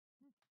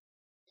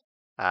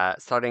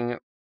Starting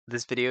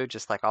this video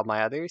just like all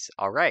my others.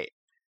 All right.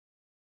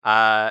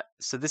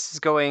 So this is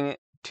going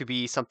to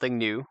be something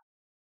new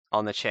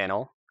on the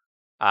channel.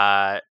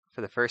 For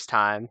the first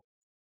time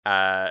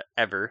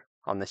ever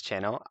on this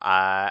channel,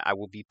 I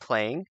will be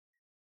playing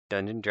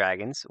Dungeons and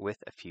Dragons with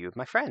a few of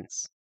my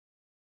friends.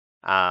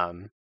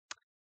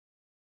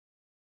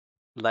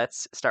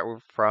 Let's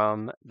start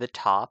from the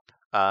top.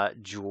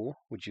 Jule,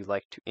 would you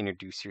like to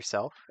introduce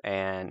yourself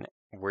and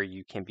where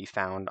you can be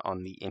found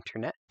on the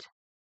internet?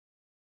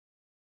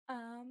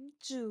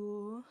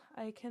 Jule.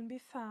 I can be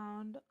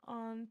found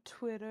on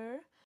Twitter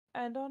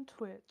and on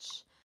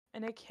Twitch,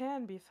 and I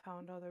can be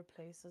found other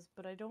places,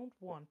 but I don't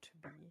want to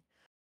be.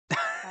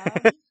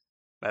 Um,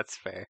 That's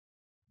fair.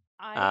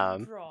 I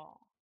Um, draw.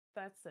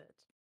 That's it.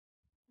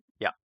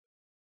 yeah,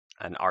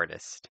 an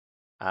artist.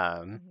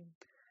 Um,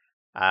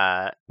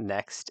 Mhm.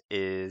 Next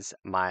is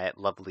my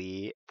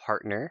lovely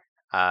partner,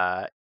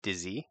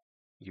 Dizzy.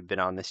 You've been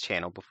on this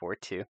channel before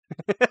too.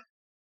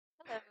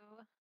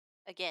 Hello.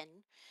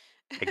 Again.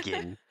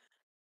 Again,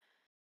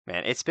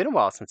 man, it's been a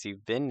while since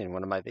you've been in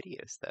one of my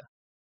videos, though.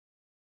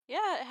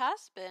 Yeah, it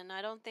has been.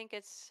 I don't think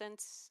it's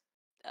since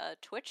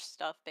Twitch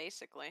stuff,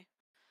 basically.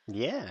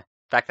 Yeah.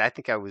 In fact, I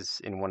think I was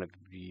in one of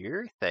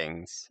your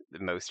things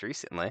most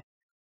recently.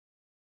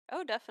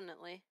 Oh,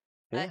 definitely.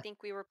 I Yeah.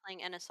 think we were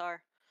playing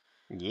NSR.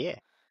 Yeah.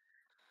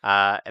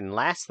 And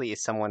lastly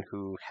is someone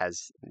who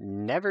has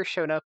never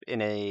shown up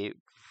in a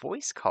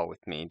voice call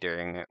with me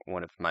during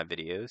one of my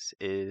videos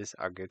is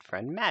our good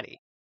friend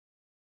Maddie.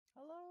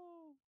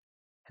 Hello.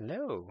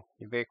 Hello.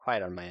 You're very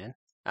quiet on my end.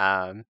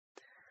 Um,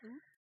 Mm.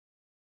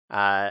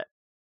 uh,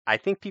 I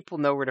think people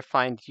know where to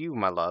find you,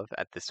 my love,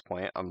 at this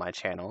point on my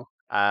channel.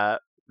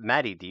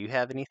 Maddie, do you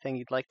have anything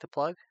you'd like to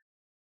plug?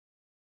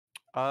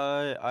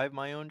 I have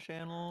my own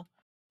channel,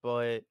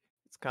 but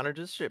it's kind of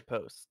just shit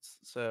posts.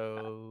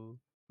 So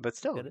But take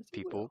still, that as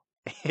you people, will.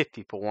 if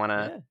people want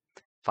to Yeah,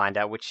 find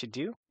out what you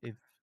do, if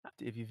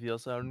if you feel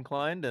so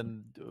inclined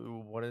and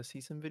want to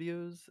see some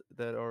videos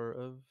that are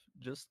of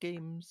just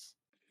games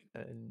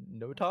and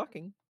no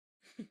talking,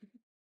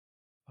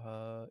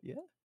 yeah,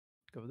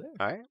 go there.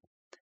 all right,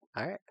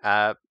 all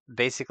right.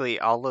 Basically,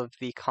 all of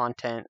the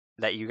content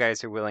that you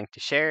guys are willing to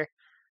share,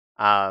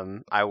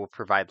 I will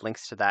provide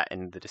links to that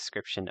in the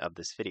description of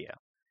this video.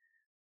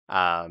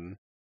 Um,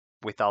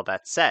 with all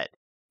that said,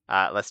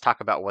 let's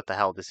talk about what the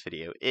hell this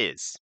video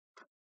is.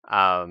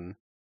 Um,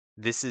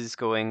 this is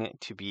going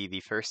to be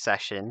the first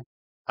session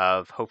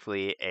of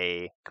hopefully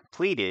a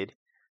completed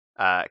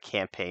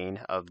campaign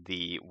of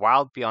the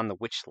Wild Beyond the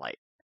Witchlight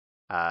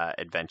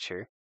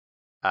adventure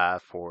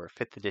for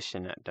 5th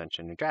edition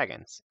Dungeons and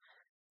Dragons.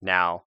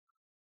 Now,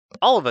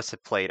 all of us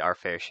have played our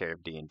fair share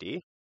of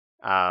D&D,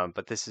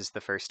 but this is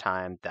the first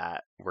time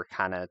that we're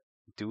kind of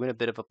doing a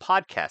bit of a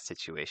podcast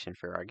situation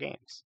for our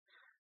games.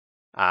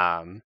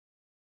 Um,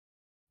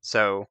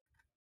 so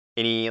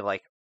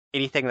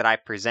anything that I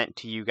present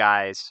to you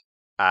guys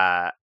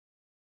will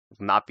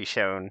not be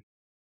shown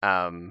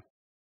um,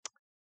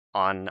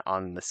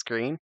 on the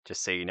screen.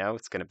 Just so you know,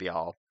 it's going to be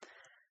all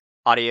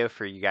audio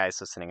for you guys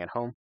listening at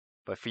home.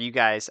 But for you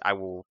guys, I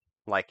will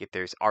like if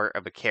there's art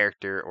of a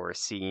character or a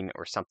scene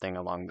or something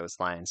along those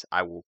lines,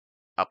 I will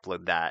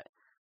upload that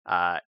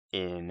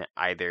in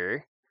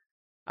either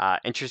uh,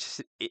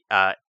 interest,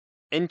 uh,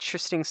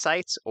 interesting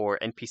sites or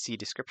NPC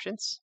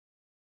descriptions.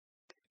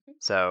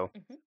 So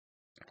Mhm.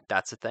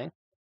 that's a thing.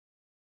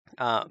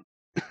 Um,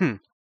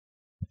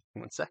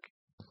 1 sec.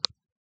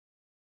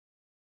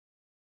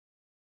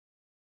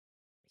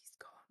 He's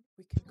gone.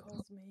 We can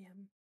cause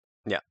mayhem.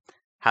 Yeah,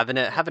 having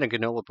a Oh. having a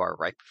granola bar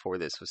right before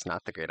this was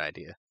not the great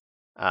idea.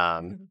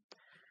 Um,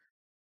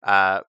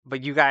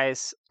 but you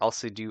guys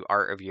also do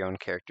art of your own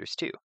characters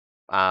too.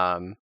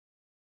 Um,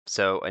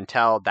 so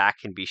until that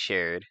can be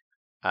shared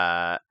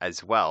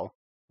as well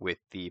with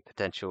the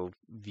potential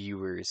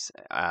viewers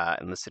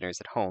and listeners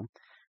at home,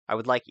 I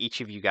would like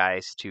each of you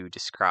guys to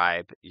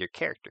describe your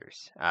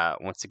characters.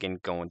 Once again,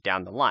 going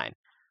down the line.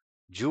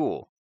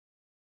 Jule,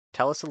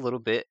 tell us a little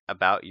bit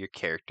about your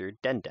character,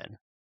 Den.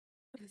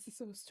 This is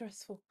so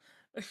stressful.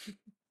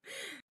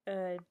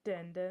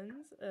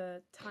 Dendon's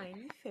a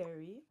tiny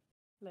fairy,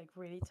 like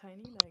really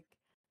tiny,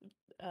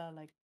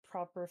 like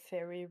proper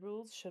fairy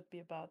rules should be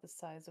about the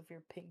size of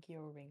your pinky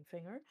or ring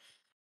finger.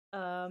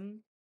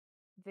 Um,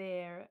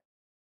 they're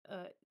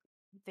uh,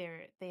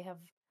 they have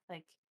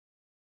like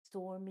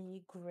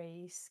stormy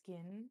gray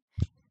skin,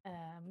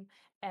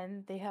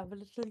 and they have a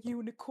little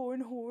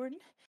unicorn horn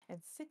and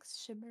 6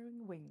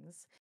 shimmering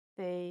wings.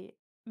 They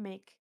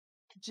make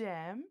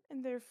jam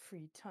in their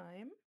free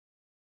time,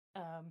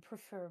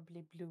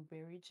 preferably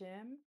blueberry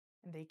jam,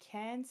 and they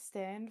can't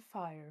stand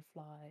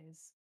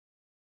fireflies.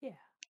 Yeah.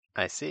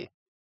 I see.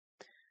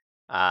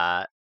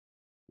 Uh,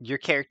 your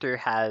character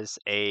has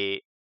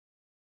a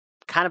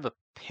kind of a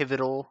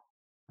pivotal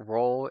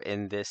role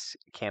in this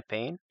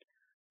campaign,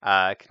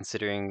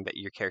 considering that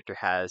your character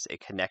has a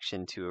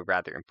connection to a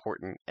rather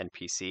important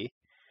NPC.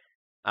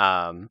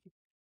 Um,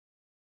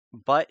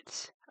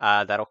 but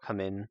that'll come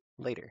in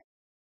later.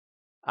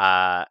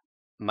 Uh,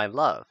 my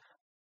love,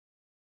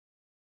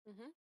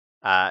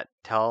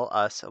 Tell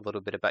us a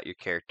little bit about your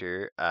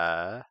character.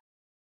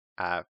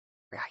 I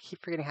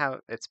keep forgetting how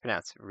it's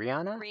pronounced.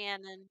 Rihanna?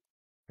 Rhiannon.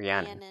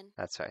 Rhiannon.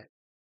 That's right.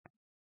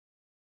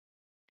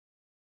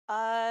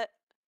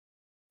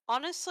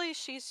 Honestly,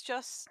 she's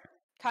just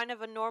kind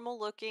of a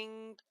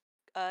normal-looking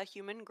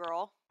human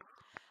girl.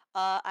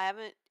 I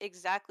haven't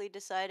exactly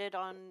decided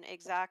on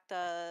exact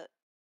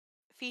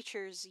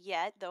features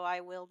yet, though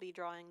I will be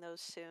drawing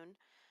those soon.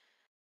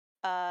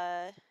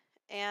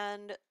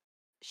 And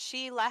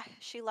she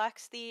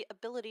lacks the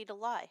ability to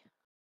lie.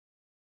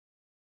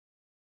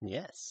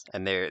 Yes,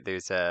 and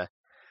there's a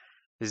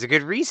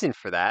good reason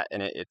for that,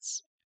 and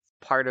it's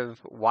part of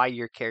why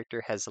your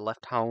character has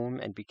left home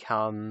and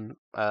become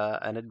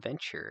an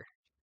adventurer.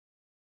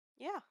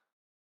 Yeah.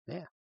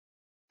 Yeah.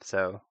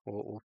 So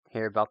we'll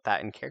hear about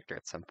that in character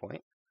at some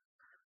point.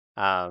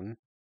 Um.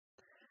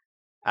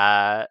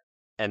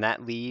 And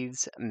that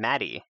leaves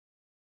Maddie.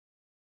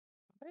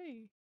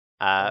 Hey.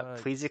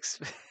 Please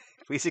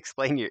please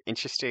explain your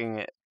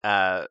interesting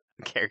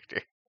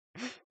character.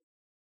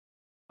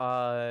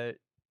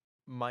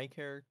 My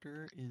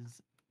character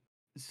is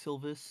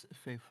Sylvis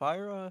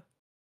Feyfira.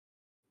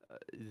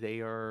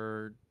 They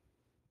are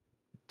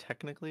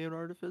technically an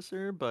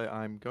artificer, but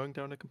I'm going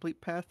down a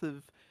complete path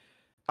of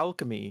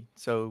alchemy,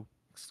 so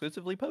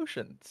exclusively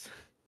potions.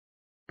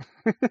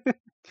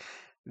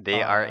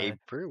 They are a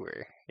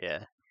brewer.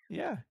 Yeah.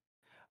 Yeah.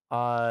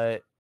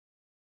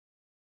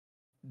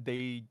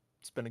 They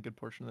spent a good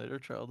portion of their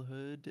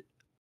childhood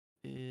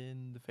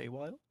in the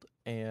Feywild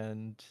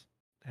and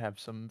have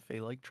some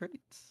Fey-like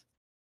traits,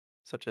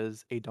 such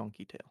as a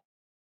donkey tail.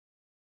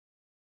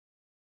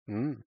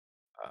 Mm,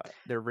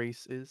 Their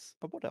race is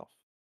a wood elf.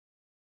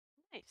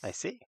 Nice. I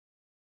see.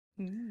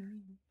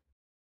 Mm.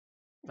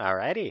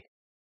 Alrighty.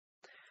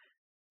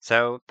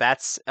 So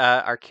that's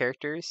our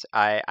characters.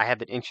 I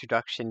have an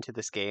introduction to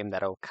this game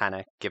that'll kind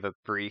of give a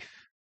brief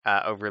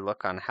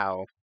overlook on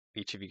how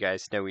each of you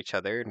guys know each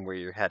other and where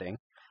you're heading.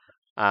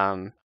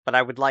 But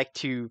I would like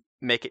to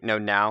make it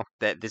known now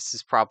that this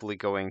is probably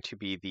going to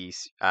be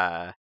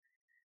the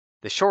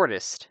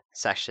shortest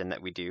session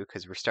that we do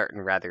because we're starting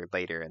rather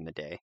later in the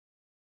day.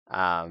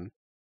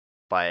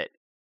 But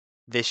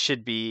this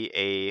should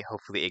be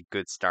hopefully a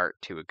good start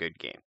to a good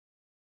game.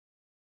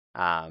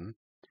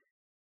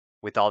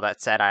 With all that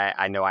said,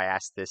 I know I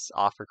asked this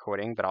off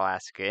recording, but I'll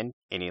ask again.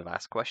 Any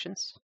last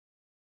questions?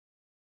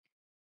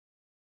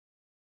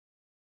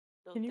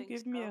 Can you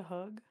give me a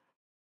hug?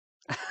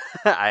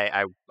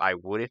 I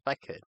would if I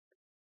could.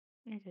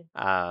 Okay.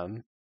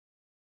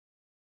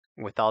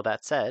 With all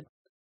that said,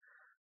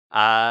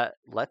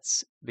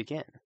 let's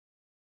begin.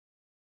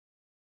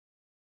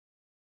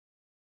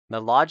 The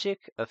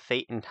logic of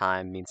fate and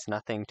time means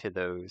nothing to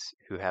those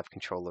who have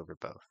control over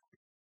both.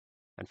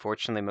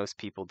 Unfortunately, most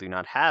people do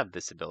not have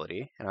this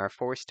ability and are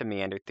forced to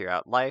meander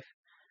throughout life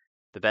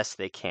the best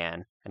they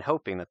can and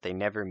hoping that they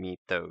never meet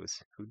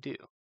those who do.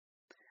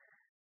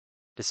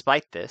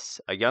 Despite this,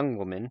 a young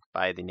woman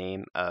by the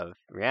name of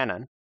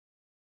Rhiannon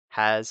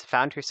has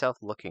found herself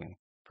looking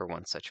for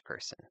one such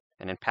person,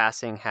 and in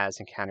passing has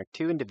encountered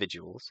two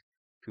individuals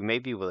who may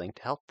be willing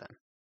to help them.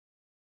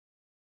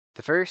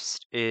 The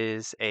first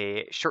is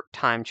a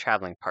short-time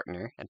traveling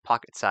partner and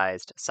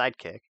pocket-sized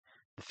sidekick,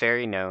 the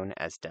fairy known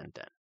as Den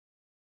Den.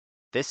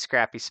 This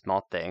scrappy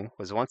small thing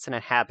was once an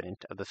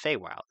inhabitant of the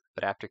Feywild,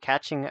 but after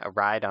catching a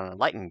ride on a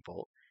lightning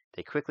bolt,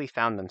 they quickly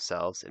found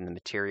themselves in the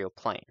material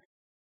plane,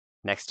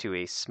 next to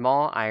a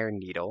small iron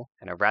needle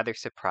and a rather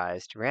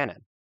surprised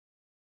Rhiannon,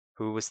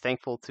 who was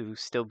thankful to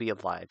still be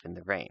alive in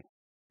the rain.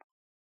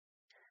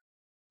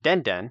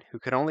 Den Den, who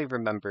could only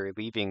remember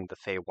leaving the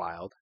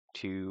Feywild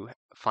to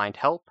find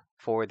help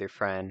for their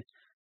friend,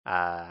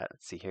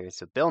 let's see here,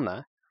 so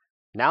Bilna,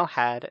 now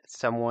had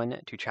someone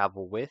to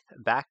travel with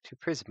back to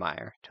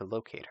Prismire to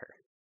locate her.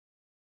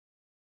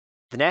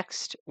 The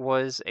next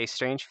was a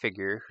strange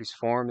figure whose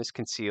form is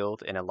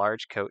concealed in a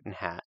large coat and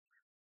hat,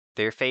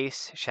 their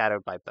face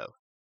shadowed by both.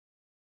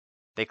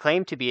 They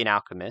claim to be an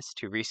alchemist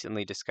who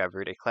recently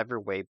discovered a clever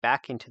way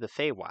back into the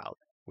Feywild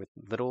with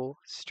little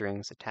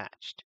strings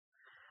attached.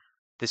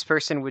 This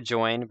person would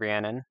join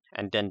Rhiannon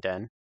and Den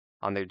Den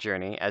on their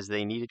journey as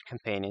they needed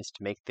companions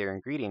to make their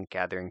ingredient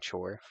gathering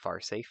chore far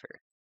safer.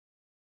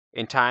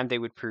 In time, they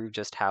would prove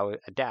just how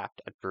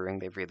adept at brewing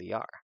they really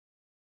are.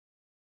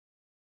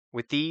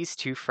 With these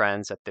two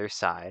friends at their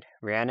side,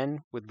 Rhiannon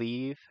would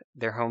leave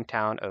their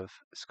hometown of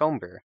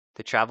Scomber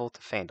to travel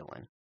to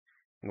Phandalin,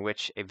 in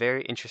which a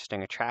very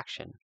interesting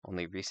attraction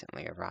only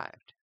recently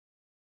arrived.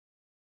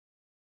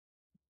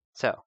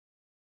 So,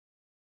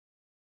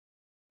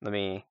 let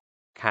me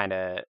kind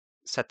of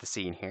set the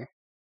scene here.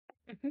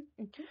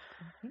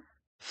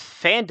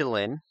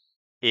 Phandalin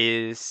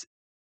is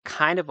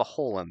kind of a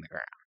hole in the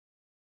ground.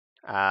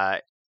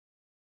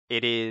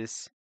 It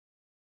is.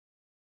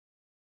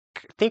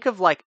 Think of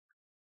like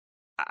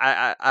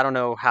I don't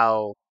know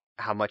how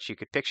much you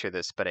could picture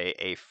this, but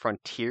a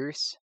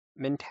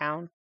frontiersman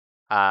town.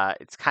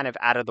 It's kind of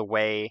out of the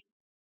way.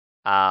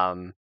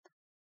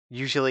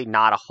 Usually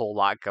not a whole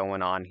lot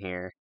going on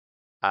here.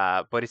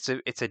 but it's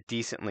a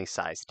decently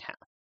sized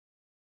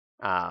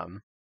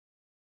town.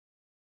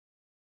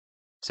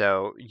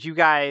 So you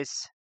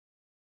guys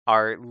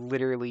are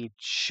literally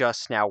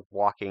just now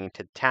walking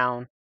into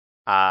town.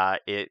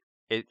 It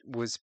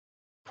was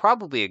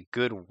probably a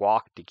good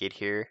walk to get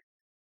here.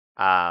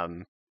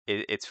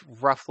 It's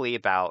roughly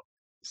about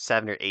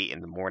 7 or 8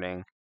 in the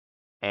morning,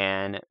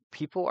 and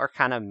people are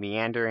kind of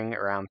meandering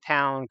around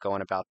town,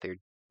 going about their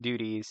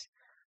duties.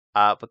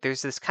 But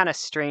there's this kind of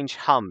strange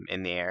hum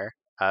in the air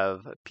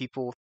of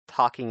people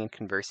talking and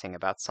conversing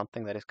about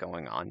something that is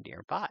going on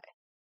nearby.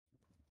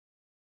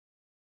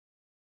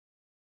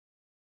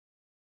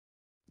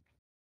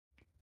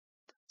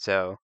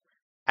 So,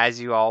 as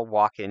you all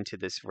walk into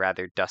this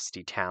rather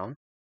dusty town,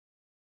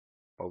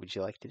 what would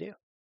you like to do?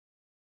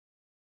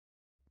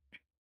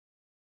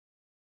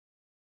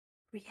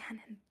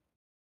 Rhiannon,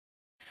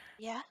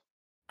 Yeah.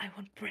 I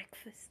want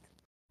breakfast.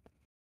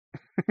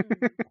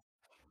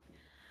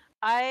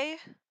 I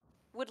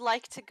would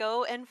like to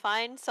go and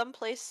find some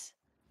place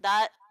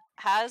that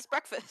has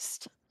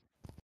breakfast.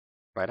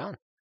 Right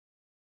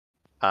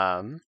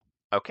on.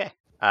 Okay.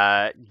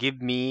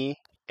 Give me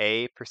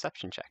a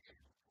perception check.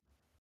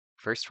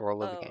 First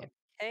roll of the game.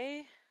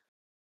 Okay.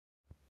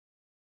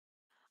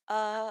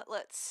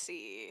 Let's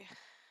see.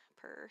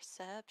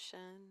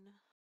 Perception.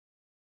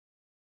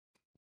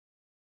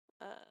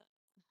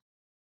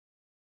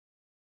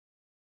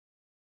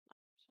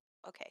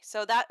 Okay,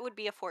 so that would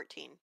be a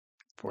 14.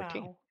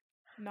 14. Wow.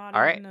 Not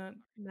All right. even a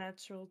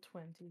natural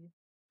 20.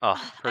 Oh,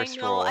 I first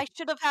know, roll. I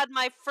should have had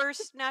my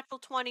first natural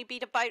 20 be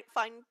to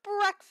find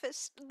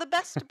breakfast. The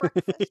best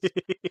breakfast.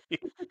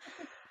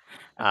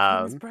 A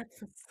king's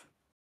breakfast.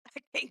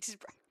 A king's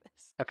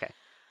breakfast. Okay.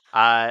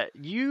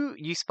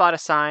 You spot a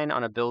sign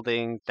on a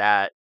building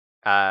that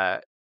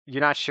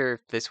you're not sure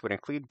if this would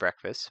include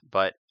breakfast,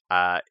 but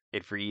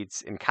it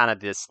reads in kind of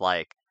this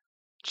like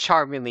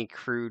charmingly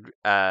crude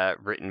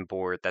written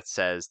board that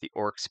says the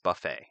Orcs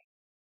Buffet.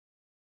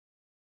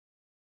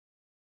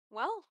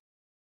 Well,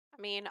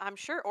 I mean, I'm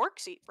sure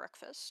orcs eat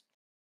breakfast.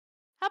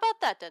 How about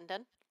that,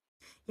 Den?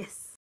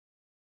 Yes.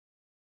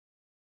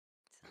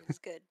 Sounds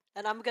good.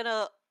 And I'm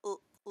gonna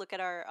look at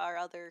our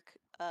other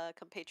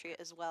compatriot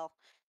as well.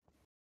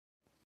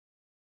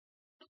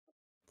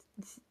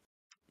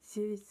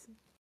 Serious.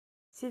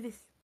 Do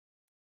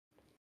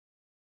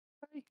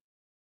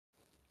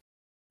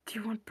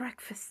you want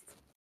breakfast?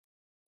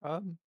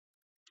 No,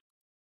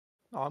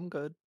 I'm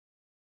good.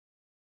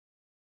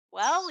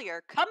 Well,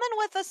 you're coming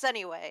with us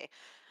anyway.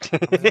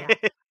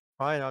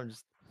 Fine, I'm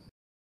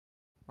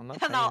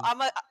not No,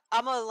 paying.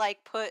 I'm gonna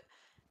like put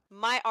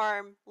my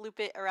arm,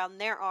 loop it around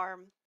their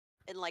arm,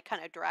 and like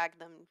kind of drag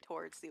them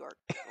towards the orc.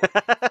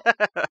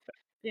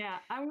 Yeah,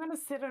 I'm gonna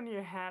sit on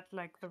your head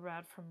like the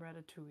rat from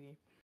Ratatouille.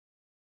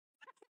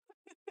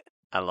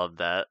 I love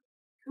that.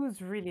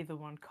 Who's really the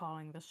one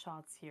calling the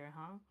shots here,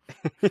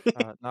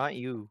 huh? Not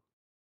you.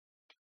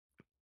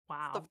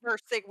 Wow. The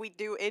first thing we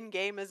do in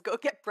game is go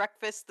get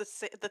breakfast. The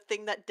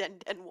thing that Den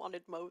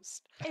wanted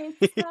most. It's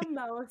the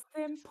most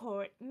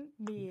important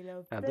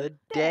meal of the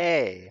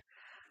day.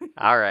 day.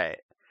 All right.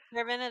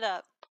 Serving it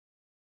up.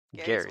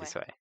 Gary's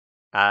way.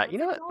 What's You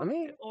know it what? called? Let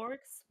me. The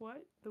orcs.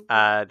 What?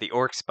 The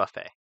Orcs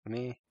Buffet. Let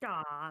me.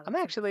 God, I'm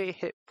actually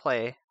hit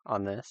play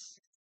on this,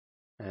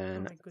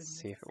 and my let's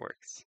see if it goodness.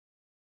 works.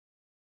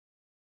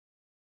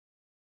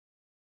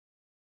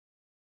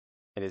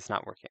 It is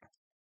not working.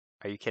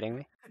 Are you kidding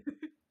me?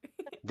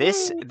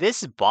 This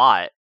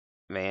bot,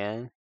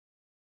 man.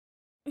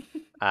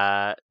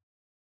 You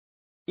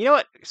know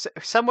what?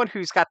 Someone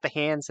who's got the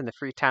hands and the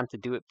free time to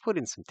do it, put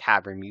in some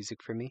tavern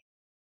music for me,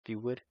 if you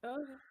would.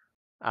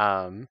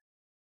 Okay.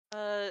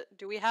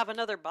 Do we have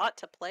another bot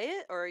to play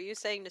it, or are you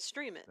saying to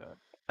stream it?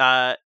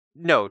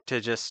 No,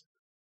 to just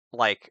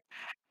like.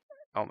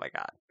 Oh my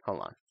god! Hold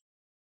on.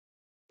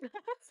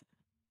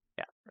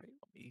 Yeah. Right,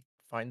 let me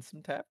find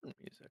some tavern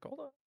music. Hold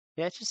on.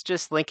 Yeah,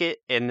 just link it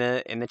in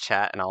the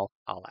chat, and I'll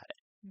add it.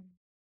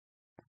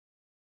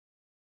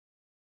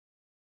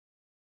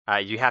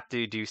 You have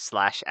to do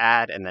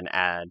 /add and then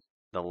add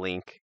the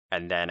link,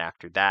 and then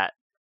after that,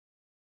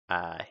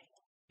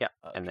 yeah,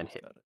 and then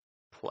hit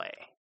play.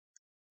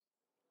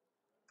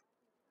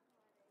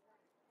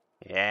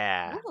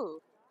 Yeah. Ooh,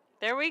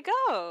 there we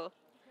go.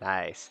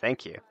 Nice,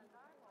 thank you.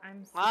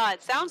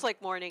 It sounds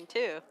like morning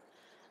too.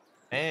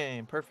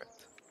 And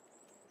perfect.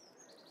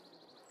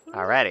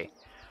 Alrighty.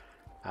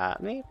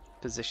 Let me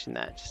position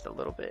that just a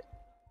little bit.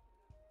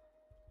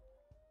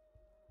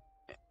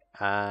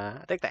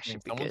 I think that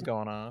should be someone's good.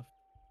 going off.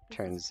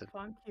 Turns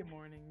funky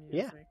morning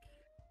Yeah. music.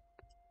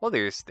 Well,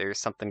 there's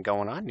something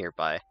going on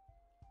nearby.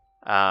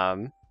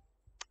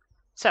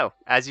 So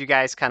as you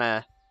guys kind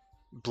of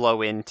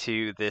blow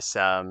into this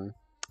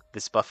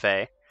this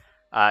buffet,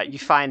 you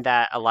find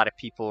that a lot of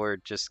people are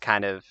just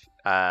kind of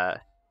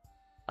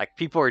like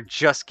people are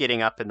just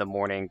getting up in the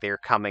morning. They're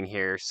coming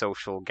here,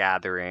 social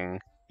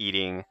gathering,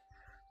 eating.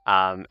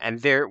 And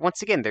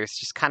once again, there's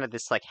just kind of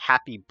this like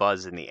happy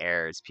buzz in the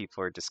air as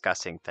people are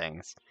discussing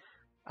things.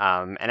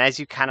 And as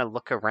you kind of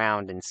look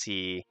around and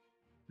see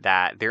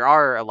that there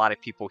are a lot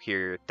of people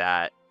here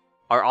that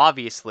are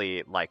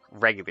obviously like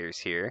regulars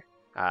here.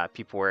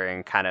 People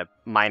wearing kind of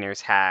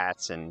miners'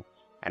 hats and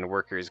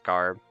workers'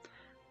 garb.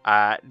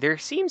 There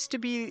seems to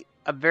be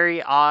a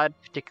very odd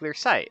particular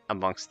sight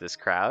amongst this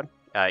crowd,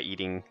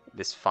 eating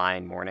this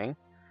fine morning.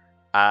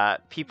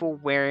 People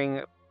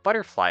wearing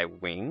butterfly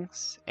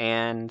wings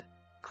and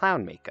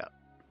clown makeup.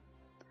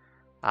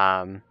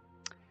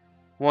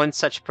 One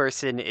such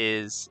person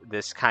is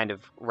this kind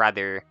of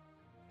rather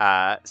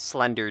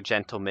slender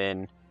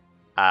gentleman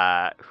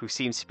who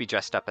seems to be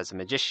dressed up as a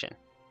magician.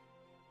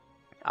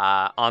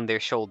 On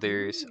their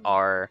shoulders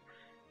are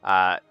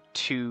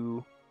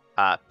two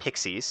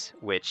pixies,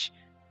 which,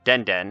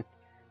 Den,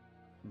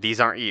 these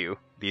aren't you.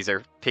 These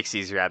are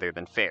pixies rather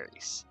than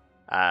fairies.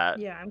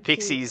 Yeah, I'm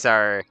Pixies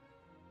are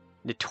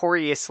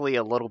notoriously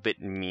a little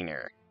bit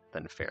meaner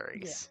than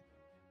fairies.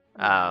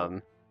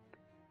 Wow.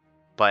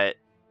 But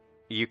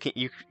you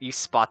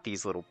spot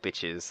these little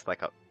bitches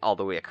like all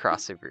the way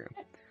across the room.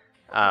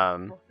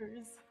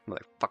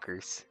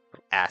 Motherfuckers,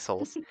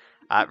 assholes.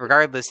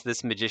 Regardless,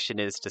 this magician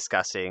is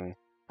discussing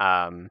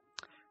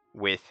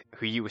with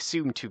who you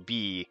assume to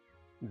be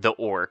the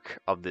orc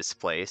of this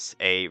place,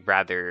 a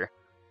rather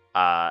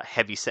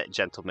heavy-set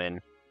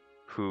gentleman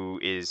who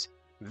is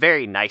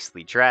very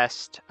nicely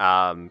dressed,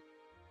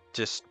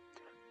 just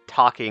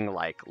talking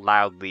like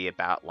loudly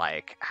about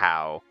like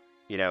how,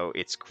 you know,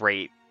 it's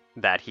great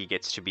that he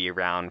gets to be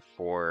around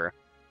for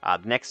the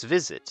next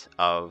visit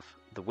of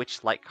the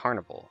Witchlight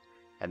Carnival,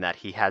 and that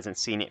he hasn't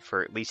seen it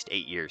for at least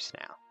 8 years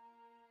now.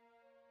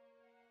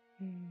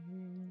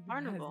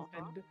 Carnival,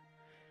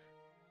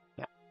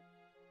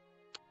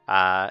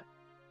 huh?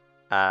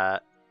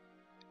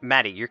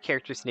 Maddie, your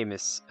character's name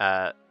is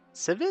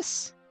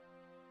Silvis?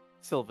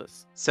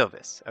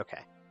 Silvis, okay.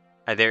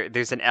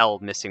 There's an L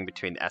missing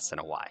between the S and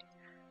a Y.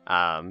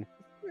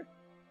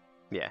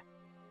 Yeah.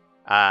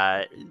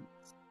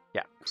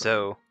 Yeah.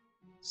 So,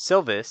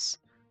 Silvis,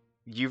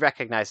 you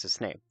recognize this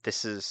name.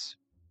 This is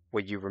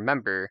what you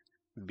remember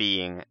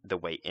being the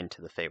way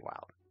into the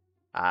Feywild.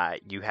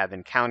 You have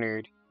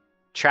encountered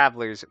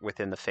travelers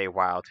within the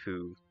Feywild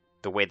who,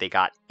 the way they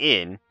got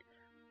in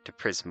to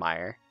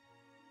Prismire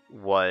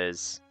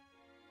was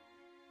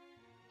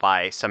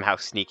by somehow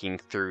sneaking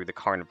through the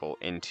carnival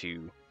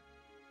into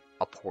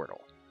a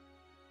portal.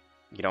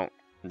 You don't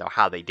know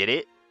how they did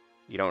it.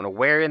 You don't know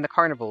where in the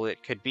carnival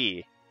it could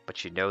be,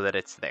 but you know that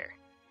it's there.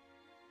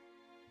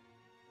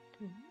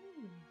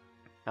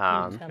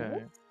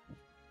 Okay.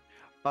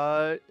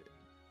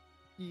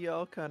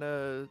 Yeah, I'll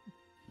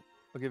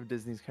give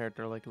Disney's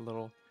character like a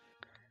little,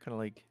 kind of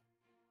like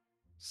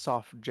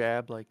soft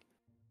jab, like,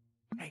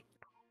 hey,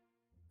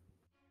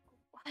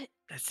 What?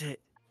 that's it.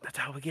 That's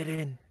how we get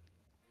in.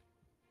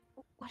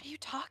 What are you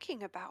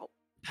talking about?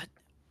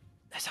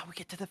 That's how we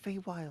get to the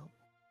Feywild.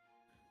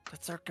 The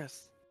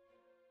circus.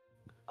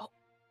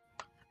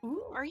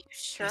 Are you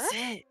sure? That's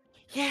it.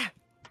 Yeah.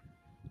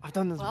 I've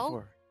done this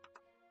Well,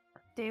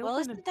 before. Well,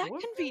 isn't that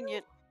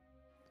convenient?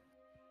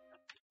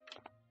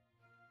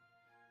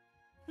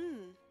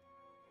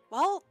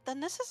 Well, then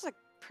this is a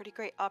pretty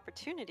great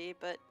opportunity,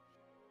 but...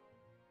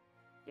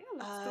 Yeah,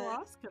 let's go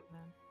ask him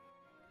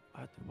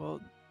then. Well...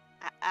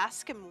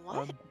 ask him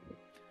what?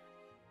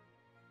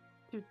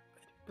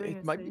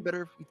 It might be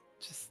better if we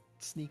just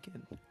sneak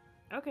in.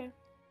 Okay.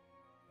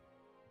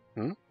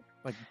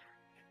 Like,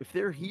 if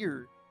they're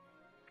here,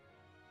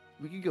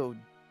 we could go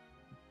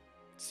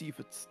see if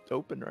it's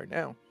open right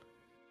now.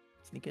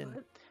 Sneak in.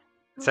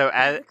 So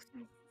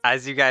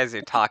as you guys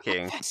are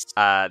talking,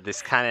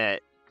 this kind of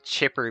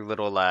chipper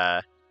little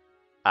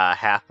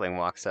halfling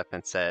walks up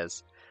and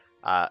says,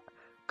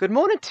 "Good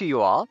morning to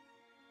you all.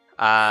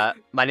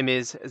 My name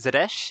is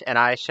Zadesh, and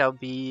I shall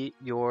be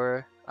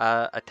your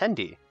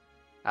attendee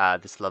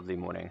this lovely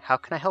morning. How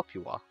can I help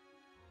you all?"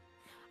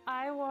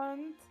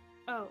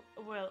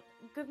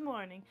 Good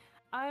morning.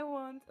 I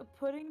want a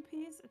pudding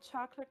piece, a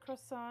chocolate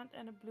croissant,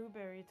 and a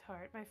blueberry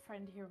tart. My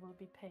friend here will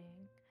be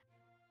paying.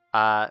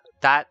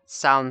 That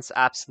sounds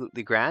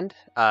absolutely grand,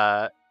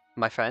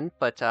 my friend,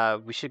 but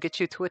we should get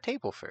you to a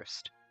table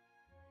first.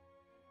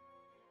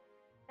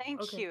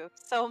 Thank you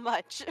so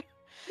much.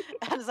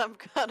 As I'm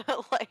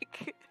gonna,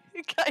 like,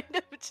 kind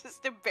of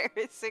just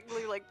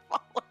embarrassingly, like,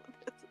 follow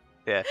this.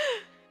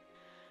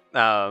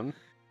 Yeah.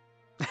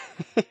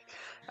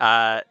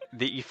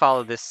 You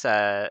follow this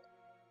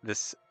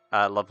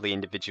lovely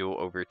individual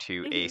over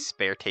to a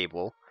spare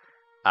table.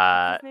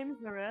 His name is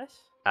Naresh.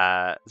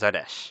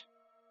 Zardesh.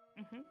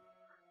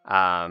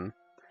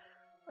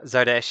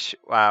 Zardesh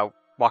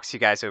walks you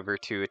guys over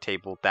to a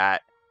table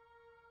that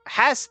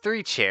has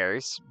 3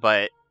 chairs,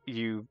 but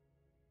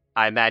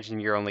I imagine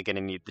you're only going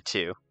to need the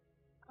 2.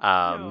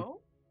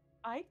 No,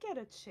 I get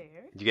a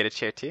chair. You get a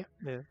chair too?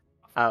 Yeah.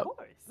 Of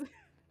course.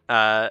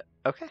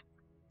 Okay.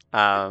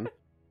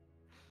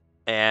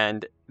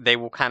 And they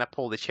will kind of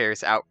pull the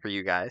chairs out for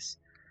you guys.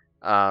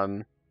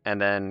 And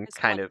then There's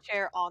kind one of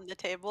chair on the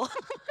table.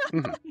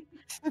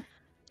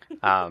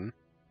 I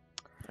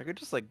could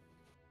just like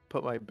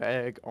put my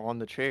bag on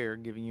the chair,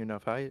 giving you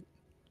enough height.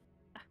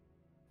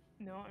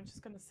 No, I'm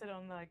just gonna sit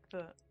on like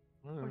the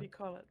what do you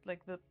call it? Like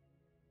the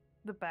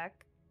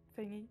back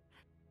thingy.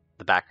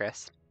 The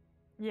backrest.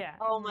 Yeah.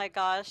 Oh my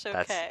gosh,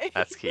 okay.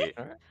 That's cute.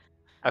 All right.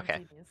 I'm Okay.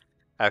 genius.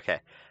 Okay.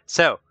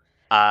 So,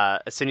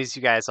 as soon as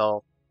you guys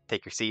all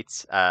take your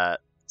seats,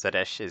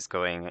 Zadesh is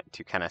going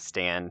to kind of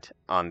stand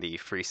on the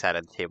free side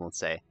of the table and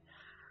say,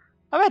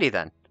 "Alrighty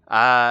then.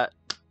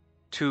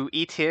 To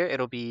eat here,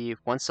 it'll be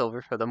 1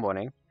 silver for the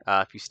morning.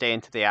 If you stay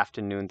into the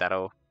afternoon,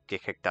 that'll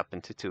get kicked up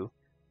into 2.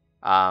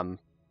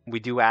 We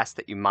do ask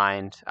that you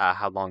mind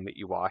how long that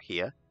you are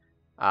here,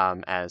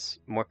 as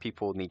more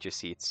people need your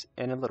seats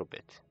in a little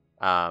bit.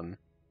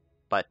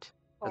 But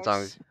Of as long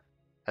course.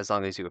 as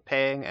long as you are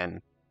paying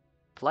and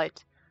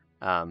polite,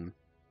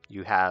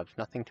 you have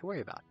nothing to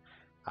worry about.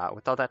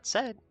 With all that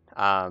said,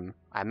 I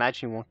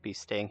imagine you won't be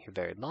staying here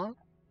very long,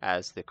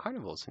 as the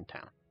carnival's in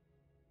town."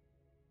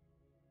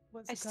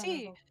 What's I the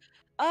see.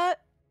 carnival?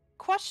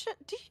 Question.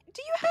 Do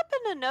you happen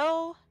to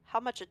know how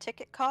much a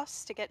ticket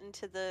costs to get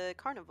into the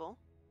carnival?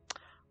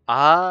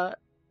 I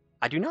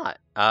do not.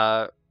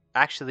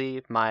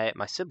 Actually, my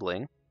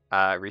sibling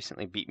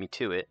recently beat me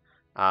to it.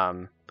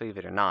 Believe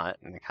it or not,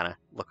 and I kind of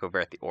look over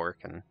at the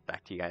orc and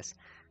back to you guys.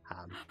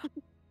 Um,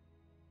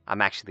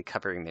 I'm actually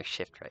covering their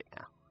shift right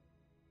now.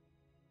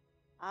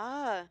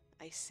 Ah,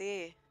 I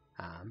see.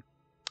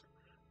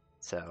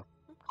 So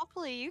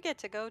Hopefully you get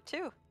to go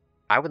too.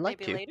 I would like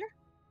Maybe to. later?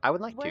 I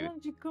would like Why to.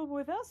 don't you go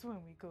with us when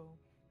we go?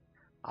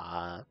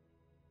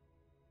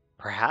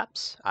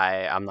 Perhaps.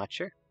 I'm not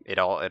sure. It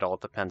all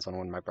depends on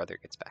when my brother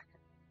gets back.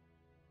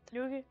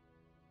 Okay.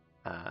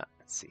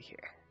 Let's see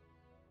here.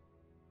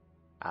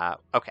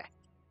 Okay.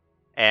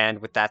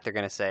 And with that, they're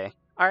gonna say,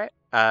 "All right.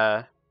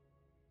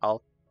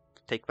 I'll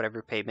take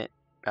whatever payment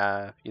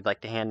you'd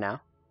like to hand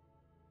now."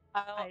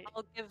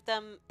 I'll give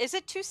them. Is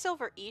it 2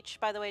 silver each,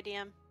 by the way,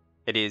 DM?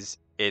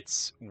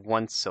 It's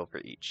 1 silver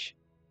each.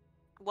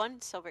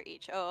 1 silver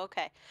each. Oh,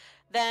 okay.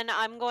 Then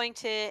I'm going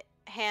to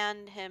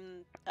hand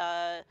him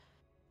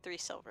 3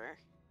 silver.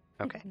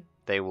 Okay.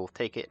 They will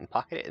take it and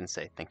pocket it and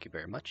say, "Thank you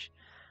very much."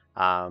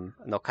 And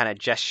they'll kind of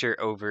gesture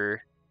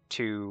over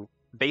to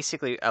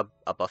basically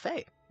a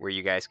buffet where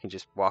you guys can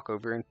just walk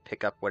over and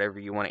pick up whatever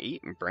you want to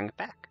eat and bring it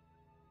back.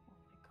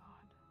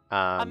 Oh my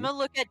god. I'm gonna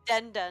look at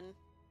Den,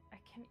 I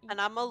can eat. and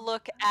I'm gonna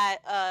look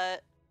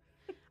at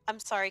I'm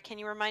sorry. Can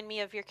you remind me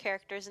of your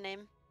character's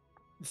name?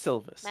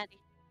 Sylvis. Maddie.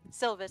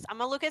 Sylvis. I'm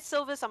gonna look at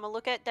Sylvis. I'm gonna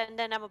look at Den.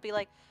 I'm gonna be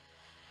like,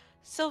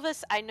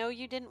 Sylvis, I know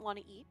you didn't want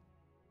to eat.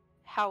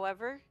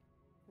 However,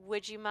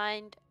 would you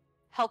mind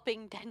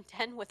helping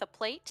Den with a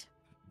plate?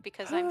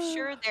 Because I'm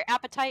sure their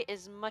appetite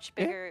is much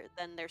Yeah. bigger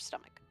than their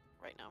stomach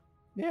right now.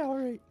 Yeah, all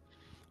right.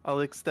 I'll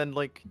extend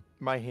like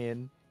my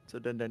hand so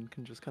Den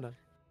can just kind of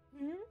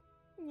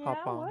Yeah,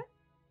 hop on. what?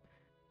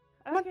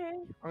 Come on. Okay.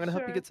 I'm gonna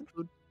help you sure. get some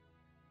food.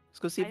 Let's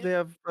go see if I- they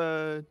have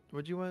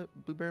what do you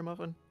want? Blueberry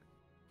muffin?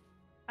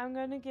 I'm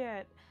gonna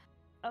get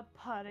a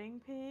pudding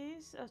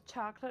piece, a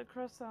chocolate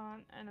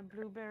croissant, and a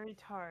blueberry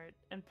tart,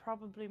 and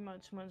probably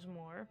much, much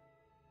more.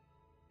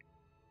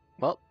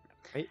 Well,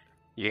 Right.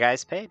 you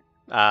guys paid.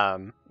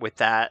 With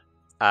that,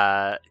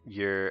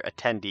 your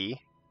attendee,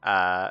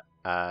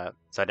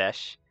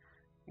 Zadesh,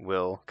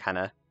 will kind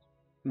of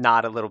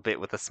nod a little bit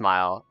with a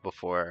smile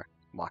before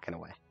walking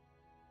away.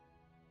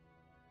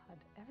 God,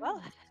 Well,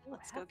 everyone's so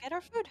let's go happy. get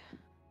our food.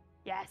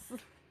 Yes.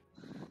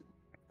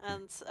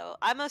 And so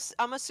I'm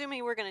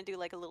assuming we're gonna do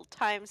like a little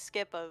time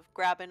skip of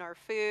grabbing our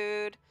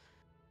food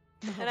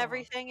and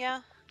everything.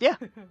 Yeah. Yeah.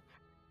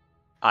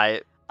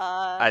 I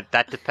Uh.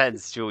 that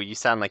depends, Jule. You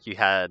sound like you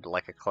had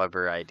like a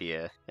clever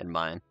idea in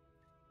mind.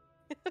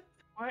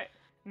 What?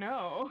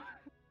 No.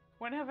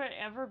 When have I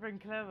ever been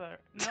clever?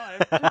 No,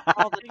 I've just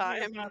All the been thinking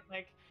time. about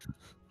like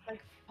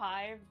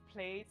 5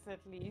 plates at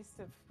least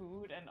of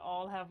food, and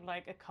all have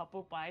like a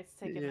couple bites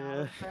taken out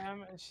of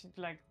them, and she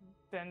like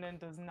then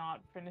does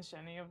not finish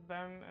any of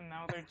them, and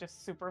now they're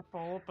just super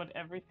full, but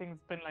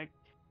everything's been like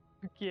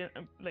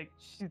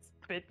she's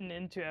bitten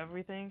into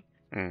everything.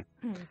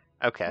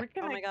 Okay. We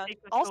can, Oh my like, god.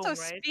 take this Also, home,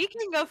 right?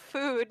 speaking of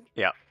food.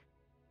 Yeah.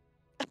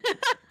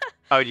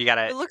 Oh, you got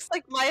It it. looks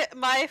like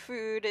my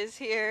food is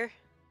here.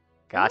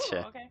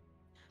 Gotcha. Ooh, okay.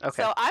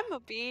 Okay. So I'm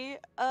gonna be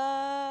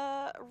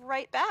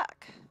right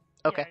back.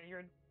 Okay. Yeah,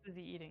 you're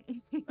busy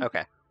eating.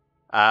 Okay.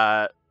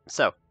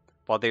 So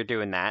while they're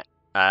doing that,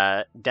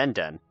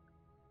 Den,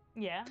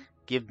 Yeah.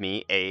 give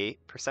me a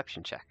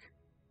perception check.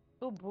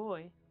 Oh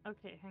boy.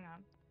 Okay, hang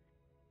on.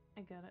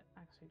 I gotta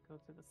actually go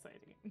to the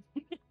site again.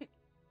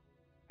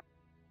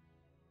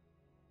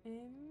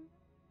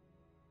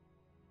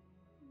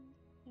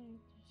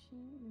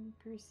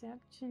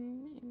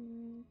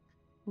 Perception.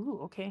 Ooh,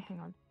 okay, hang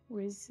on.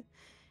 Which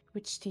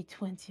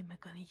D20 am I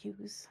gonna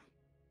use?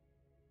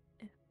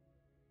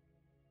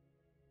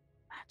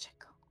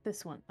 Magical.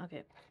 This one.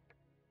 Okay.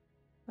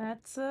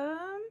 That's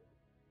oh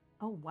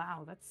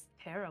wow, that's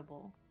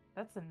terrible.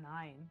 That's a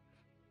 9.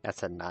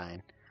 That's a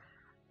 9.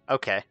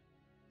 Okay.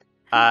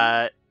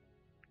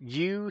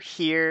 You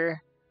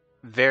hear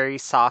very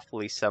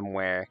softly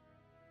somewhere,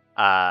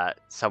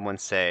 someone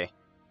say,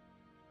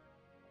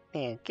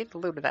 "Man, get a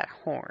load of that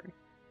horn."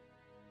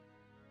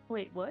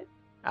 Wait, what?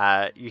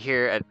 You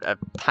hear a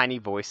tiny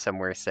voice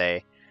somewhere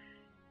say,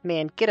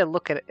 "Man, get a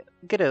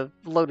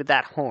load of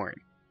that horn."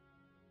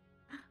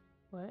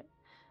 What?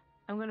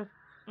 I'm gonna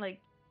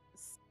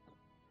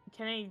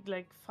can I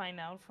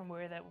find out from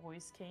where that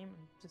voice came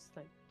and just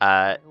fly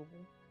over?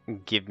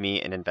 Give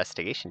me an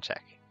investigation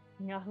check.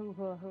 Yahoo!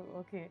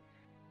 Okay.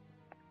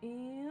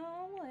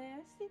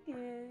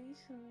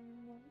 Investigation.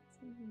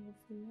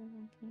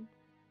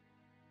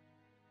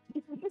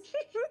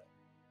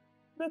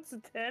 That's a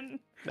 10.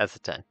 That's a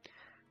 10.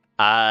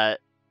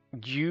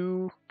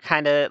 You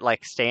kind of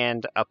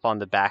stand up on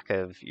the back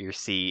of your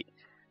seat,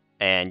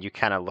 and you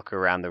kind of look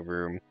around the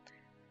room,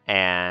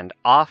 and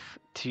off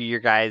to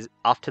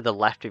the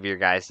left of your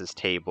guys'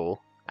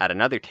 table, at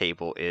another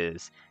table,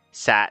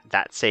 sat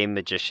that same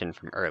magician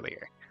from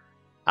earlier.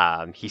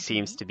 He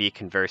seems to be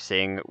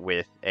conversing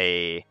with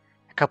a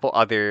couple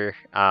other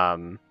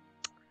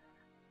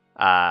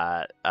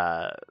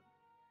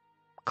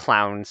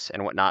clowns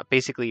and whatnot,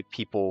 basically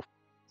people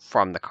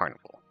from the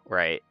carnival,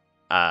 right?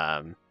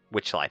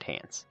 Witchlight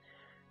hands.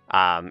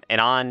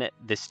 And on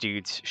this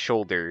dude's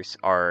shoulders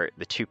are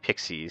the two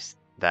pixies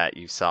that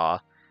you saw,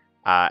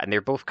 and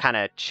they're both kind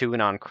of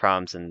chewing on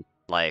crumbs and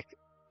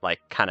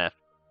kind of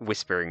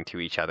whispering to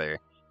each other,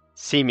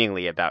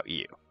 seemingly about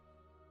you.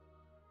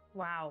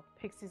 Wow,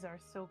 pixies are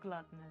so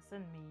gluttonous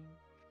and mean.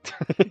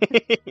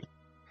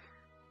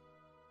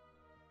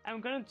 I'm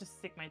gonna just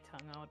stick my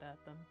tongue out at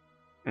them.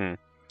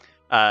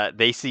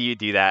 They see you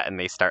do that and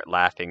they start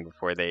laughing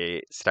before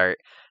they start.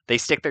 They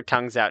stick their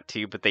tongues out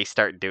too, but they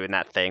start doing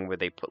that thing where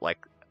they put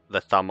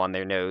the thumb on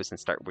their nose and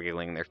start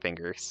wiggling their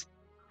fingers.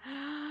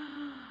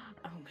 I'm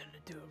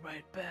gonna do it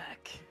right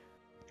back.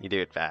 You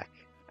do it back.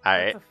 All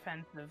right. That's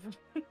offensive.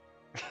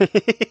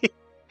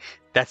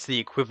 That's the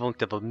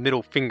equivalent of a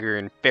middle finger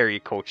in fairy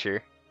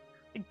culture.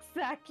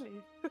 Exactly.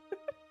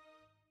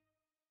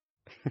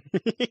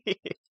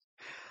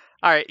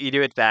 All right, you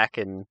do it back,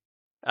 and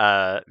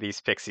these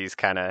pixies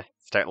kind of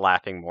start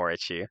laughing more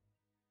at you,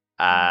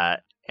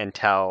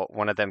 until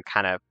one of them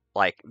kind of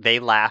they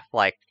laugh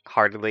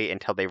heartily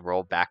until they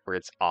roll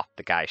backwards off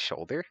the guy's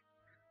shoulder.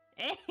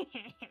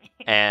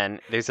 And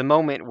there's a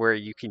moment where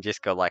you can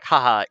just go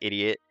haha,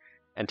 idiot,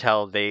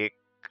 until they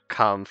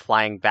come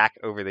flying back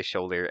over the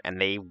shoulder and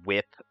they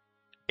whip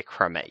a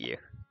crumb at you.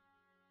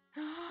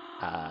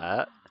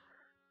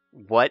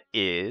 What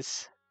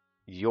is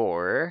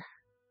your...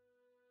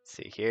 Let's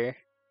see here.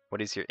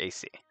 What is your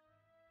AC?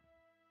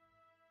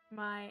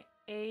 My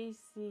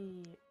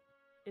AC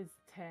is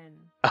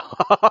 10.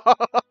 Oh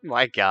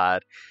my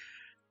god.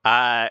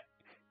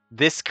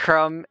 This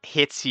crumb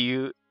hits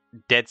you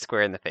dead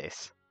square in the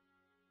face.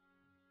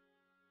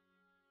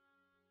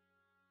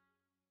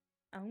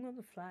 I'm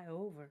gonna fly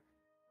over.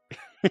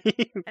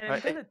 And I'm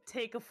gonna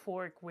take a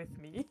fork with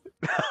me.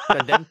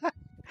 Dun-dun.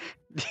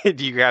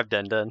 Do you grab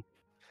Dun-Dun?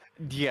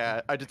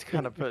 Yeah, I just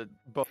kind of put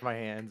both my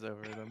hands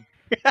over them.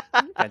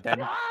 Dun-dun.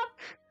 Stop!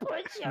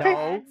 Put your No.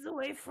 hands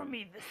away from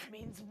me. This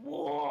means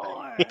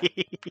war.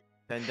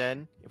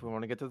 Dun-dun, if we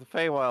want to get to the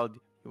Feywild,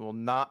 you will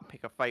not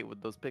pick a fight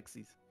with those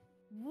pixies.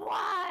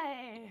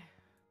 Why?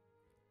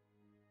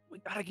 We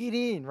gotta get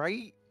in,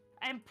 right?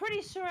 I'm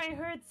pretty sure I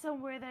heard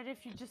somewhere that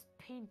if you just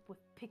paint with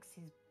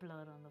pixie's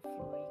blood on the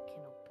floor, you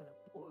can open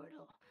a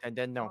portal.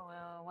 Dun-dun, no. Oh,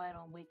 well, why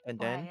don't we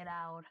Dun-dun. try it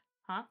out?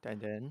 Huh?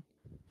 Dun-dun.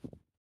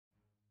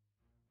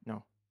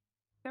 No.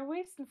 They're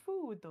wasting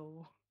food,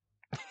 though.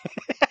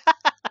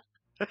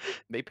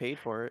 They paid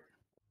for it.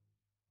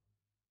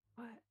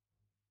 But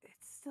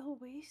it's still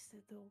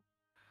wasted, though.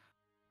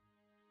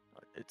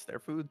 It's their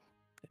food.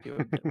 They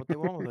do what they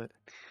want with it.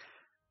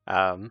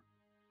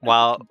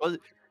 Well,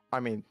 I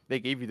mean, they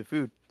gave you the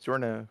food.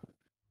 Zorna.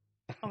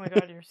 Oh my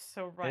god, you're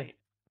so right.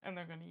 And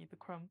they're gonna eat the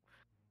crumb.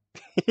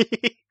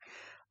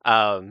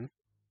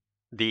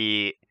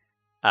 The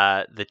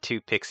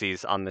two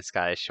pixies on this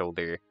guy's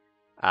shoulder,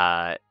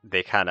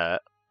 they kind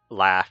of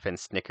laugh and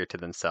snicker to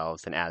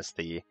themselves, and as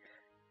the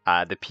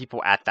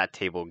people at that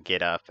table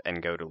get up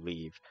and go to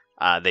leave,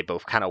 they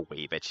both kind of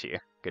wave at you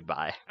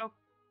goodbye.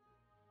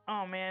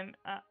 Oh man,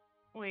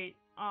 wait.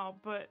 Oh,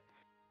 but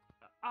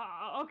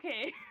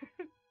okay.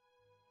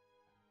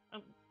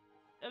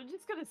 I'm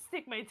just gonna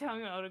stick my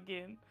tongue out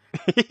again.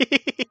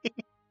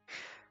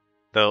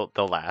 They'll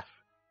laugh.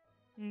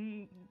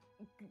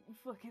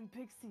 Fucking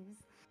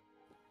pixies.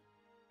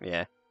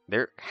 Yeah,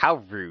 how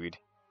rude.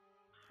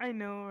 I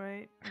know,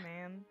 right,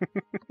 man.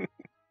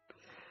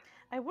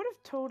 I would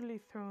have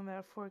totally thrown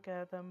that fork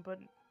at them, but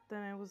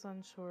then I was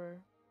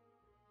unsure.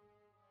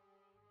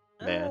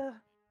 Yeah.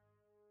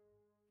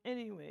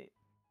 Anyway,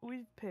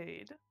 we've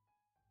paid.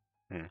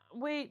 Hmm.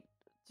 Wait,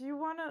 do you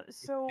wanna?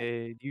 So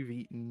You've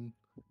eaten.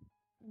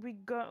 we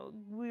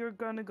are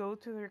gonna go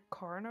to their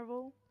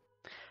carnival.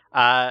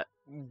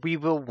 We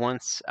will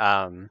once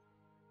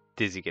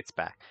Dizzy gets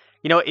back.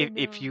 You know,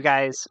 if you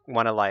guys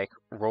want to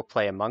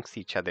roleplay amongst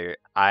each other,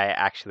 I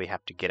actually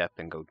have to get up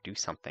and go do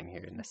something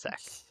here in a sec.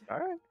 All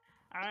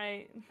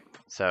right.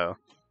 So,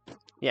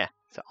 yeah.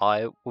 So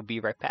I will be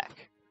right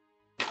back.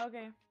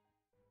 Okay.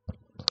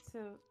 So,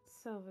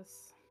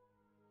 Sylvis.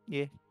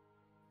 Yeah.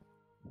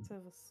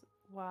 Silvus,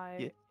 why?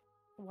 Yeah.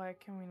 Why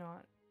can we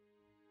not?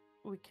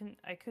 We can.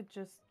 I could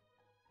just.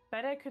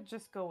 Bet I could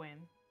just go in.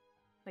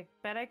 Like,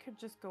 bet I could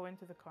just go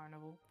into the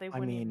carnival. They I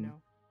wouldn't even mean,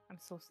 know. I'm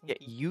so Yeah,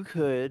 sneaky. you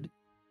could,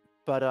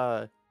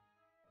 but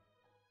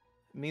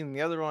me and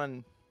the other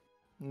one,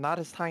 not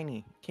as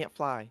tiny. Can't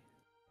fly.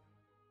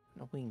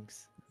 No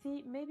wings.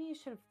 See, maybe you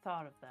should have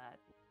thought of that.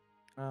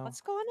 Oh.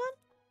 What's going on?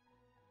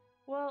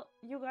 Well,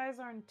 you guys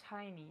aren't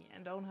tiny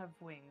and don't have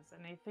wings,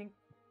 and I think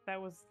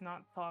that was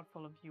not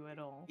thoughtful of you at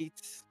all.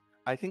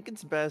 I think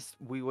it's best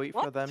we wait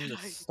for What them to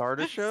size? start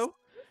a show,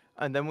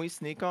 and then we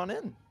sneak on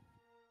in.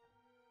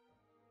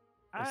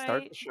 They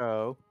start the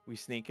show, we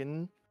sneak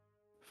in,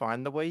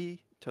 find the way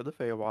to the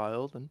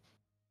Feywild, and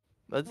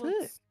that's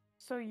it.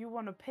 So you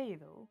want to pay,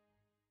 though?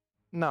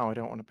 No, I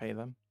don't want to pay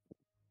them.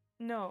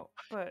 No,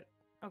 but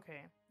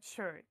okay,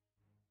 sure,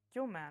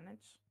 you'll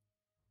manage.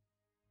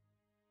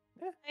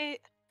 Yeah. Hey,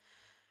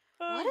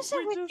 what is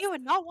it with you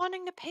and not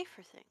wanting to pay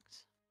for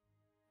things?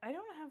 I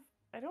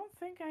don't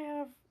think I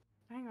have.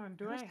 Hang on,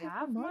 do I Where's the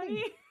have money?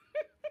 money?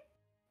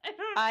 I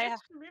don't I-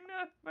 actually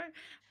know. But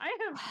I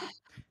have.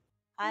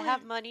 I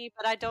have money,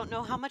 but I don't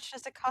know how much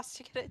does it cost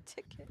to get a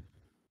ticket.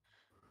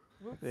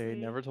 They Whoopsie.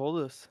 never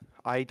told us.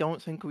 I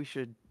don't think we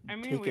should I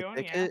mean, take we a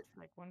only ticket. asked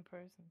like one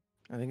person.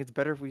 I think it's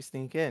better if we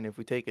sneak in. If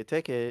we take a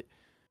ticket,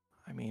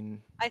 I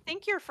mean, I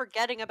think you're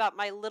forgetting about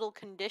my little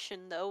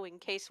condition, though, in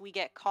case we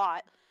get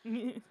caught.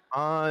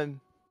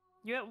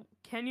 Yeah,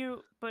 can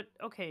you? But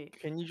okay.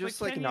 can you But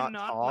just like can not you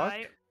not talk?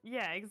 lie?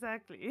 Yeah,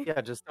 exactly.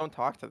 Yeah, just don't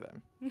talk to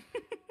them.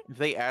 If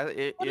they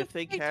What if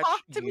they catch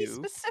talk to me you,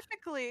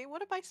 specifically?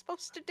 What am I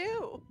supposed to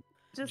do?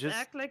 Just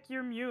act like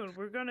you're mute.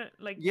 We're gonna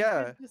like Yeah.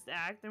 you can just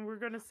act, and we're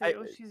gonna say,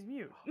 "Oh, she's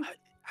mute."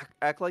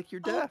 act like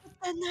you're deaf. Oh,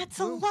 then that's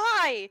a Boom.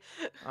 lie.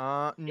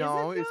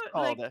 No, it's though?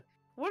 called Like,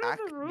 what are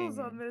the rules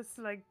on acting. this?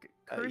 Like,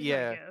 curse,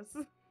 Yeah. I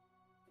guess.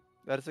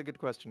 That is a good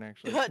question,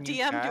 actually. Can you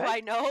DM, do gag? I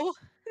know?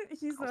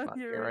 He's Carl's not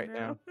here right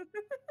now.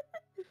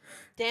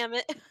 Damn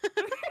it.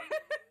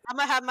 I'm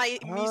gonna have my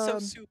miso Um,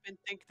 soup and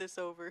think this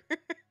over.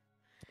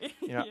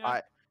 You know,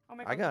 Yeah. Oh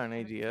my I God, got an oh my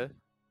God. idea.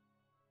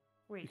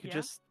 Wait, You could yeah.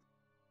 just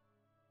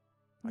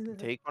I can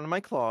take one of my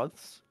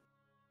cloths,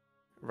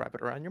 wrap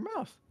it around your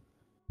mouth.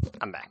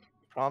 I'm back.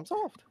 Problem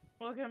solved.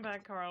 Welcome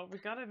back, Carl. We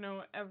gotta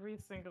know every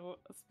single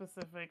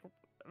specific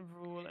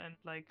rule and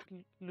like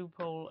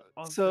loophole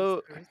of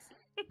So- this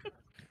curse.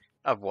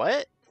 Of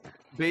what?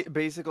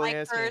 Basically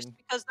My curse, asking.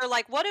 because they're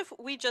like, what if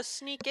we just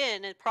sneak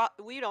in and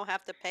we don't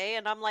have to pay?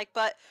 And I'm like,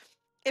 but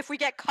if we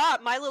get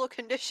caught, my little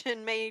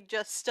condition may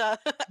just out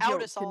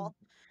us all.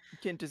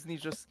 Can Disney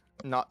just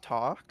not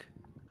talk?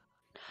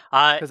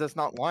 Uh, Because that's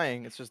not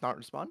lying. It's just not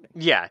responding.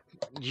 yeah,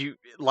 you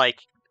like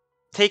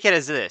take it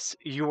as this: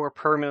 you are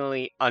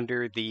permanently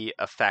under the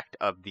effect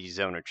of the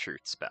Zone of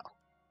Truth spell.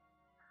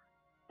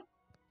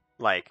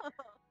 Like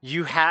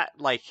you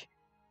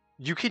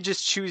can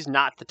just choose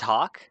not to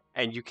talk,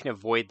 and you can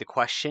avoid the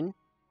question.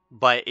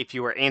 But if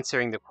you are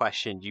answering the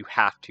question, you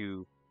have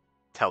to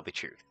tell the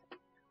truth,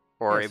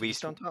 or Yeah, at so just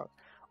least, don't talk.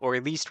 or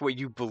at least what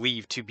you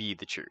believe to be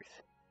the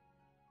truth.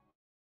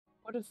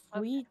 What if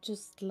we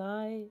just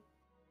lie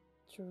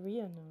to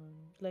Rhiannon?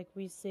 Like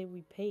we say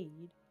we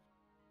paid,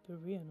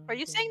 but Rhiannon. Are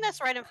you saying didn't.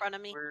 this right in front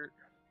of me?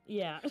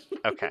 Yeah.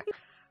 Okay.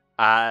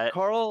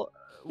 Carl,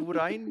 would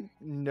I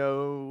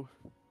know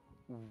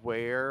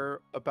where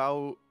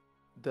about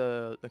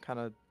the kind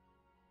of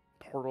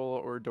portal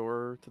or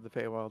door to the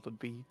Feywild would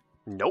be?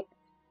 Nope.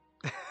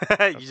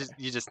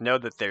 You just know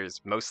that there's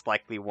most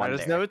likely one I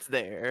just there. know it's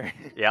there.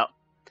 Yep.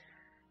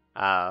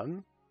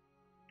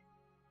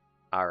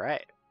 All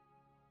right.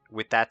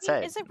 With that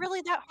said, Is it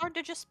really that hard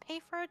to just pay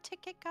for a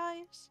ticket,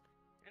 guys?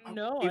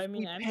 No, If I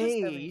mean we I'm just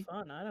having pay-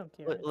 fun. I don't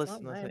care. It's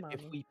Listen, not my if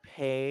money. we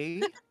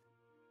pay,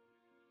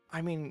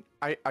 I mean,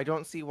 I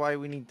don't see why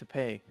we need to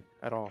pay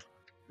at all,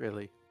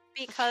 really.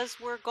 Because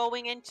we're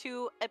going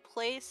into a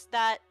place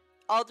that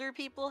other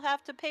people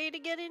have to pay to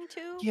get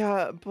into?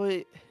 Yeah,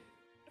 but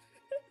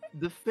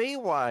the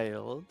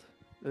Feywild,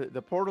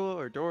 the portal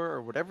or door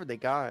or whatever they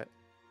got,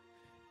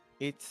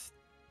 it's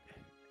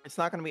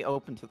not going to be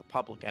open to the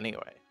public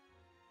anyway.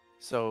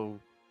 So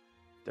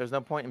there's no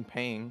point in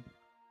paying.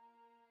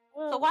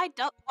 So why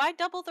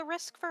double the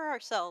risk for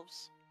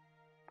ourselves?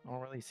 I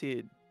don't really see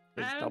it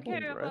as I don't doubling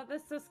care the risk. about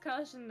this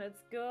discussion.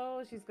 Let's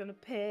go. She's gonna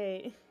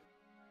pay.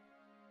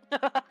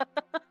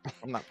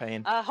 I'm not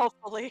paying.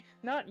 Hopefully.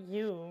 Not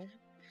you.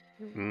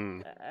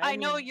 Hmm. I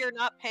know you're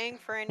not paying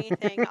for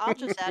anything. I'll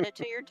just add it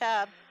to your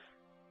tab.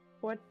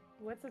 What's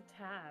a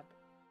tab?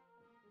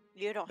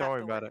 You don't Don't have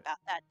worry to about worry it.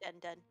 about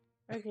that, Den.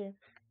 Okay,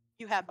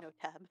 You have no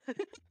tab.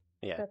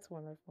 Yeah. that's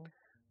wonderful.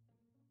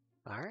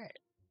 All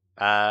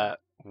right.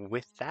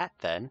 With that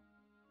then,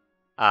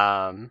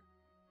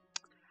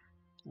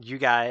 you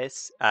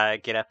guys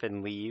get up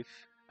and leave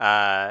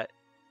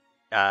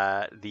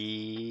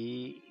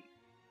the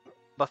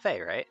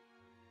buffet, right?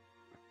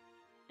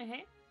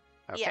 Okay.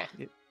 Okay.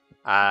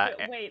 Yeah.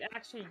 Wait,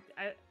 actually,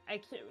 I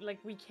can't. Like,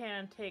 we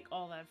can't take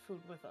all that food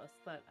with us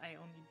that I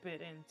only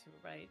bit into,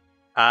 right?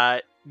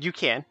 You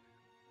can.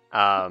 My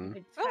Oh.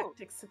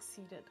 tactic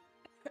succeeded.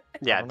 I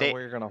Yeah, don't know they.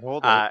 where you're gonna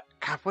hold it.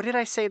 God, what did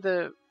I say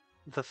the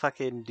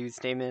fucking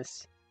dude's name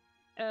is?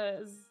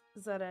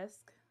 Zaresk.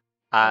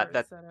 That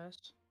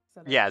Zaresh.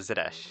 yeah, Zaresh, whatever.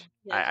 Zadesh.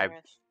 Yeah, I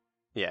Zeresh.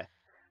 yeah.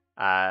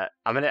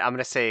 I'm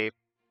gonna say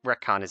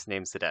retcon his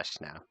name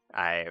Zadesh now.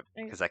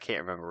 Because I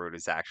can't remember what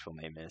his actual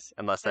name is,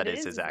 unless that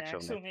is his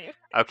actual name.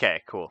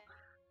 Okay, cool.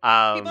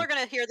 People are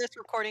gonna hear this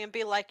recording and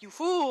be like, "You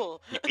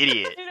fool!" You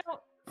idiot. You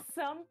know,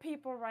 some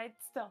people write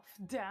stuff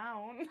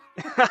down.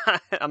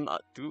 I'm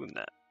not doing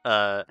that.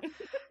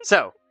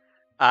 So,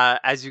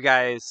 as you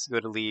guys go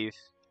to leave,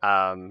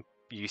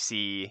 you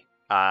see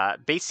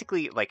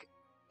basically like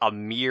a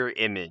mirror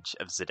image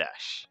of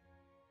Zadesh.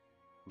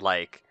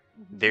 Like,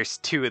 there's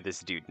two of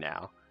this dude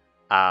now.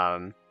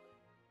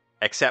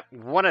 Except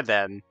one of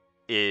them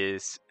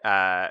is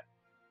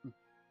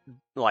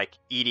like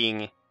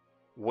eating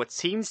what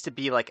seems to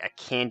be like a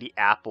candy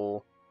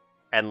apple,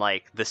 and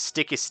like the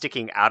stick is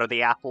sticking out of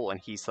the apple, and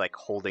he's like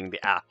holding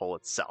the apple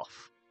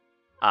itself.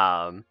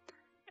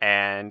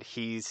 And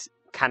he's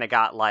kind of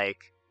got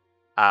like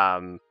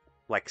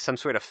some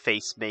sort of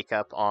face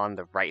makeup on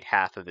the right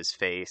half of his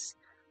face,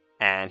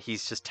 and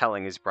he's just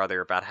telling his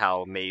brother about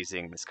how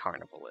amazing this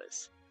carnival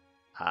is.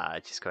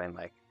 Just going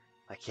like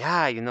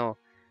yeah,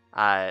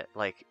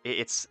 like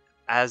it's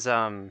as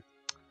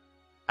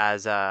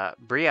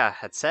Bria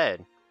had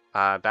said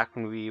back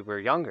when we were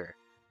younger.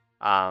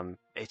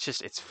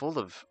 It's full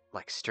of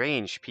like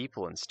strange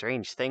people and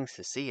strange things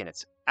to see, and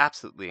it's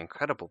absolutely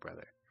incredible,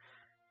 brother.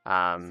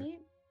 Does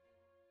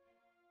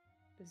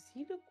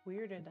he look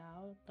weirded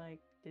out? Like,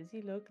 does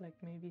he look like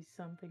maybe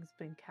something's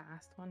been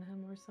cast on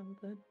him or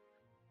something?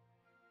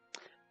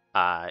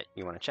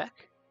 You want to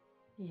check?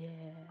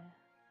 Yeah.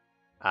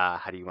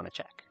 How do you want to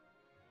check?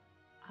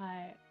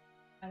 I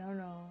don't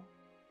know.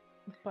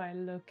 By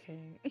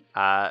looking.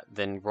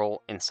 Then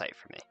roll insight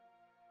for me.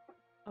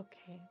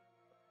 Okay.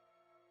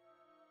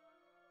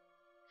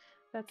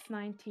 That's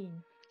 19.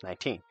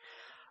 19.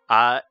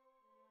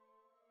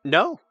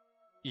 No.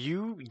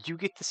 You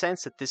get the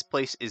sense that this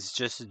place is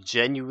just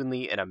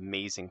genuinely an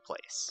amazing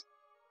place.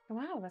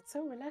 Wow, that's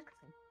so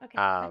relaxing. Okay,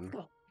 let's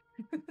go.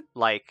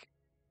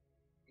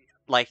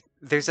 like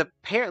there's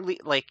apparently,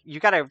 like, you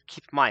gotta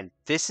keep in mind,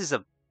 this is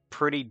a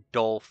pretty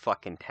dull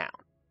fucking town.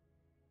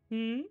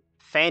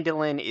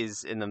 Phandalin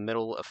is in the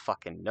middle of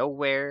fucking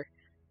nowhere.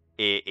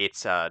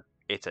 It's a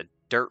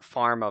dirt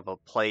farm of a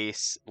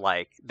place.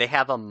 Like, they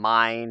have a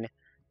mine.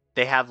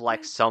 They have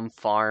like some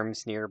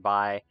farms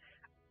nearby.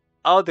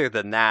 Other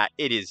than that,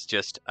 it is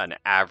just an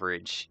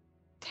average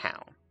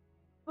town.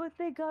 But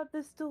they got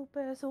this dope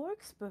ass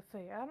orcs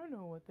buffet. I don't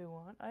know what they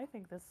want. I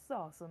think this is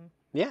awesome.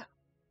 Yeah.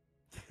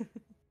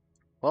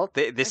 Well,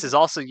 this is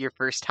also your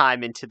first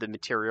time into the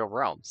material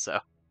realm, so.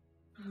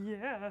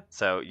 Yeah.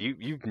 So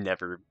you've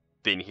never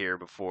been here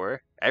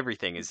before.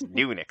 Everything is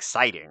new and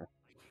exciting.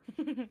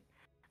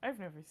 I've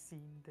never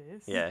seen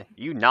this. Yeah,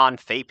 you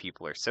non-Fae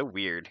people are so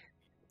weird.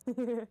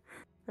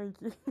 Thank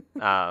you.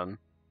 But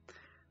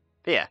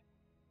yeah.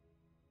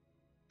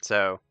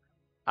 So,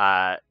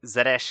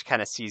 Zedesh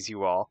kind of sees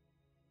you all,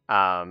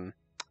 and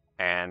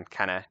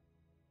kind of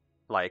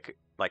like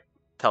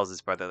tells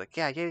his brother like,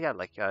 yeah,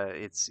 like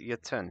it's your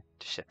turn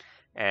to shit.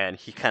 And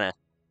he kind of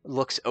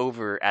looks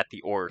over at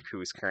the orc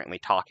who is currently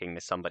talking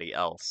to somebody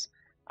else,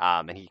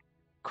 and he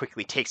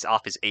quickly takes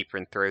off his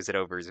apron, throws it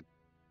over his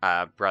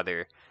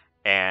brother,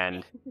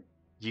 and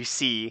you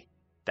see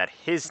that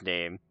his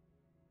name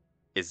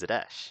is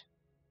Zadesh,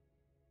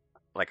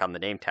 like on the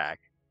name tag.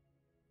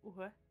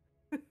 What?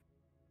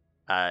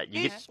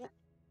 You get.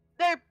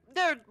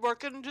 They're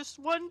working just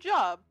one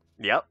job.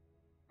 Yep.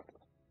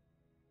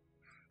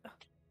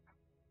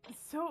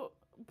 So,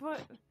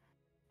 but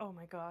oh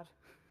my god.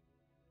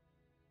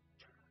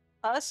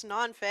 Us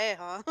non-Fae,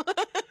 huh?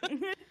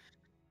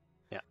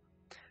 Yeah.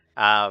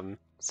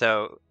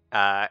 So,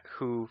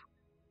 who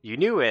you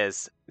knew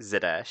as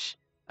Zadesh,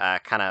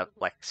 kind of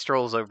like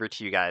strolls over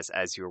to you guys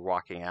as you were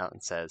walking out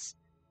and says,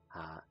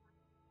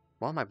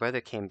 well, my brother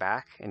came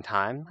back in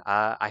time.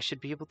 I should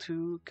be able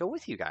to go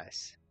with you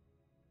guys.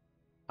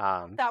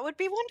 That would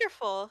be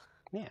wonderful.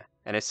 Yeah.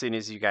 And as soon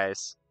as you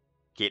guys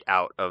get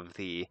out of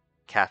the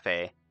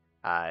cafe,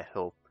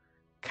 he'll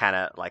kind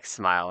of like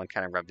smile and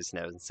kind of rub his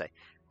nose and say,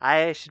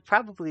 I should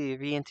probably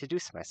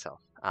reintroduce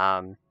myself.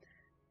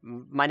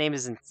 My name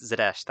isn't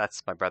Zadesh.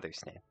 That's my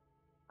brother's name.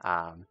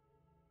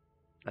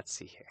 Let's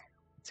see here.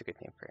 It's a good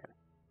name for him.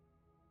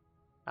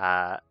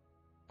 Oh,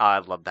 I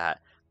love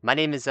that. My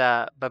name is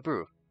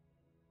Babru.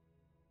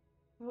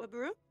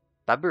 Babru?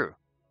 Babru.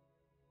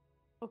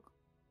 Okay.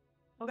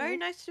 Very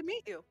nice to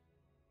meet you.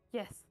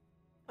 Yes.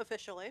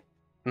 Officially.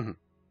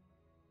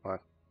 Well,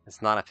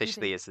 as not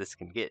officially as this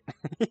can get.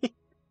 Do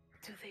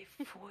they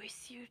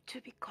force you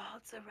to be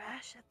called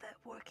Zarash at that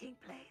working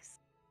place?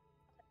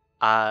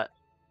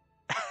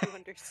 You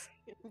understand?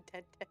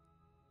 Dead.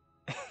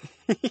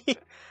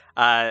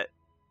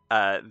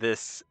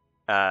 This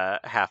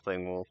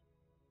halfling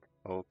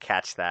will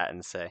catch that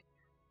and say,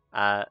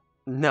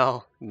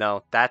 no,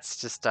 that's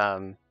just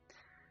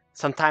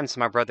sometimes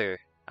my brother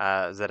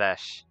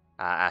Zadesh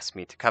asked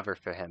me to cover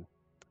for him.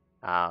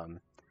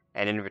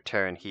 and in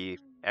return, he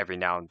every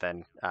now and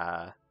then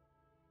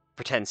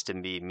pretends to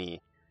be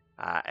me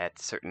at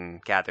certain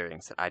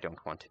gatherings that I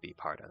don't want to be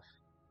part of.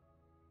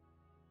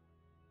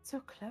 So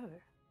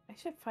clever. I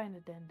should find a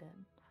Den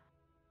Den.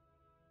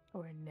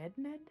 Or a Ned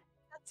Ned?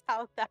 That's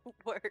how that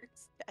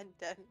works. And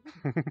then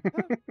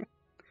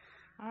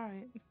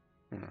Alright.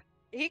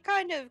 he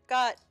kind of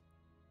got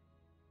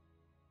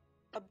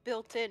a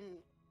built-in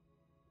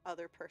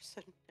other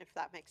person, if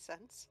that makes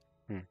sense.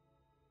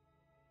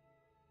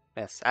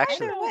 Yes,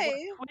 actually. Either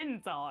way. What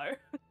twins are.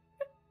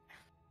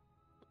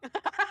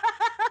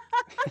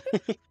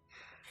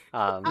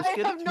 I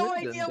get a have no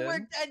twin idea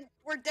Den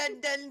where Den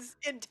Den's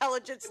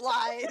intelligence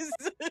lies.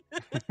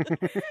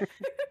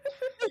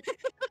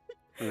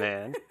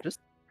 Man. Just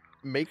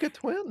make a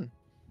twin.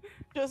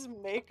 Just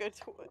make a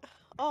twin.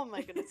 Oh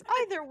my goodness.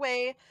 Either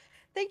way,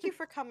 thank you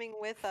for coming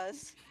with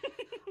us.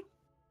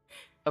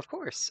 Of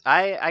course.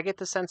 I get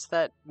the sense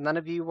that none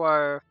of you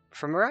are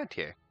from around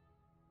here.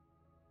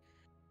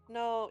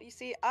 No, you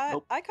see,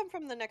 Nope. I come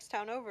from the next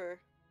town over.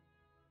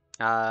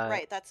 Uh,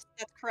 Right, that's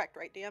correct,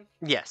 right, DM?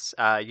 Yes,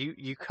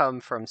 you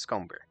come from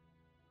Scomber.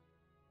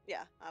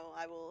 Yeah,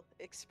 I will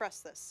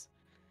express this.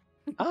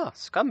 Oh,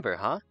 Scumber,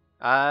 huh?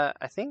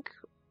 I think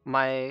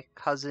my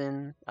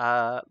cousin,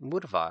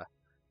 Mudvar,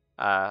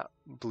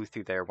 blew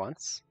through there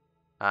once.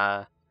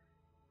 I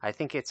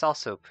think it's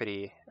also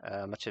pretty,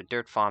 much a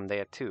dirt farm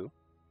there, too.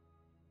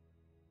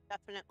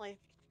 Definitely.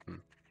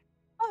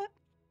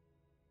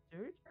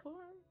 Dirt farm?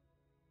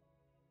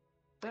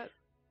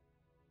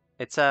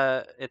 It's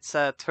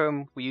a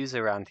term we use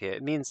around here.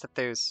 It means that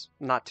there's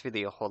not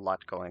really a whole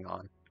lot going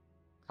on.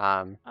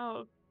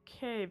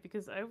 Okay,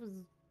 because I was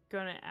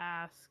gonna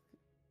ask.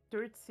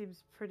 Dirt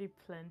seems pretty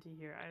plenty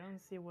here. I don't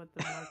see what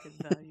the market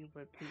value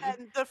would be.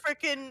 And the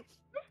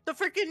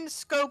frickin'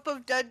 scope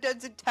of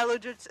Den's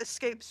intelligence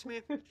escapes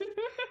me.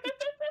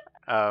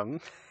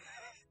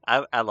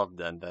 I love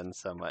Dun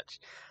so much.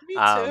 Me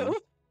too.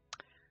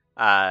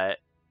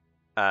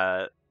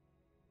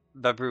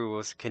 Babru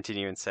will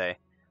continue and say,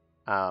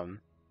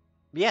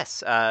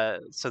 yes,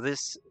 so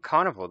this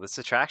carnival, this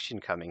attraction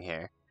coming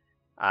here,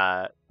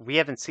 we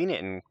haven't seen it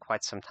in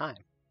quite some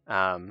time.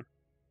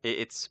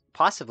 It's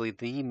possibly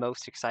the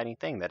most exciting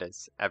thing that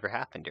has ever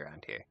happened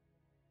around here.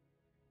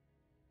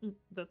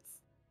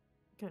 That's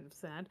kind of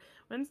sad.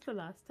 When's the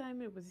last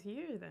time it was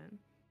here then?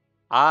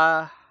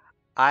 I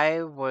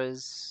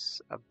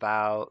was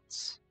about,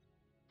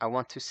 I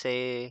want to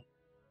say,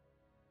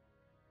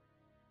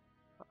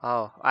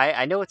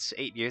 I know it's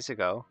 8 years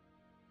ago,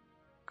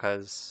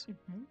 because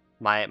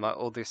my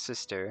older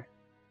sister,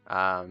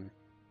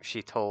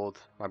 she told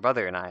my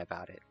brother and I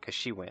about it, because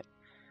she went.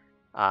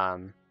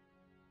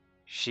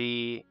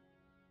 She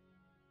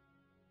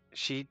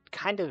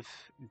kind of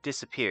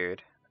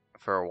disappeared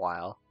for a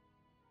while.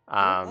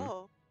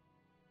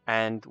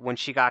 And when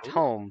she got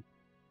home,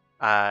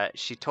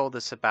 she told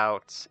us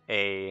about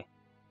a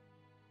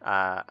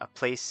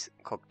place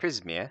called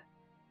Prismia.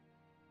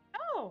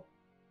 Oh.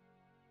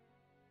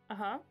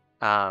 Uh-huh.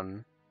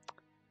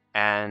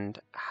 And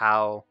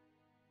how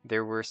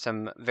there were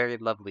some very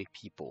lovely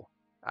people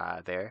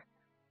there.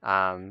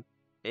 The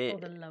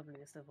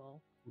loveliest of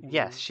all.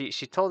 Yes,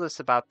 she told us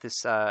about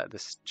this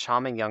this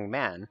charming young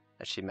man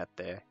that she met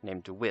there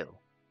named Will.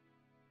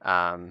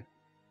 I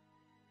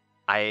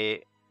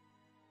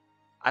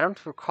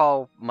don't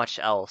recall much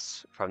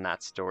else from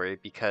that story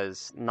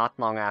because not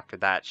long after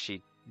that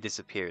she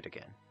disappeared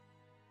again.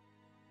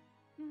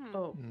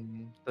 Oh.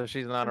 So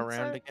she's not I'm around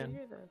sorry to again?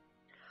 hear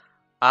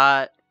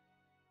that.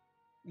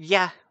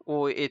 Yeah,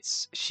 well,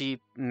 she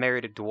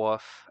married a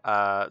dwarf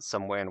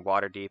somewhere in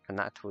Waterdeep, and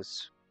that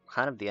was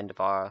kind of the end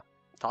of our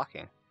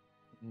talking.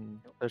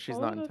 So she's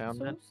not in town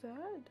then? So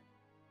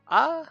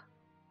sad.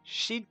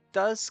 She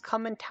does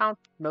come in town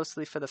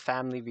mostly for the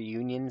family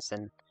reunions,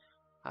 and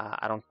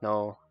I don't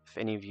know if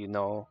any of you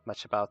know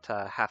much about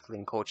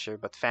halfling culture,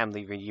 but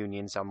family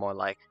reunions are more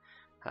like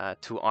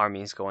two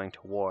armies going to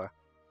war.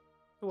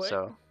 What?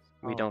 So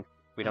we don't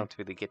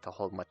really get to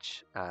hold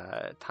much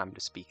time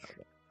to speak.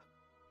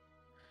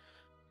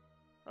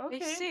 Okay. I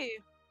see.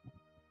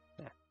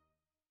 Yeah.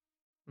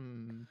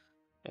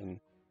 And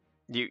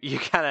you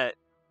kind of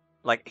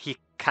like he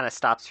kind of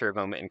stops for a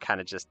moment and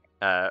kind of just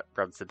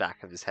rubs the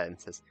back of his head and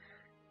says,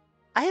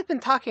 "I have been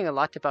talking a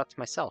lot about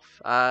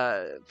myself.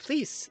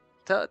 Please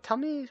tell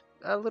me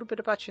a little bit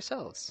about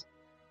yourselves.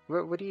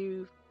 What do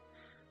you?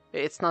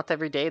 It's not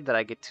every day that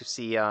I get to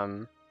see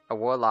a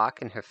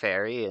warlock and her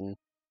fairy and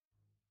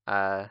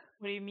What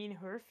do you mean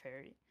her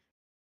fairy?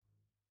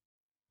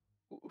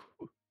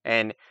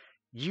 And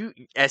you,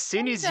 as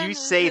soon as you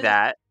say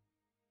that,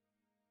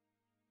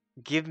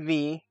 give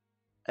me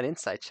an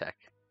insight check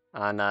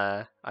on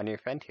your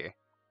friend here.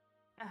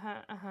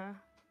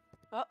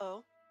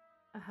 Uh-oh.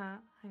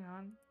 Hang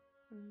on.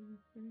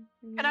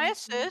 Can I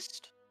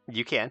assist?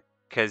 You can,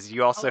 because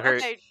you also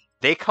heard okay.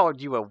 they called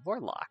you a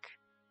warlock.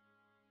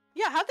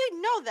 Yeah, how'd they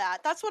know that?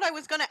 That's what I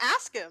was gonna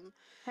ask him.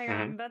 Hang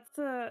on, that's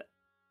oh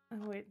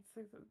wait,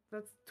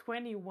 that's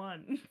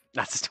 21.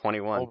 That's a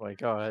 21. oh my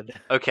god.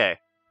 Okay.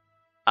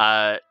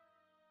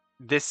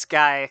 this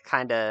guy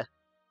kind of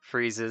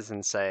freezes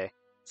and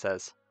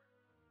says,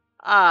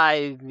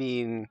 I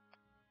mean,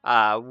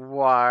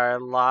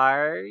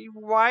 Warlar,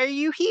 why are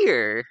you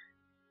here?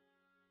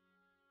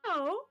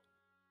 No.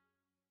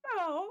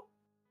 No.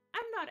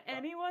 I'm not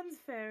anyone's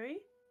fairy.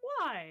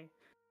 Why?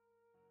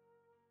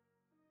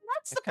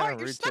 That's It's the kind part of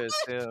you're rude stuck to with.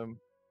 assume.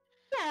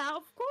 Yeah,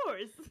 of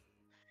course.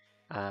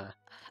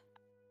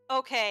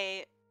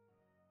 Okay,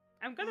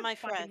 I'm gonna My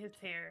find friend. his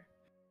hair.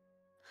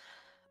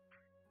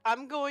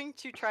 I'm going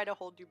to try to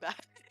hold you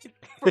back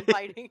from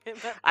biting him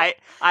at all.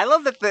 I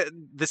love that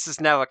this is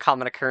now a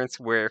common occurrence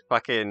where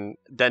fucking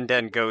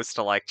Den goes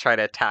to like try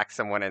to attack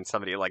someone and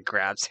somebody like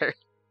grabs her.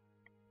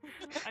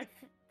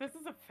 This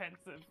is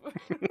offensive.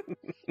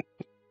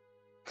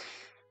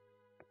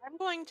 I'm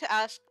going to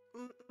ask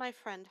my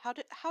friend,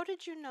 how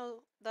did you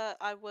know that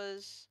I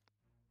was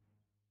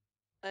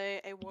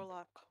a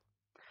warlock?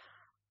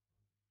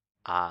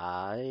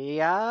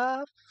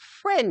 A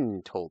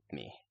friend told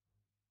me.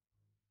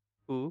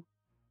 Who?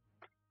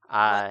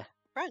 Uh,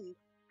 Friend.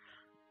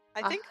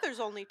 I think there's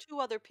only 2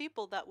 other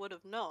people that would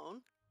have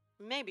known.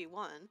 Maybe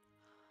 1.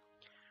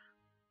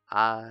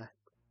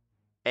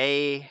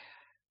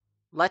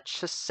 Let's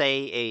just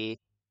say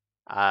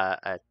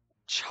a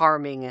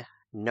charming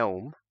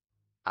gnome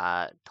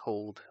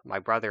told my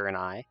brother and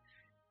I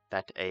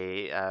that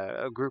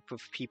a group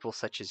of people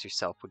such as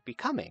yourself would be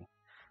coming.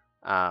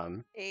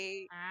 A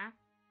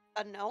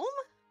gnome?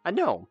 A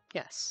gnome,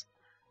 yes.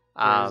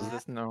 Where is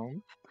this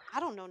gnome? I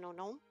don't know no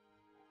gnome.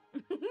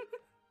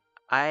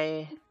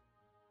 And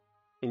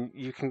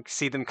you can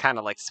see them kind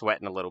of like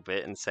sweating a little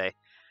bit and say,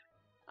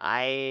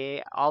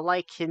 all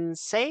I can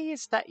say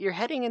is that you're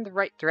heading in the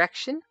right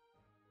direction.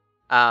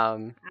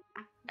 And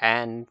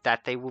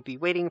that they will be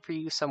waiting for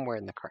you somewhere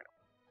in the carnival.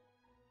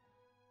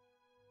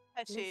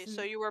 I see. Listen.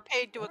 So you were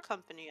paid to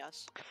accompany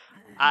us.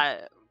 I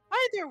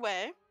Either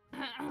way.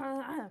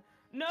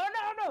 No.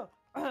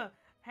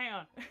 Hang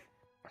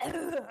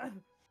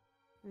on.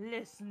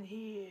 Listen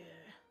here.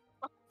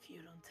 If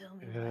you don't tell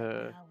me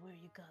right now where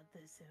you got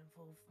this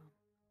info from,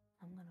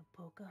 I'm gonna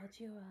poke out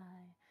your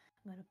eye.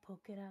 I'm gonna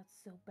poke it out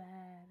so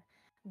bad.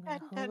 I'm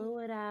gonna hollow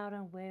it out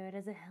and wear it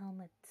as a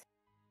helmet.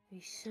 Are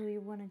you sure you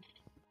wanna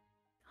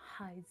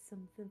hide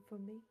something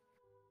from me?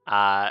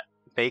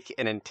 make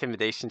an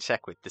intimidation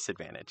check with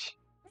disadvantage.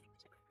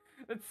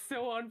 That's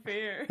so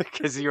unfair.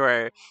 Because you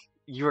are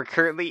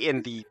currently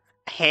in the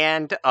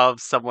hand of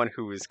someone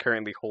who is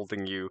currently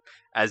holding you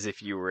as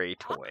if you were a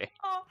toy.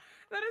 Oh,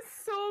 that is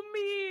so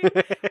mean.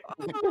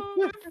 Oh,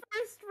 my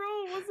first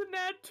roll was a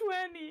nat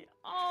 20.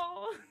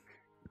 Oh,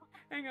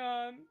 hang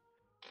on.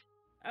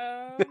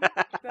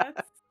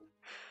 That's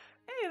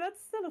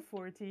still a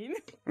 14.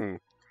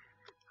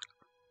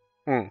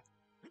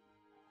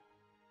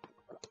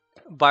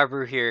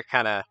 Barbara here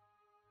kind of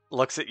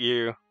looks at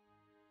you,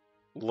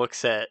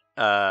 looks at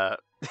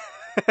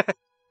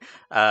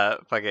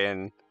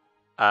fucking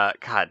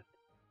God,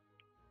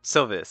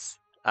 Sylvis,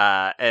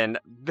 and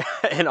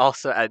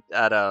also at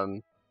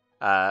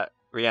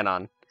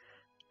Rhiannon,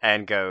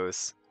 and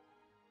goes,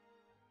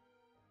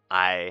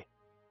 I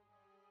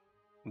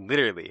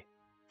literally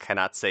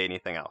cannot say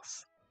anything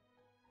else.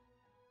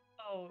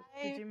 Oh,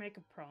 did you make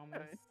a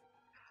promise?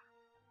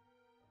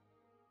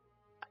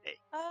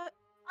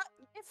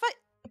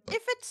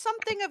 If it's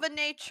something of a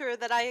nature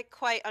that I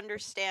quite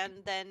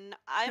understand, then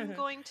I'm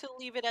going to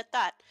leave it at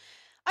that.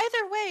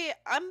 Either way,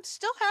 I'm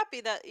still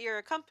happy that you're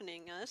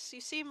accompanying us.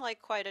 You seem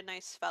like quite a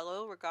nice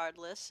fellow,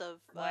 regardless of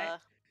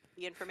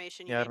the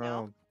information you Yeah, I may don't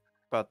know. know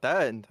about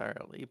that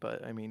entirely,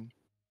 but I mean,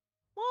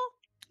 Well,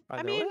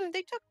 I mean, way,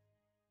 they took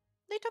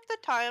the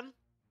time.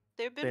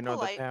 They've been they know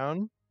polite. the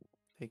town.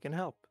 They can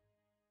help.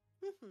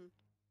 Mm-hmm.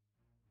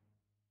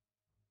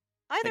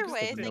 Either Thanks to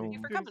way, the thank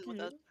you for gnome. coming with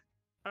us.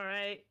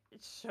 Alright,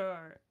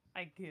 sure,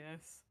 I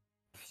guess.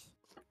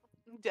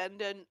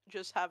 Den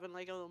just having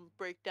like a little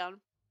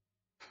breakdown.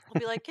 I'll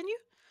be like, do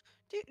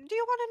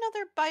you want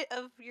another bite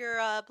of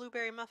your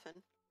blueberry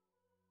muffin?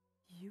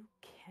 You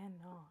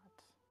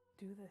cannot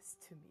do this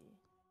to me.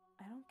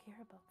 I don't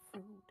care about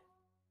food.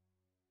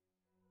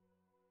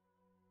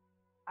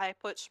 I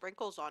put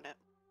sprinkles on it.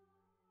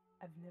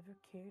 I've never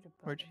cared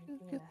about Where'd you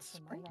anything get less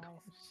in my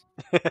sprinkles?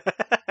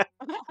 life.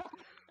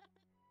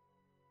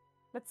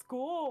 Let's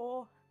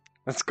go.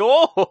 Let's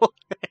go. All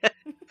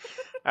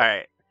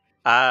right.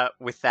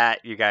 With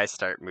that, you guys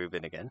start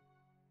moving again.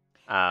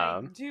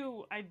 I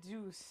do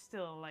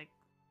still like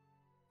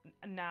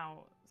now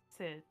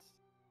sit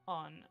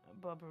on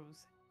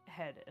Babru's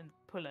head and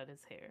pull at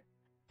his hair.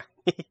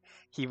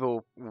 He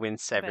will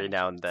wince every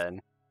now and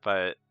then,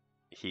 but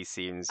he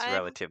seems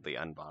relatively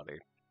unbothered.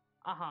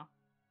 Uh-huh.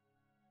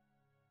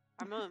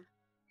 I'm gonna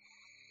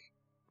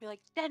be like,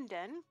 Den,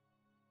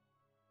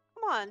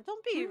 come on,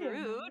 don't be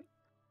rude.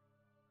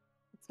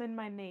 It's in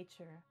my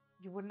nature.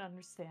 You wouldn't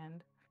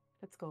understand.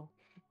 Let's go.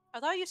 I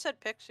thought you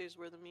said pixies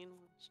were the mean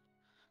ones.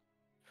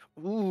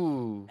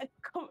 Ooh.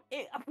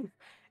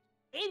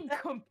 In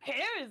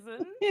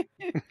comparison.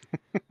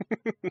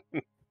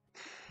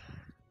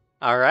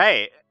 All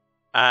right.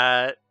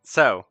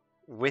 So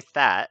with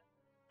that,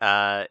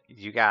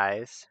 you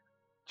guys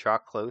draw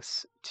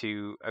close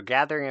to a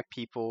gathering of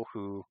people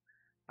who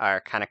are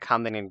kind of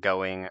coming and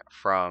going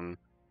from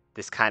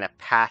this kind of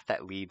path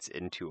that leads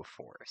into a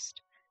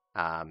forest.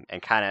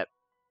 And kind of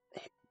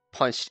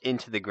punched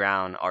into the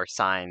ground are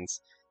signs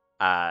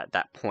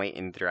that point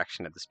in the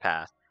direction of this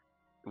path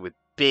with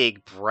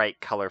big, bright,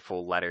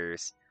 colorful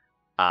letters.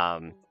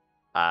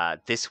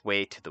 This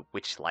way to the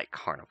Witchlight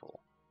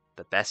Carnival.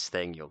 The best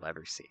thing you'll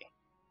ever see.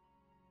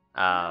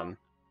 Yeah?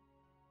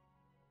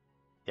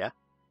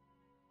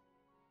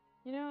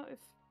 You know, if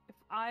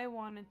I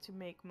wanted to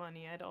make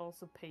money, I'd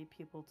also pay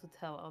people to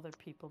tell other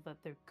people that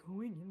they're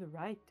going in the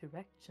right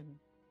direction.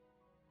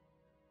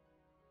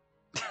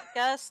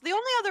 Yes, the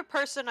only other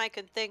person I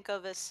can think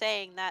of as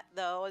saying that,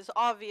 though, is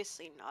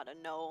obviously not a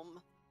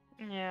gnome.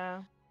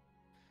 Yeah.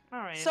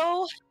 Alright.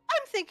 So,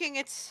 I'm thinking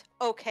it's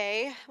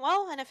okay.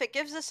 Well, and if it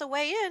gives us a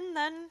way in,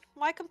 then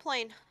why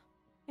complain?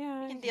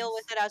 Yeah, We can deal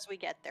with it as we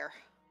get there.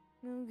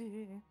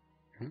 Okay.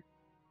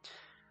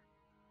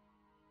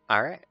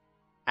 Alright.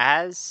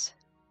 As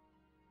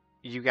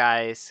you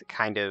guys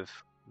kind of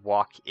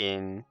walk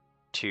in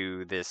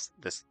to this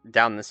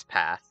down this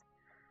path,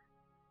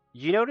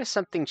 you notice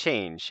something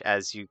change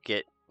as you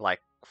get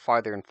like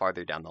farther and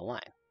farther down the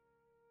line.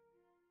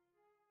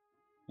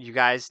 You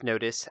guys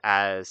notice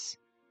as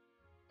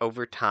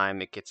over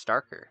time it gets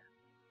darker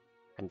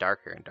and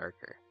darker and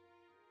darker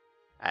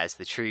as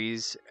the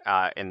trees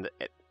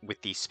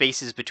with the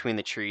spaces between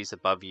the trees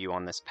above you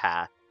on this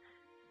path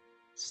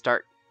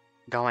start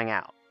going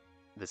out.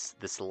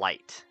 This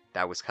light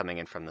that was coming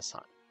in from the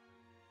sun.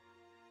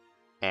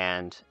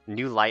 And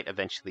new light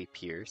eventually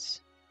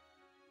appears.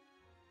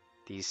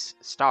 These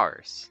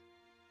stars.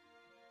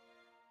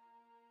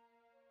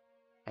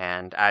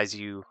 And as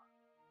you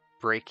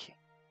break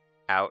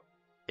out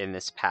in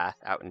this path,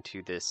 out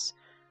into this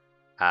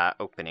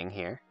opening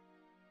here,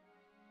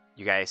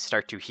 you guys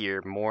start to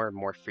hear more and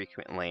more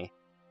frequently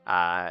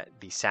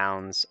the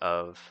sounds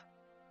of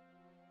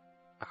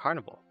a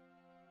carnival.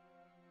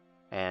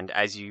 And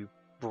as you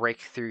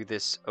break through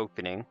this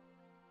opening,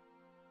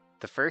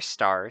 the first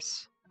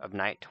stars of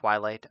night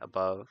twilight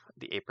above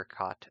the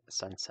apricot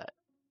sunset.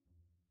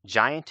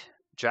 Giant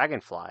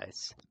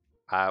dragonflies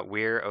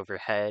weir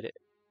overhead,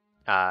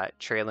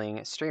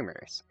 trailing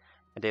streamers,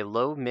 and a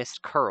low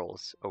mist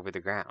curls over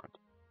the ground.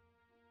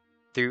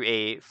 Through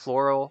a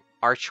floral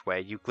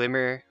archway, you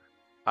glimmer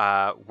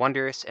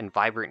wondrous and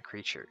vibrant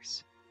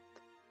creatures.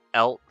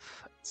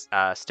 Elf,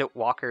 stilt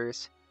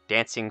walkers,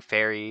 dancing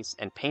fairies,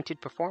 and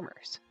painted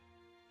performers.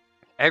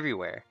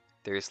 Everywhere,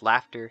 there's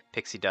laughter,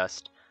 pixie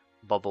dust,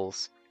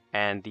 bubbles,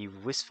 and the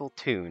wistful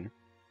tune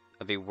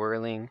of a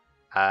whirling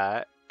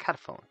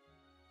cataphone,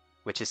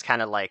 which is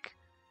kind of like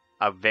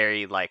a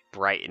very like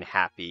bright and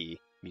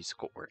happy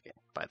musical organ,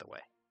 by the way.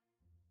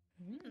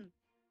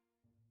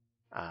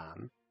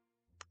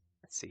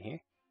 Let's see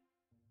here.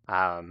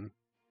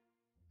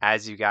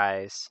 As you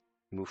guys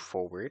move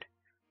forward,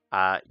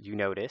 you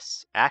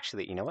notice.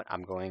 Actually, you know what?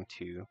 I'm going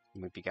to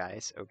move you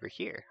guys over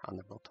here on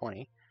the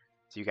Roll20,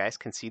 so you guys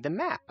can see the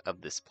map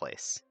of this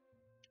place.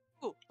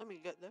 Oh, let me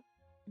get there.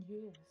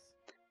 Yes.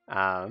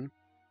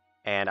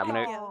 And I'm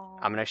gonna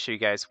Aw. show you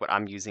guys what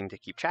I'm using to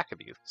keep track of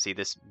you. See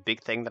this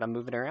big thing that I'm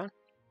moving around?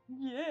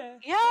 Yeah.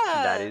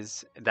 Yeah.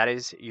 That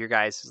is your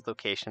guys'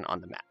 location on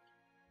the map.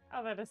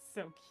 Oh, that is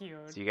so cute.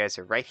 So you guys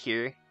are right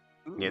here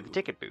near the Ooh.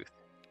 ticket booth.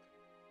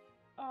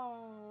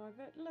 Oh,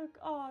 look.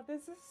 Oh,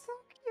 this is so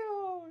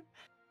cute.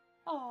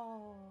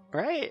 Oh.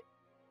 Right.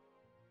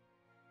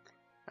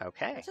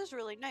 Okay. This is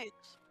really nice.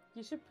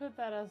 You should put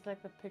that as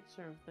like the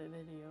picture of the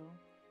video.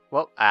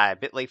 Well, a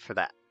bit late for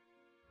that.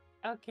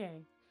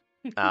 Okay.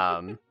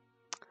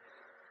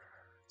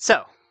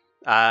 So,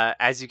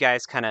 as you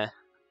guys kind of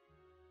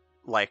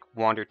like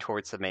wander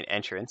towards the main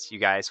entrance, you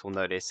guys will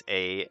notice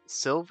a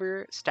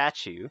silver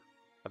statue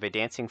of a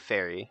dancing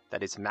fairy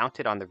that is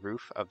mounted on the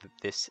roof of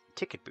this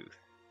ticket booth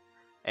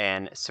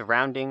and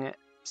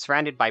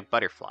surrounded by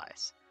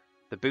butterflies.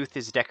 The booth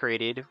is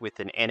decorated with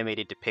an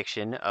animated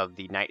depiction of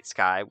the night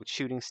sky with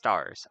shooting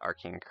stars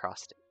arcing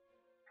across it.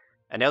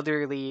 An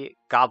elderly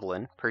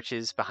goblin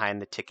perches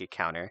behind the ticket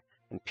counter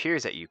and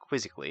peers at you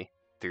quizzically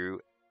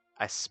through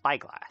a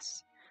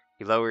spyglass.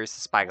 He lowers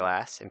the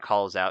spyglass and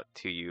calls out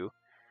to you,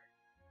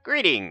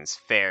 "Greetings,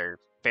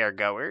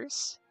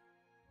 fairgoers."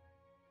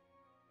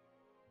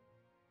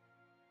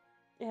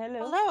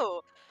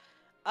 Hello.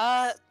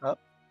 Hello. Up.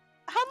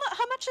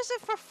 How much is it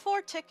for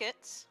 4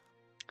 tickets?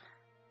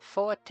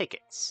 4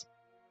 tickets.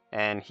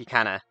 And he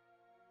kind of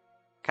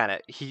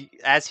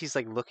as he's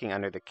like looking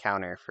under the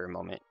counter for a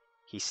moment,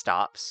 he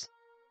stops,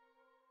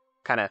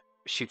 kind of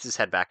shoots his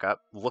head back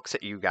up, looks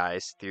at you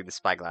guys through the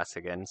spyglass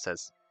again, and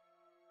says,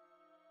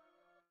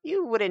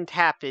 "You wouldn't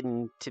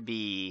happen to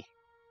be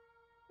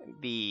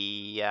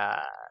the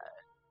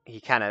he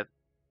kind of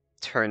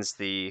turns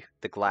the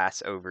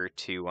glass over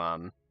to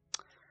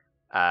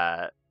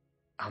oh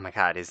my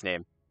god, his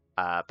name,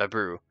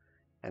 Babru,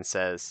 and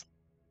says,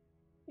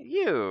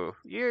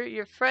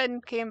 your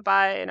friend came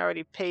by and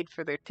already paid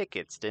for their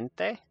tickets, didn't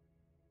they?"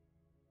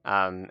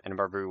 And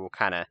Babru will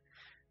kind of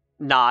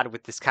nod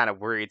with this kind of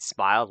worried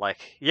smile,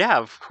 like, yeah,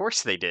 of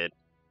course they did.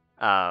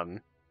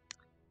 And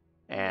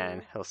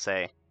he'll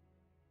say,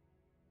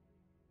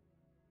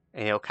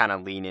 and he'll kind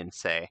of lean in and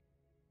say,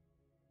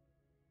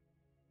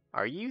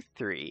 are you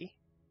three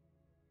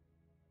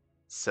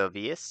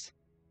Sylvius,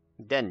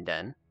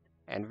 Denden,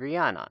 and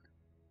Rhiannon?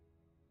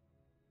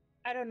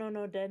 I don't know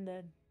no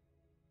Ned.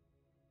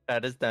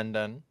 That is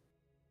Denden.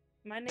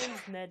 My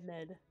name's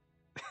Ned.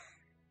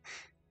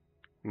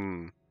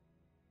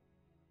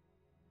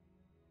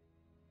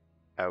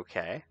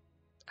 Okay.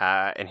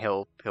 And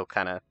he'll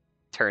kind of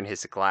turn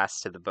his glass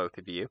to the both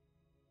of you,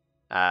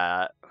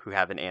 who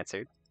haven't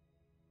answered.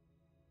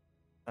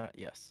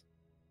 Yes.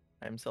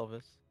 I am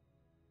Sylvis.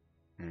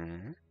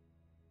 Mm-hmm.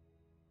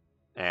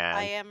 I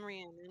And am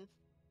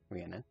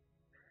Rhiannon.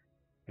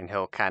 And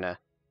he'll kind of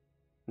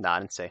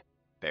nod and say,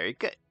 very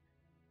good.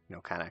 And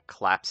he'll kind of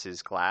collapse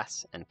his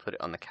glass and put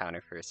it on the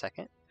counter for a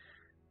second.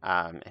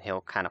 And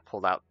he'll kind of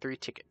pull out 3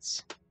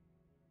 tickets.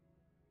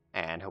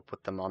 And he'll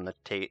put them on the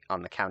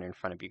counter in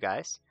front of you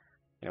guys.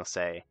 And he'll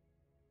say,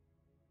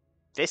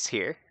 this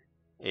here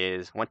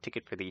is 1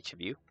 ticket for each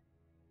of you.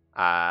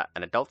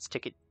 An adult's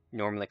ticket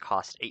normally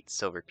costs 8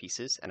 silver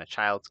pieces, and a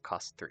child's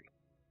costs 3.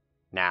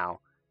 Now,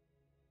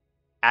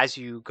 as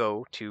you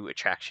go to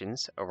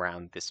attractions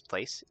around this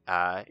place,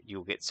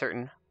 you'll get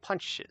certain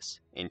punches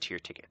into your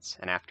tickets,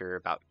 and after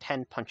about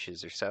 10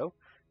 punches or so,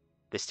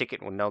 this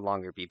ticket will no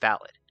longer be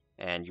valid,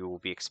 and you will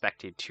be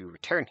expected to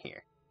return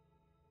here.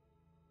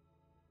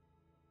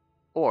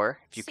 Or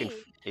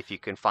if you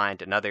can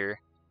find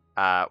another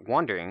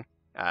wandering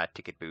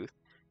ticket booth,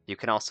 you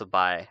can also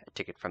buy a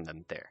ticket from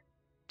them there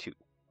too.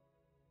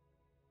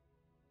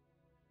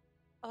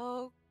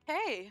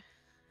 Okay.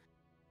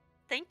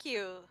 Thank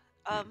you.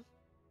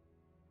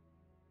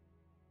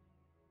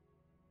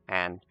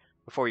 And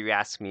before you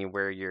ask me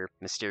where your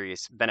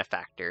mysterious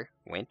benefactor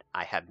went,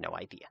 I have no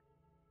idea.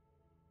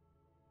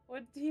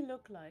 What did he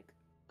look like?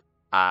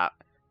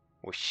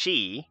 Well,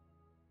 she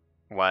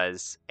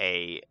was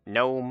a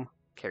gnome,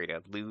 carried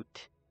a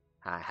lute,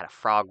 had a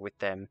frog with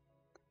them.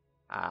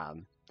 I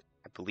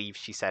believe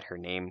she said her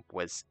name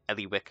was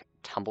Eliwick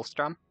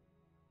Tumblestrum.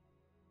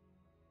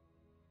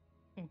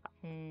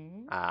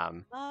 Mm-hmm.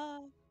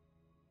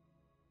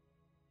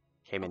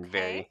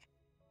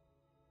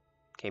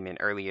 Came in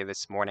earlier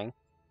this morning.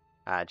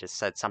 Just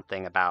said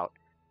something about,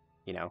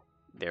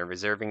 they're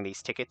reserving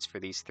these tickets for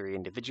these 3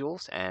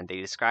 individuals, and they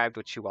described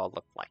what you all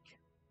look like.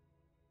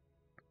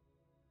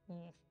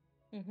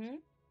 Mm-hmm.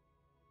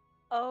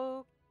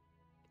 Oh,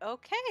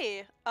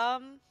 okay.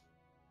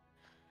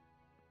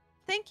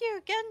 Thank you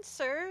again,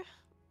 sir.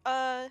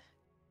 I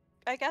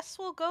guess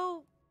we'll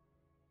go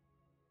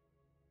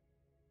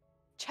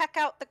check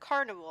out the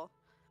carnival.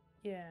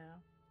 Yeah.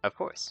 Of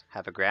course.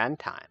 Have a grand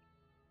time.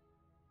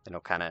 Then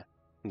he'll kind of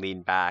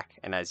lean back,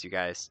 and as you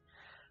guys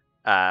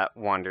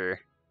wander,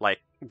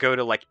 go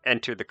to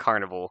enter the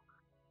carnival,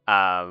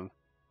 the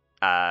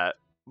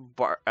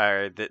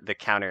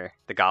counter,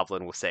 the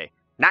goblin will say,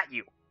 "Not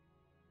you,"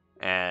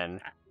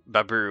 and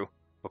Babru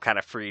will kind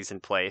of freeze in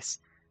place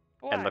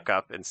and look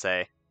up and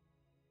say,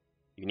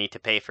 "You need to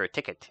pay for a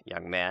ticket,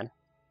 young man."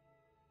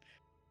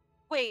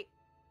 Wait,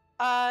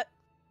 I'll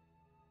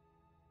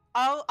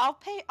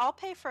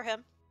pay for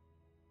him.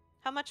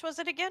 How much was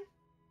it again?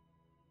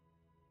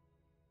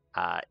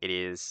 It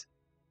is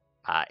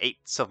 8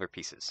 silver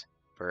pieces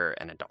for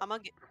an adult.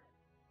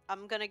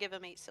 I'm gonna give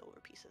him 8 silver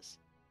pieces.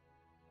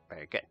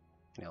 Very good.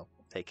 And he'll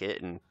take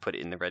it and put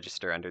it in the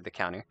register under the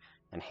counter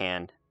and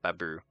hand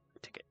Babru a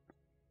ticket,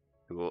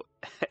 who will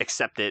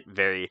accept it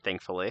very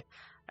thankfully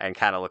and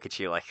kind of look at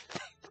you like,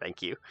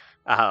 thank you.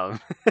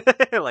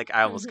 Like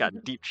I almost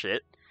got deep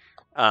shit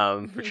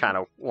for trying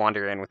to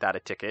wander in without a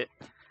ticket.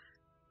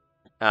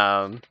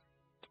 And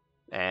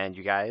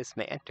you guys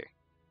may enter.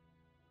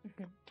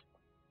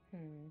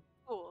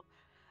 Cool.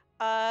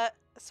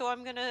 So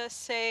I'm gonna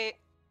say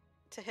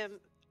to him,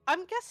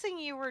 I'm guessing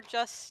you were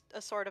just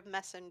a sort of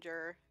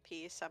messenger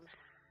piece.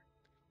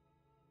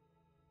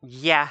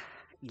 Yeah.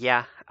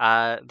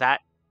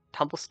 That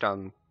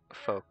Tumblestrum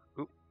folk.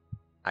 Oop,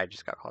 I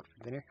just got called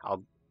for dinner.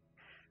 I'll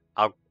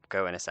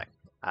go in a sec.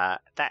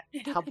 That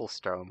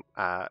Tumblestrum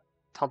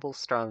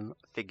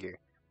figure.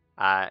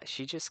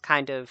 She just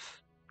kind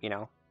of,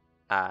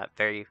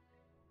 very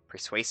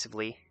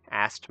persuasively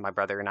asked my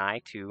brother and I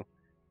to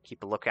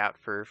keep a lookout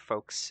for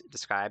folks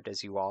described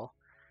as you all,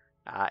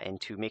 and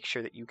to make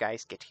sure that you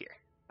guys get here.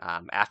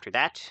 After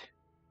that,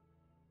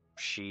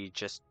 she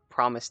just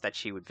promised that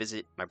she would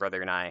visit my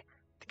brother and I at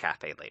the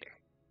cafe later.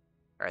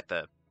 Or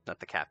not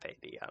the cafe,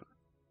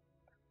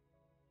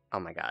 oh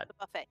my god. The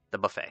buffet. The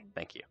buffet,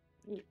 thank you.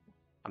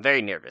 I'm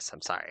very nervous,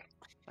 I'm sorry.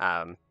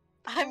 I'm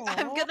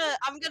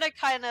gonna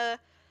kind of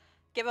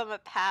give him a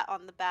pat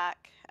on the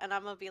back, and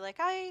I'm gonna be like,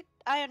 I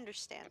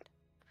understand.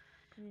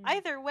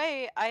 Either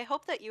way, I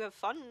hope that you have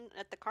fun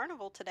at the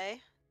carnival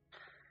today.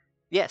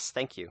 Yes,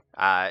 thank you.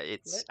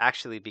 It's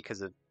actually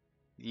because of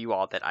you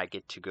all that I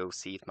get to go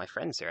see if my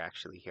friends are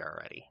actually here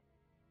already.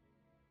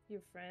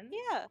 Your friends?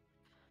 Yeah.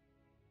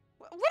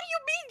 What do you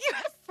mean you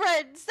have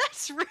friends?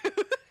 That's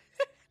rude.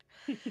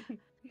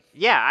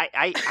 Yeah,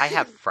 I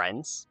have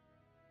friends.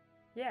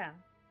 Yeah.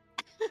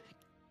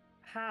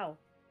 How?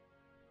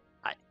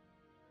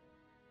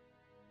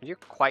 You're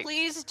quite.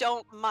 Please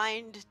don't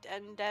mind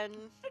Den.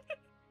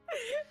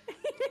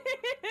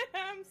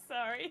 I'm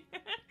sorry.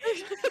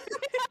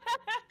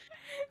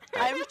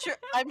 I'm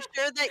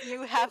sure that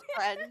you have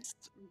friends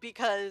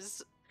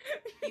because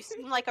you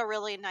seem like a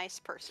really nice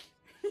person.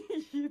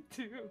 You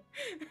do.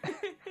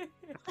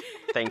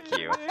 Thank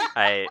you.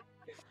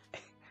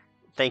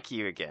 Thank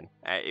you again.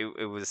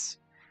 It was,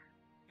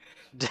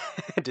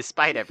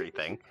 despite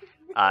everything,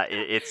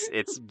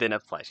 it's been a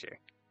pleasure.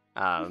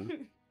 All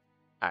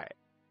right.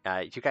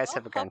 You guys Well,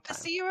 have a hope good to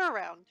time. see you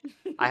around.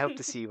 I hope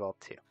to see you all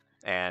too.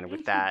 And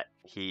with that,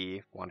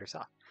 he wanders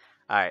off.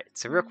 All right.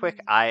 So real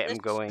quick, I am This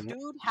going.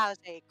 dude has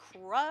a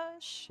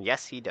crush.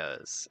 Yes, he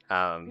does. He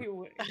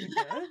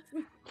does?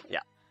 Yeah.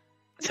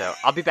 So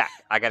I'll be back.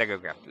 I gotta go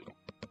grab food.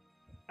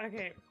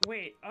 Okay,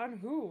 wait, on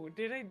who?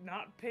 Did I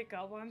not pick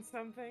up on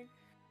something?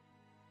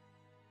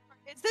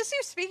 Is this you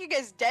speaking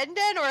as Den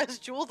or as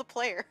Jule the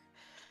player?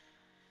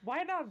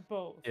 Why not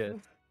both? Yes.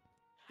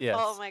 Yes.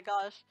 Oh my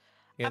gosh.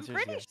 The I'm answer is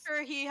pretty yes.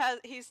 sure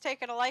he's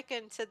taken a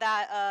liking to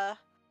that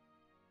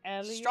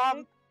Elliot?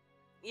 strong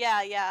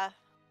yeah.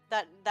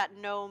 That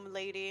gnome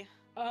lady.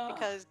 Ugh,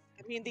 Because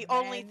I mean the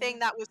only thing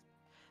that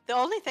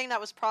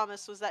was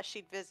promised was that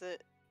she'd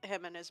visit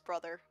him and his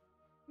brother.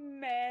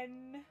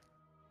 men.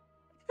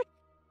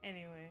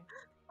 Anyway.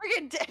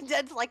 Freaking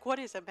Den's like, what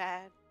is a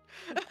man?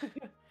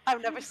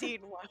 I've never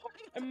seen one.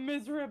 A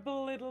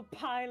miserable little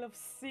pile of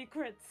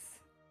secrets.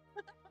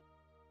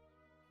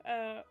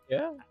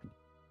 Yeah.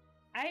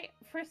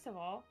 First of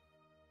all,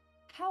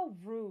 how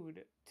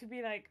rude to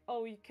be like,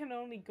 oh, you can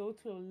only go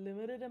to a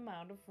limited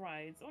amount of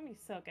rides. Only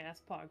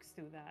suck-ass parks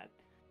do that.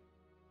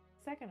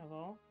 Second of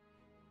all,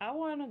 I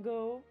want to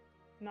go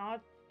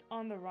not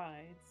on the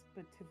rides,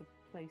 but to the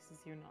places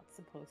you're not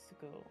supposed to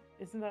go.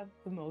 Isn't that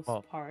the most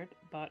part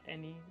about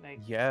any, like,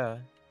 Yeah.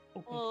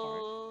 open park?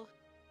 Well,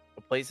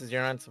 The places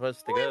you're not supposed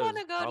to we go. want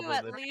is to go to probably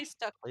at the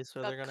least place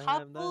where a they're gonna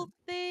have that. couple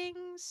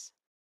things.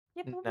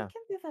 Yeah, but No. we can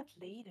do that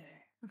later.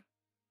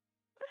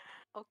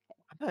 Okay.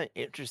 I'm not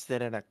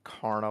interested in a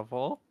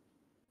carnival.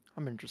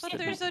 I'm interested But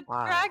in there's a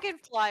rides.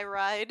 dragonfly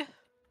ride.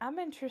 I'm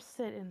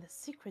interested in the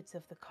secrets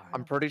of the carnival.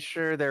 I'm pretty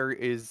sure there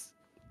is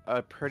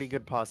a pretty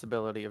good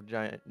possibility of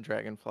giant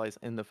dragonflies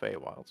in the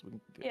Feywilds. We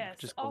can Yes,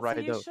 just go also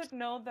ride you those. should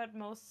know that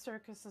most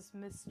circuses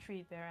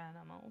mistreat their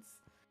animals.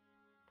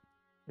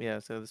 Yeah,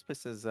 so this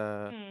place is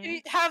Have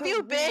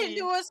you been Sweet.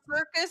 to a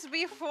circus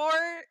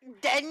before,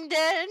 Den?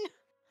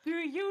 Do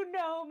you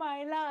know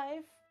my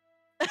life?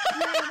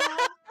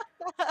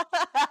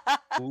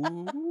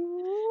 Ooh.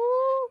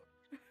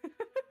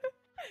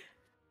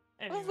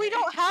 Well, we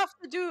don't have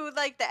to do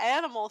like the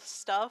animal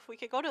stuff. We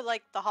could go to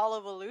like the Hall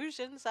of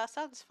Illusions. That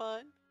sounds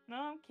fun. No,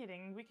 I'm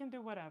kidding. We can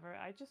do whatever.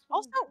 I just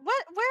Also,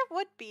 want... where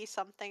would be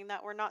something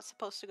that we're not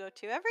supposed to go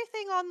to?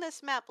 Everything on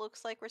this map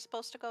looks like we're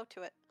supposed to go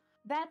to it.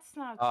 That's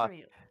not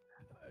true.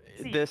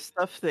 See. The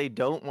stuff they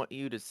don't want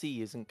you to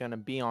see isn't gonna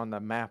be on the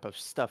map of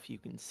stuff you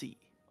can see.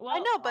 Well, I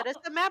know, but it's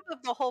the map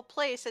of the whole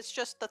place. It's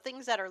just the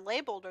things that are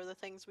labeled are the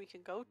things we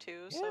can go to.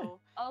 Yeah. So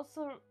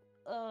also,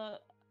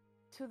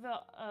 to the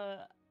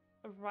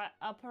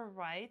upper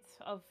right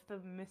of the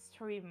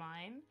mystery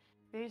mine,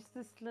 there's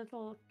this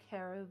little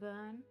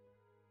caravan,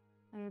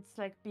 and it's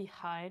like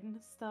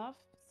behind stuff.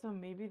 So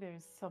maybe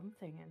there's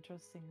something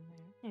interesting in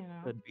there, you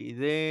know. Could be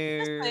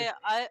there. honestly,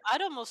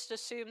 I'd almost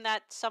assume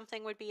that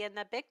something would be in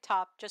the big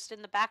top, just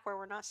in the back where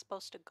we're not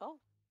supposed to go.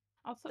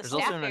 Also, The There's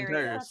also staff an entire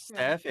area.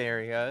 staff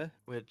area,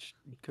 which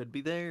could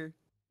be there.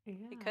 Yeah,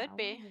 It could I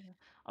be. wonder.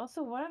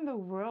 Also, what in the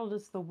world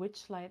is the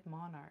Witchlight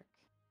Monarch?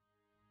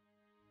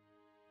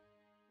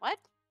 What?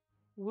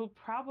 Will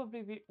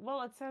probably be...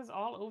 Well, it says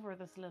all over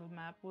this little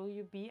map, will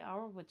you be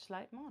our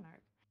Witchlight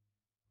Monarch?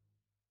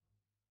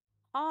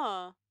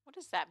 Huh? What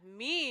does that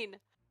mean?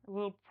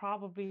 We'll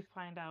probably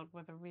find out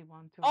whether we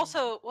want to.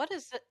 Also, what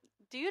is it?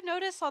 Do you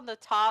notice on the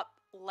top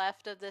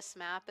left of this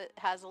map, it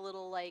has a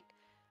little like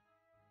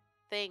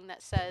thing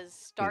that says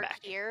start Back.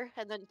 here,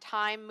 and then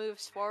time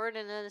moves forward,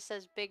 and then it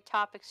says Big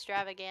Top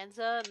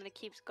Extravaganza, and then it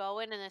keeps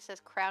going, and it says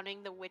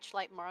crowning the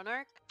Witchlight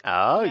Monarch.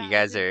 Oh, Yeah, you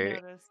guys I did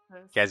are notice this.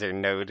 you guys are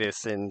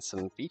noticing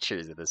some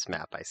features of this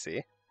map. I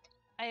see.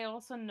 I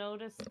also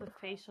noticed the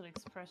facial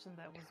expression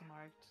that was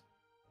marked.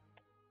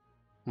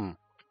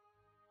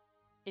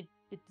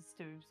 It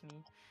disturbs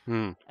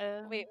me.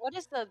 Wait, what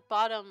is the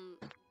bottom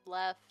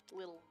left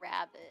little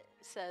rabbit?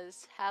 It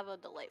says have a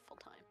delightful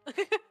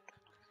time.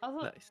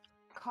 Also, Nice.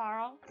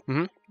 Carl,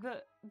 Mhm.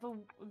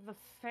 the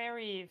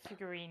fairy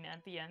figurine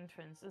at the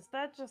entrance, is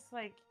that just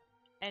like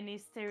any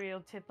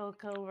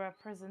stereotypical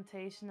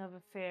representation of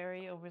a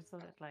fairy, or was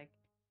it like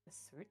a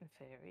certain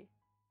fairy?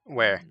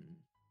 Where?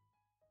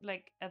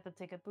 Like at the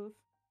ticket booth?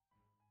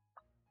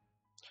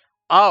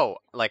 Oh,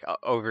 like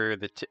over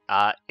the.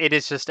 It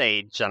is just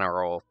a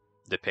general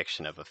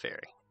depiction of a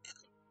fairy.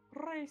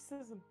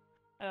 Racism.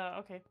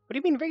 Okay. What do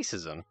you mean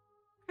racism?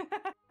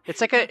 It's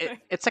like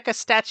it's like a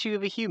statue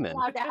of a human.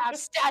 Allowed to have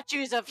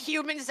statues of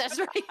humans as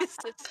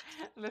racist.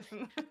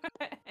 Listen,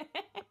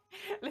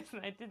 listen.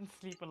 I didn't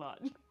sleep a lot.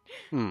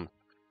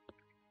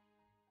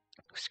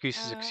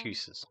 Excuses,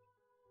 excuses.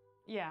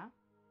 Yeah.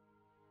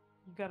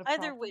 You got a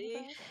Either problem with way.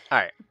 that? All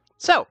right.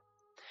 So,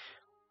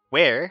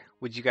 where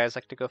would you guys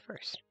like to go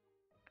first?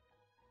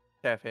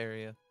 Staff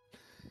area.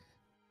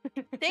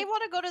 They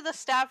want to go to the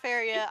staff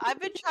area. I've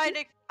been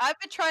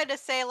trying to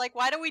say, like,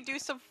 why don't we do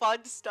some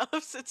fun stuff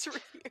since we're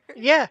here?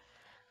 Yeah.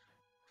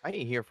 I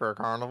ain't here for a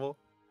carnival.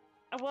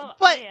 Well,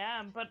 But- I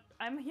am, but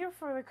I'm here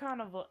for the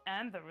carnival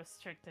and the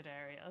restricted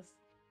areas.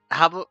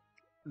 How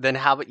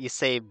about you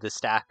save the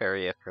staff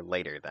area for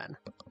later then?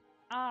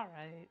 All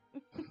right.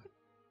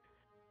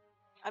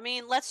 I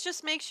mean, let's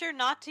just make sure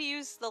not to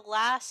use the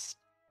last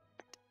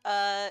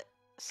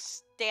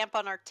stamp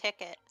on our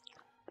ticket,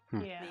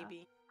 Yeah.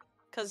 maybe.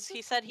 Because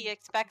he said he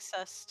expects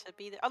us to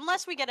be there.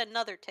 Unless we get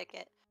another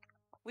ticket.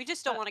 We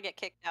just don't want to get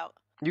kicked out.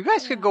 You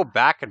guys could go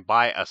back and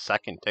buy a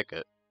second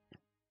ticket.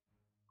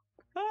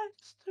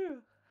 That's true.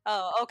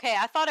 Oh, okay.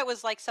 I thought it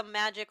was like some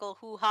magical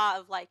hoo-ha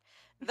of like,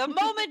 the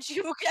moment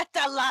you get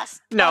the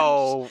last punch,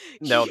 No,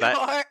 you're that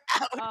out.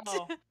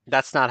 Oh,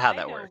 that's not how I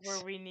that know works.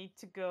 where we need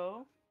to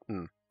go.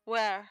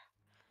 Where?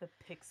 The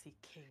Pixie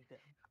Kingdom.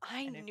 I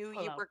And I knew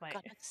pull you out were my-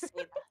 gonna say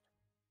that.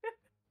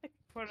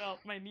 Put out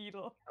my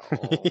needle. Oh,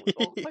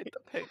 don't fight the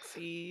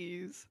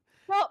pixies.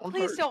 No, Don't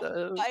please hurt don't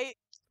them. fight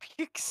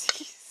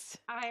pixies.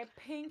 I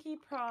pinky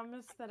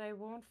promise that I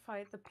won't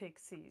fight the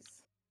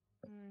pixies.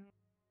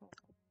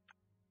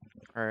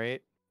 All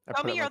right. I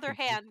Show put me up your my other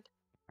pinky. hand.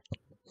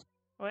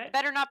 What?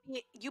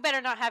 You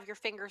better not have your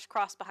fingers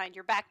crossed behind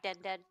your back, dead.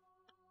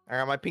 I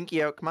got my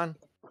pinky out. Come on.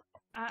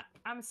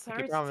 I'm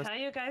sorry to promise. tell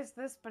you guys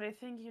this, but I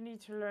think you need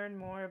to learn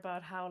more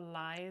about how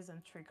lies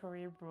and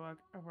trickery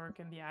work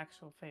in the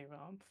actual Fey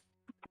realm.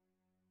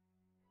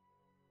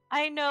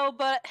 I know,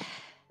 but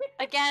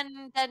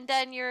again,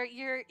 then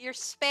your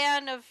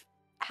span of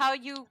how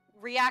you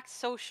react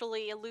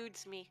socially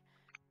eludes me.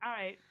 All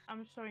right,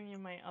 I'm showing you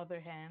my other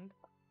hand.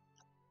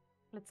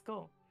 Let's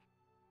go.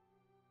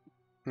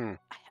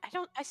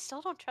 I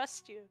still don't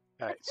trust you.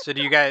 All right. So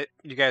do you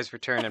guys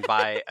return and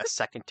buy a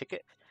second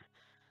ticket?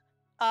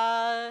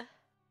 No.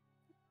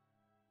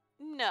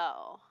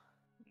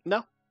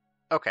 No.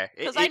 Okay.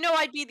 Because I know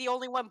I'd be the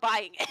only one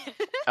buying it.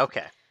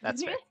 Okay,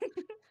 that's fair.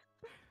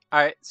 All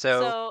right.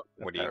 So So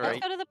what do you All got? let's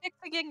go to the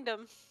Pixie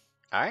Kingdom.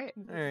 All right.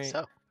 All right.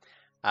 So,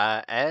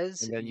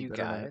 as And then you you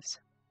better not- guys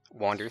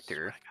wander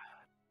through,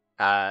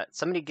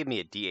 somebody give me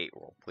a D8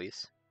 roll,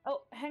 please.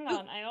 Oh, hang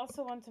on. I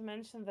also want to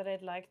mention that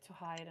I'd like to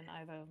hide in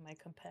either of my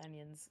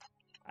companions.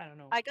 I don't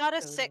know. I got a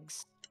clothing.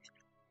 6.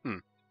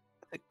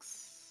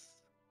 6.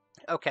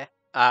 Okay.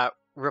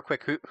 Real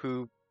quick,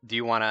 who do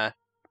you want to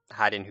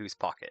hide in whose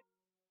pocket?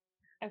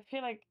 I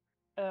feel like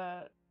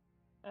Sil.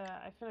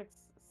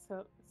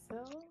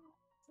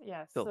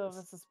 Yeah, Silvis.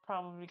 Silvis is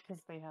probably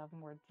because they have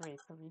more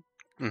drapery.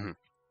 Mm-hmm.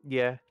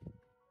 Yeah.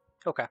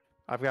 Okay.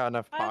 I've got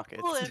enough I'm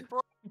pockets. full in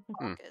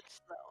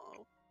pockets, though.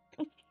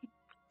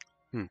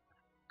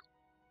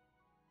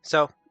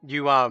 So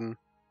you kind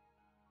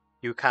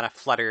of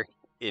flutter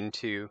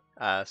into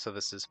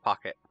Silvis's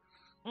pocket.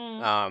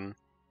 And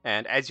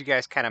as you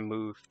guys kind of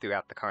move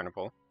throughout the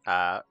carnival,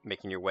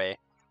 making your way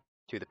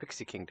to the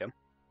Pixie Kingdom,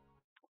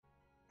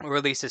 or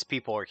at least as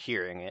people are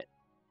hearing it,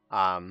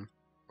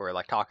 or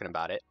like talking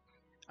about it,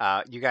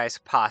 you guys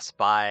pass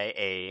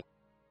by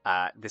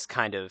this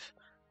kind of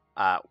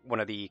one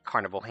of the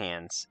carnival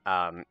hands,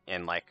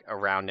 and like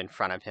around in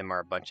front of him are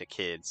a bunch of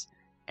kids,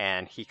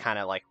 and he kind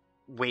of like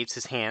waves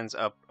his hands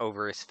up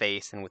over his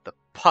face, and with a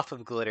puff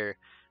of glitter,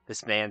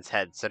 this man's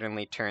head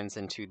suddenly turns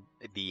into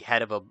the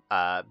head of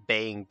a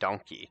baying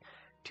donkey,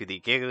 to the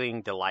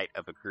giggling delight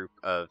of a group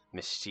of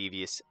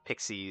mischievous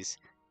pixies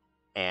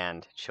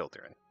and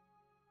children.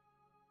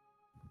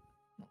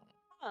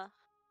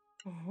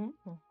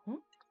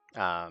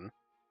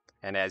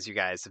 And as you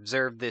guys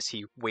observe this,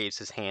 he waves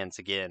his hands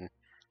again,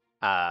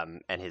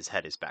 and his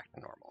head is back to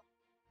normal,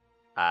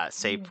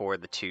 save for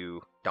the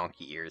 2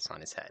 donkey ears on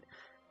his head.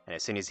 And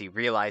as soon as he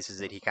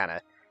realizes it, he kind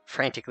of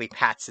frantically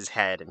pats his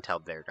head until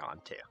they're gone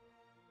too.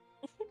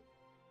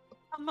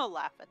 I'm gonna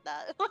laugh at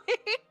that.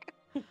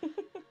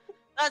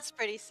 That's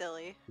pretty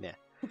silly.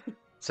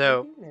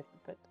 So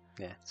But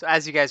yeah. So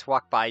as you guys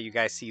walk by, you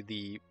guys see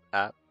the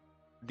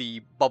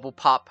bubble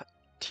pop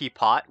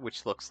teapot,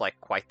 which looks like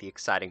quite the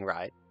exciting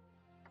ride.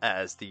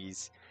 As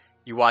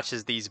you watch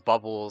as these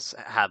bubbles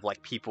have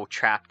like people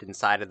trapped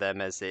inside of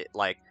them, as it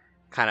like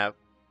kind of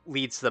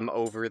leads them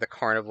over the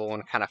carnival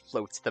and kind of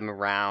floats them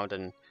around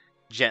and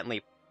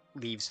gently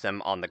leaves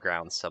them on the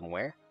ground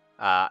somewhere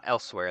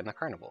elsewhere in the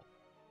carnival.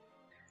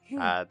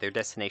 Their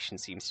destination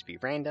seems to be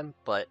random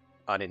but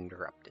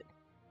uninterrupted.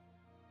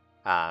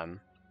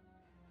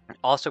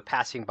 Also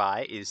passing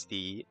by is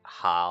the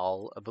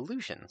Hall of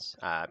Illusions.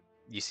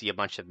 You see a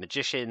bunch of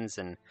magicians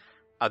and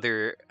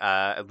other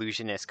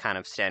illusionists kind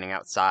of standing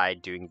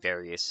outside doing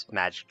various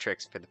magic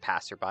tricks for the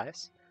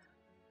passerbys.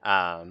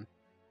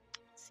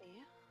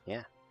 See?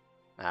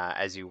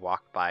 As you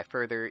walk by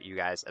further, you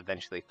guys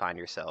eventually find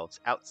yourselves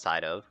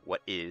outside of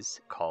what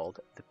is called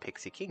the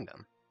Pixie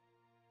Kingdom.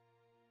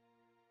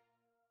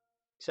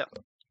 So,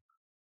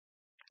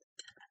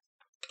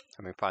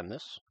 let me find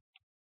this.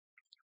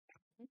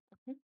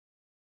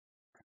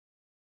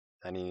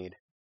 I need.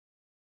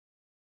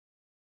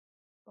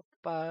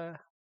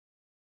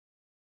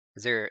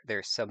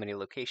 There's so many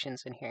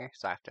locations in here,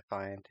 so I have to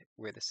find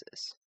where this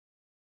is.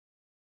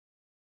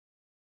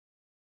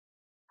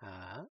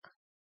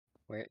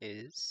 Where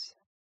is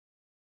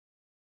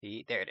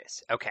there it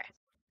is. Okay.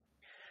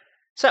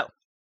 So,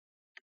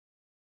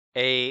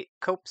 a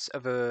copse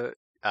of a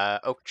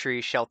oak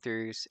tree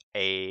shelters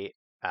a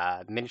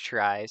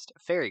miniaturized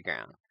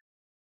fairground,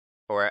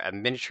 or a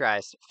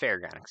miniaturized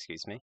fairground,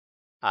 excuse me.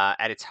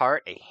 At its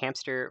heart, a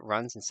hamster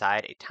runs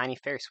inside a tiny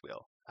Ferris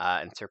wheel,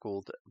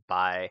 encircled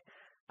by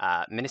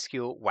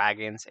minuscule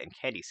wagons and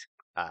candy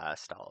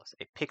stalls.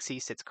 A pixie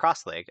sits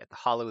cross-legged at the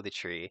hollow of the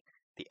tree,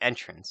 the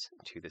entrance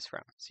to this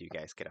room. So you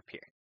guys get up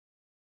here.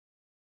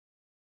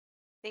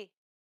 Hey.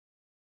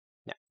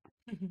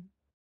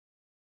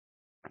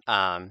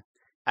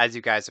 As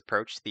you guys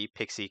approach, the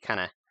pixie kind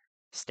of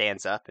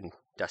stands up and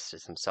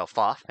dusts himself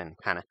off, and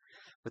kind of,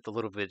 with a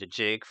little bit of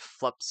jig,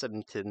 floats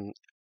into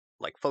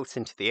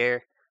the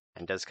air,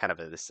 and does kind of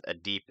a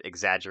deep,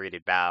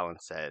 exaggerated bow and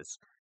says,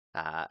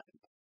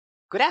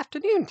 "Good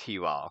afternoon to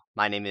you all.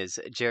 My name is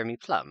Jeremy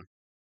Plum.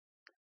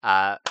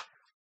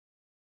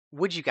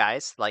 Would you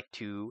guys like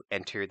to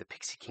enter the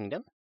Pixie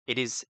Kingdom? It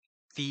is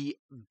the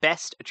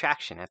best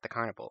attraction at the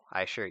carnival,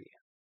 I assure you."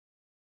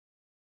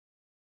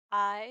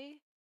 I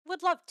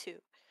would love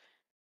to.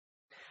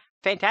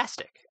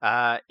 Fantastic.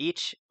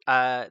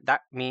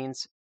 That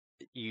means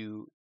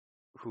you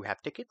who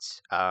have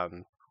tickets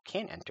who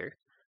can enter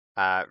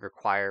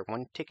require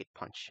 1 ticket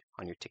punch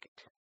on your ticket.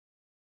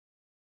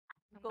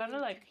 I'm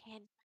gonna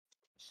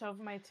shove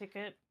my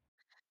ticket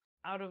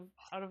out of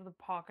the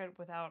pocket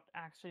without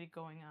actually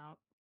going out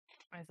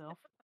myself.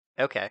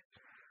 Okay.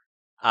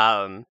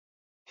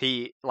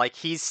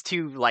 He's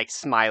too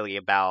smiley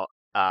about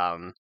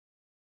the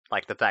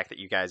fact that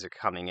you guys are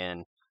coming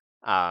in.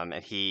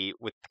 And he,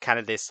 with kind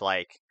of this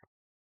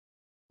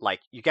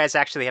you guys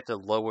actually have to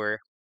lower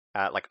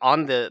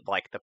on the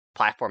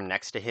platform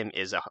next to him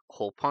is a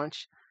hole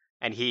punch,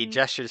 and he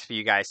gestures for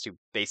you guys to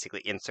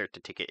basically insert the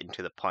ticket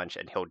into the punch,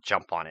 and he'll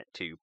jump on it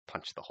to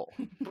punch the hole.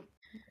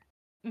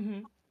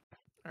 Mm-hmm.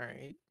 All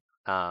right.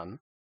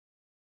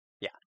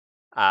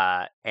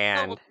 Yeah.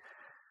 And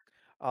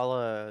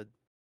I'll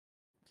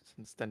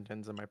since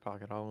Denton's in my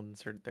pocket, I'll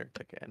insert their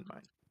ticket in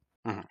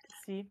mine.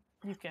 See,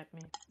 you get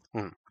me.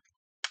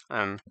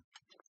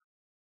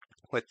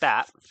 With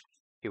that,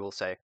 he will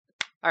say,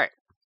 "All right.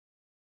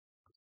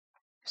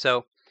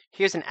 So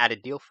here's an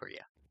added deal for you.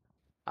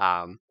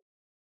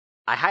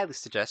 I highly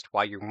suggest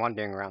while you're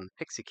wandering around the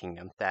Pixie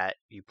Kingdom that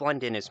you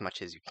blend in as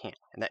much as you can,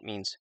 and that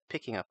means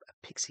picking up a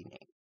pixie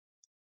name.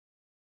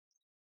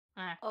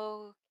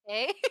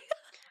 Okay.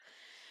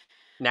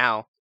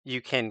 Now,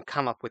 you can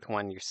come up with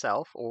one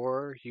yourself,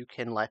 or you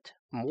can let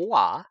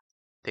moi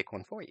pick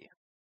one for you."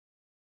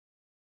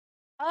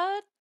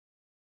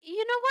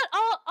 You know what?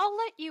 I'll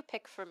let you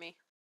pick for me.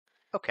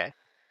 Okay.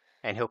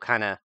 And he'll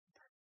kind of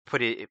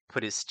put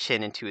his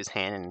chin into his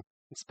hand and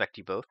inspect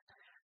you both.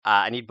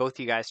 I need both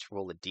you guys to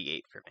roll a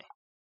d8 for me.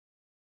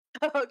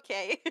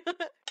 Okay.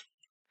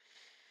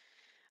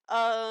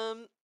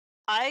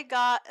 I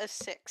got a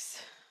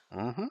 6.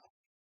 Mm-hmm.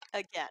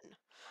 Again.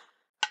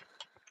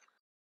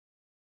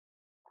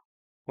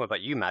 What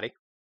about you, Maddie?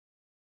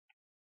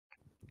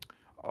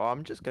 Oh,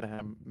 I'm just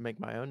gonna make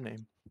my own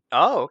name.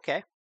 Oh,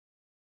 okay.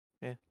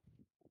 Yeah.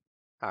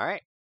 All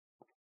right.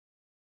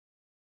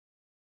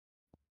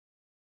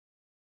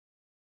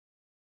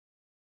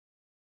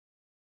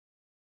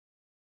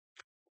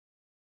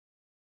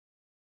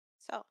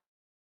 So.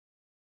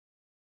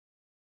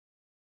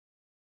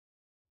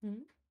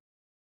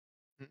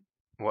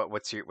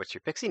 What's your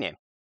pixie name?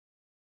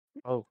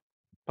 Oh,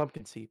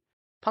 pumpkin seed.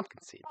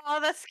 Pumpkin seed. Oh,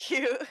 that's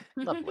cute.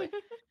 Lovely.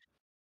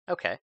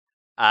 Okay.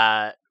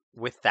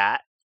 With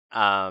that,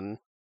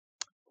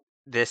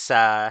 this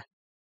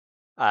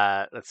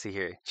let's see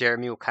here.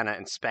 Jeremy will kind of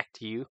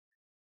inspect you,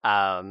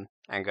 and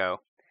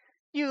go,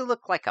 "You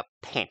look like a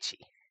Pansy."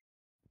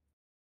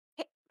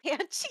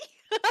 Pansy?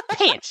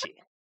 Pansy.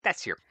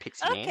 That's your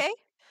pixie name. Okay.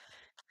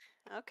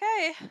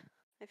 Okay.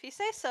 If you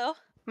say so.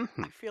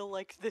 Mm-hmm. I feel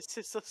like this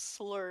is a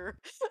slur.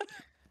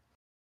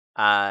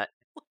 And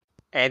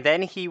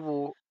then he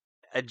will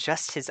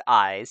adjust his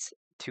eyes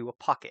to a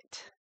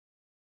pocket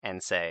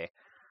and say,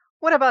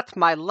 "What about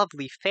my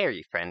lovely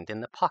fairy friend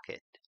in the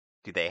pocket?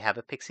 Do they have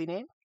a pixie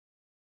name?"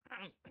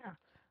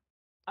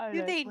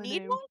 Do they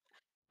need one?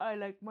 I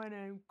like my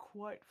name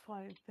quite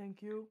fine,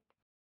 thank you.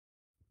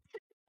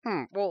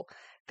 Well,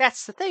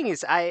 that's the thing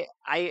is I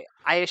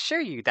assure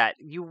you that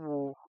you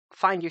will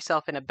find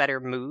yourself in a better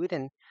mood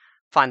and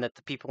find that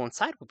the people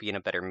inside will be in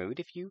a better mood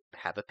if you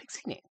have a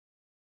pixie name.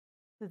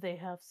 Do they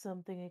have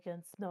something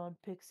against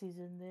non-pixies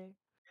in there?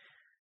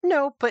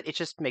 No, but it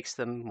just makes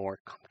them more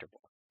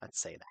comfortable. Let's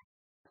say that.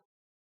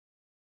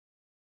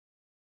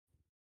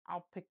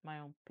 I'll pick my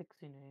own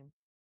pixie name.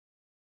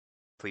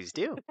 Please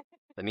do.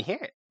 Let me hear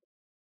it.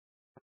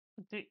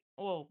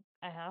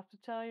 I have to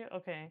tell you?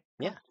 Okay.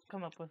 Yeah.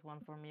 Come up with one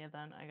for me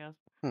then, I guess.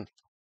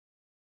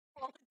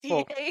 Well,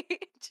 D8.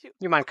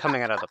 you mind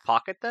coming out of the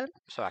pocket then,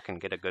 so I can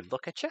get a good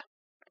look at you?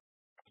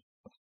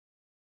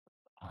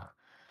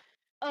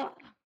 All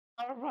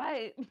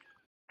right.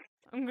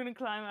 I'm gonna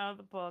climb out of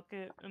the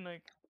pocket and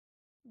like.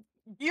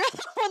 You're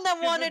the one that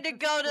Give wanted it to the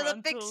go to the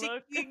frontal Pixie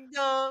look.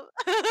 Kingdom.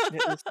 Yeah,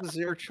 this is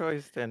your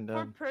choice, For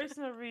Dendon.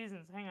 personal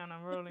reasons. Hang on,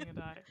 I'm rolling a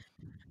die.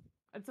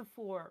 It's a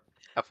 4.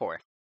 A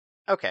 4.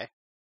 Okay.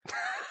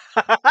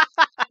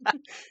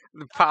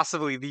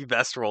 Possibly the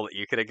best roll that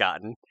you could have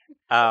gotten.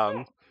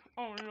 Oh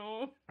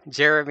no.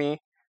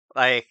 Jeremy,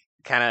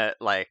 kind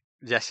of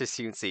gestures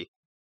to you and see,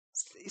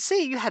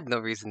 you had no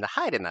reason to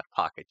hide in that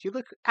pocket. You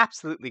look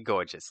absolutely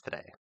gorgeous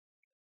today.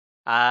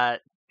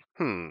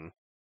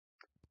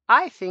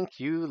 I think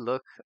you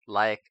look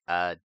like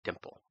a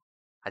dimple.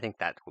 I think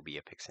that will be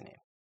a pixie name.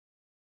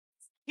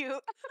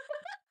 Cute.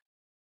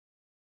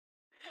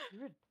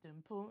 You're a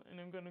dimple,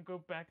 and I'm gonna go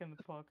back in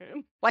the pocket.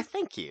 Why,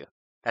 thank you.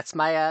 That's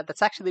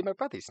that's actually my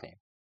brother's name.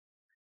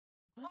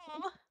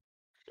 Aw.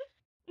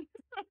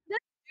 That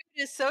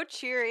dude is so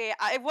cheery.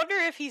 I wonder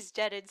if he's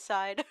dead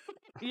inside.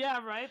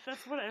 Yeah, right?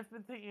 That's what I've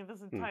been thinking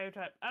this entire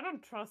time. I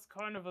don't trust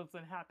carnivals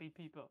and happy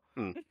people.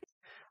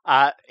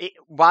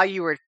 While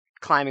you were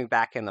climbing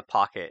back in the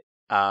pocket,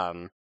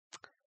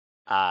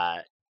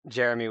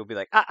 Jeremy will be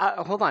like,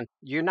 hold on.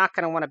 You're not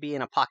going to want to be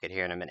in a pocket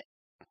here in a minute.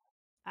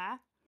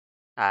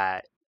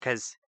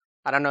 Because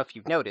I don't know if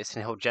you've noticed,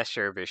 and he'll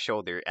gesture over his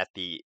shoulder at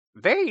the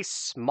very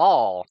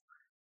small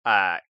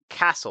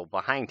castle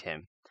behind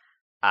him.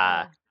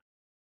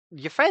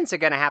 Your friends are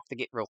going to have to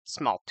get real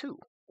small too,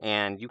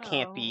 and you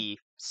can't be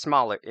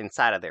smaller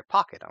inside of their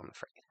pocket, I'm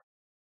afraid.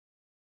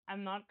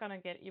 I'm not going to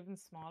get even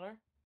smaller?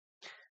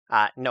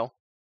 No.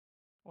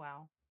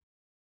 Wow.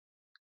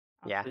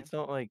 Okay. Yeah. It's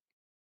not like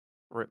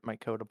rip my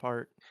coat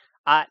apart.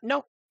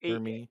 No. For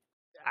me.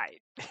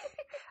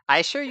 I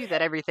assure you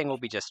that everything will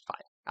be just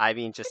fine. I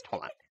mean, just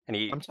hold on. And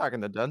I'm talking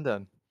to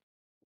Dun.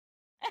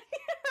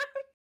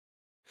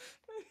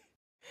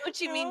 What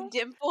you mean,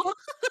 dimple?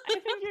 I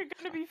think you're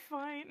gonna be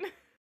fine.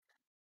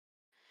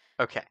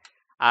 Okay.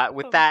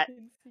 With that,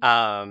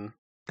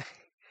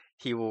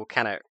 he will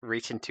kind of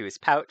reach into his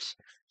pouch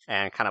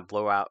and kind of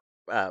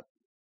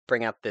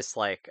bring out this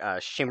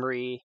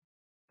shimmery,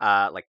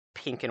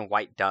 pink and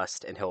white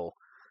dust, and he'll.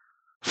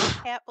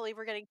 I can't believe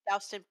we're getting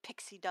doused in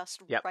pixie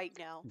dust right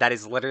now. That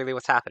is literally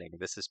what's happening.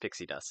 This is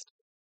pixie dust.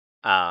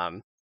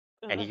 And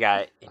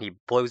he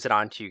blows it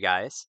onto you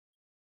guys,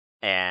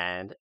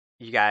 and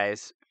you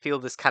guys feel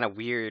this kind of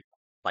weird,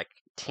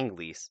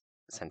 tingly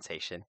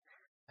sensation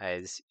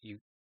as you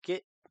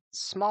get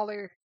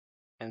smaller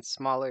and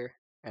smaller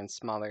and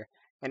smaller.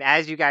 And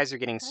as you guys are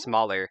getting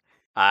smaller,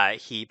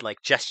 he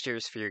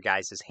gestures for your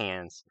guys'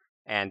 hands.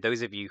 And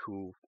those of you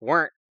who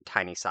weren't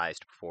tiny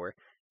sized before,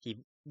 he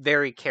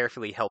very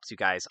carefully helps you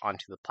guys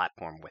onto the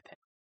platform with him.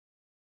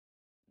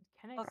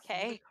 Can I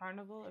see the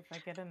carnival if I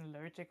get an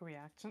allergic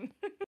reaction?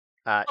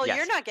 Yes.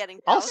 You're not getting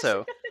doused.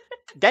 Also,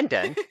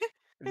 Den,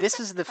 this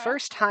is the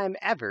first time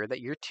ever that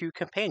your two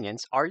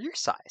companions are your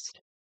sized.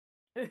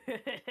 Oh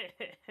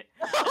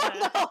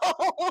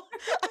no!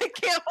 I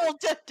can't hold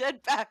Den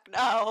back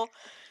now.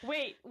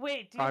 Wait, do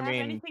you have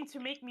anything to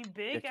make me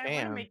big? I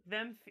want to make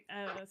them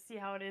see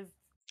how it is,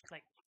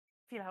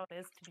 feel how it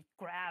is to be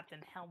grabbed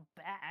and held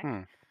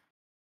back.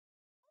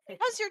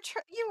 Because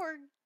you were,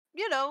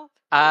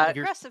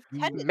 aggressive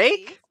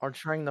tendency. Are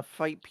trying to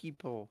fight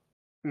people.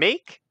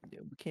 We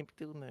can't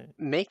be doing that.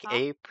 Make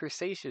a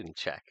persuasion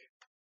check.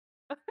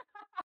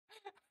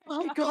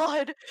 Oh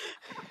God!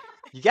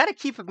 You gotta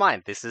keep in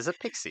mind, this is a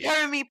pixie.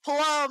 Jeremy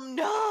Plum,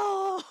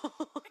 no!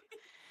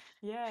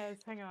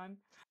 Yes, hang on.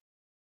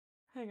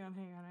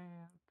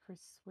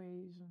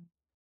 Persuasion.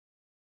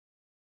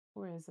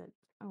 Where is it?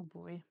 Oh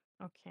boy.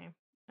 Okay.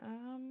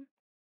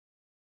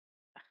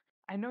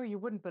 I know you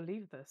wouldn't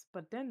believe this,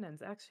 but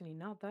Denden's actually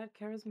not that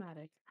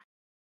charismatic.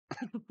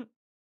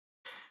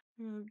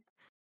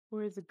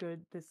 Where's a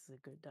good? This is a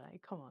good die.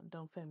 Come on,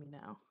 don't fail me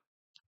now.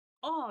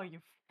 Oh, you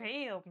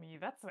failed me.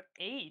 That's an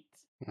 8.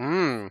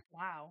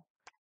 Wow.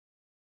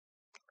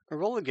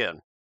 Roll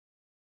again.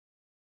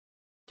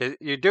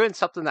 You're doing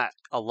something that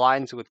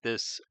aligns with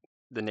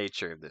the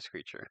nature of this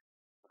creature.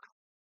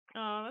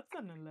 Oh, that's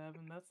an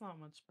 11. That's not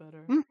much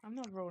better. I'm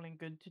not rolling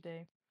good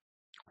today.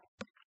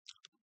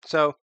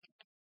 So,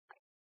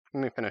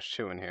 let me finish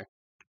chewing here.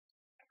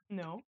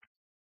 No.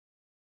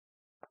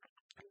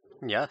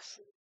 Yes.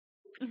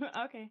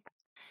 Okay.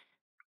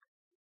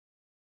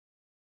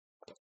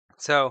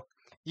 So,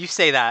 you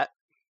say that,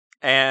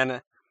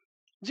 and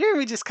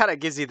Jeremy just kind of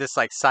gives you this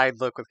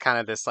side look with kind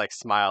of this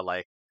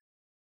smile,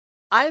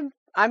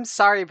 I'm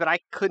sorry, but I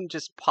couldn't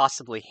just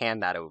possibly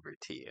hand that over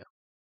to you.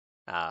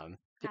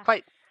 You're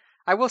quite.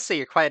 I will say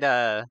you're quite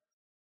you're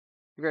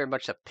very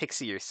much a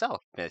pixie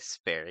yourself, Miss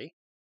Fairy.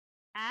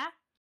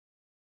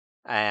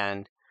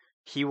 And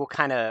he will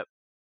kind of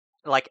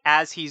like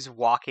as he's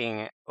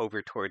walking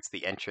over towards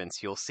the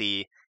entrance, you'll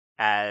see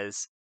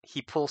as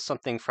he pulls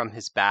something from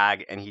his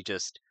bag and he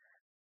just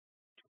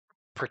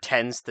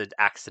pretends to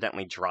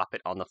accidentally drop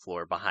it on the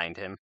floor behind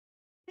him.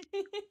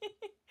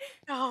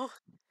 No.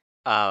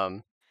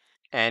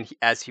 And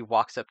as he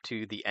walks up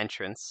to the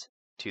entrance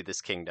to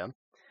this kingdom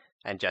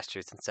and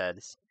gestures and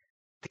says,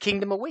 "The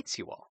kingdom awaits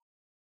you all."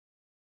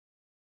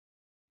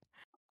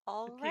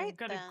 All Okay, I'm right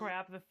gonna then.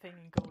 grab the thing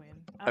and go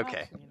in. I'm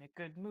Okay. actually in a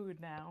good mood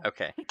now.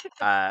 Okay.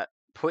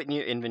 Put in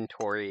your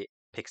inventory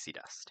pixie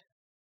dust.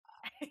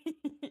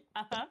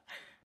 Uh-huh.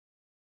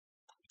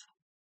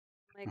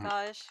 Oh my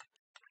gosh.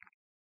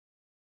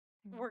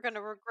 We're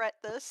gonna regret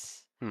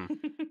this.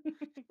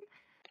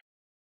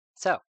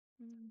 So,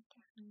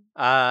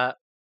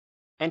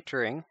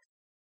 entering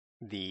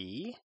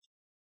the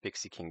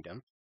Pixie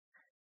Kingdom,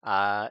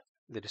 the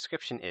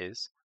description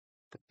is,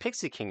 the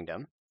Pixie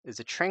Kingdom is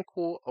a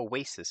tranquil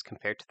oasis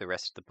compared to the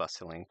rest of the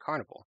bustling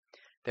carnival.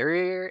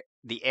 The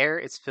air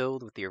is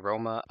filled with the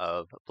aroma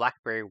of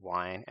blackberry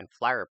wine and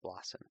flower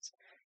blossoms.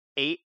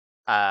 8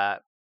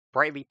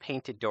 brightly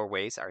painted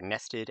doorways are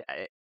nested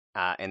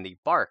in the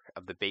bark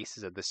of the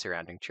bases of the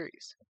surrounding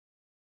trees.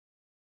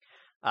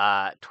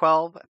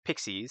 12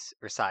 pixies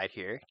reside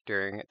here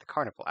during the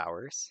carnival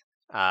hours.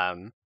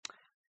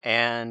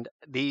 And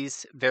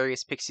these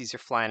various pixies are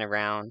flying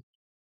around,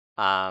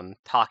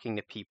 talking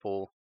to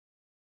people,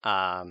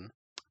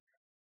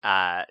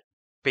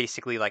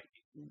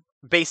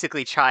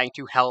 basically trying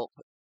to help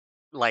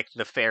like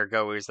the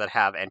fairgoers that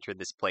have entered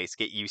this place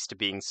get used to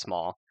being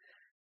small.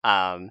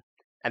 And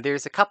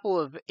there's a couple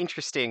of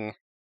interesting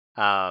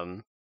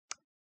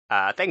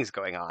things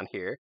going on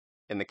here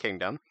in the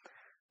kingdom.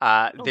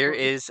 There boy.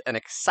 is an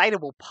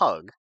excitable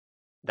pug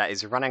that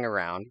is running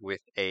around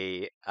with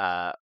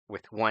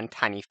with one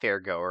tiny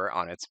fairgoer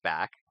on its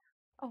back.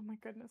 Oh my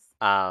goodness.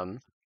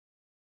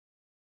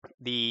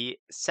 The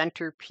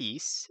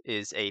centerpiece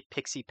is a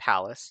pixie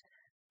palace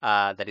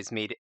that is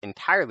made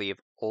entirely of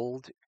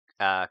old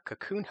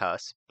cocoon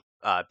husks,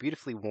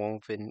 beautifully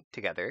woven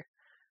together.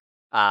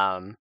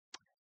 And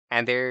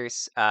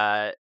there's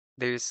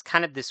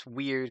kind of this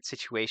weird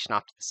situation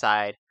off to the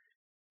side,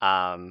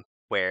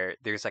 where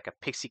there's like a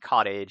pixie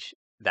cottage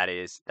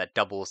that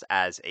doubles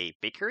as a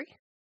bakery.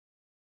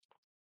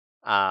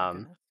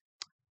 And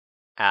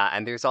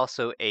there's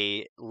also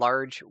a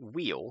large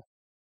wheel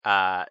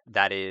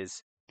that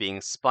is being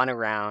spun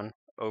around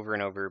over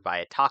and over by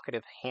a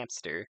talkative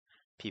hamster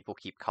people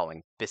keep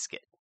calling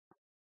Biscuit.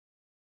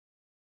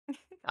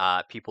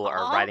 People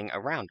are riding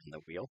around on the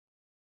wheel.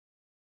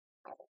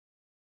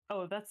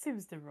 Oh, that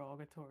seems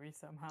derogatory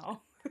somehow.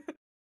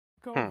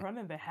 Go Hmm. run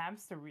in the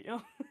hamster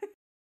wheel.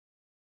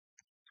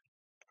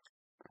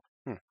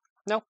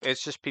 No,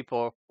 it's just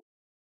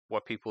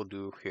what people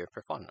do here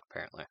for fun,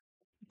 apparently.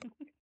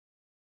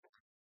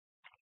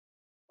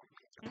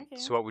 Okay.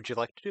 So what would you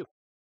like to do?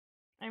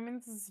 I mean,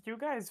 this is you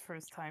guys'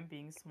 first time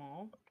being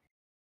small.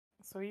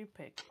 So you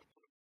pick.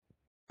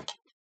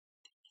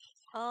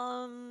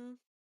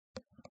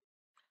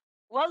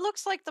 What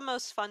looks like the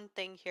most fun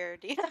thing here?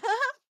 Do you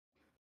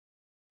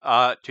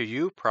To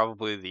you,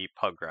 probably the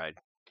pug ride.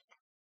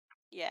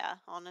 Yeah,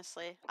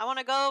 honestly. I want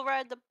to go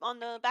ride on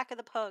the back of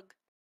the pug.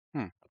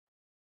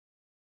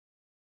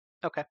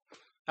 Okay.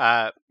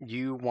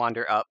 You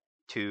wander up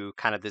to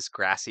kind of this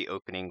grassy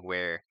opening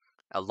where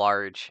a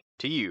large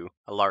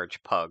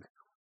pug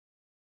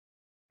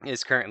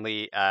is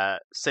currently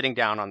sitting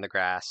down on the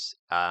grass,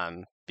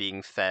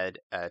 being fed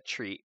a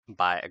treat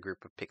by a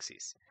group of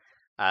pixies.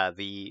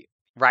 The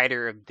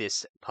rider of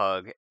this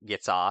pug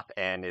gets off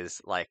and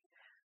is like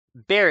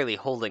barely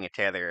holding it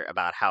together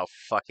about how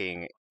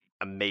fucking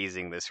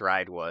amazing this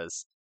ride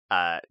was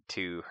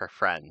to her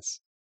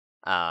friends.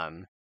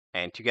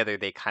 And together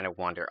they kind of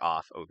wander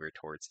off over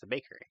towards the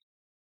bakery.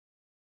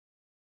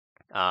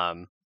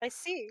 I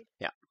see.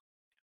 Yeah.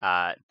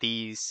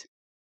 These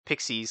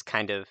pixies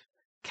kind of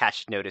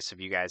catch notice of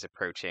you guys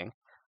approaching.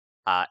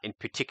 In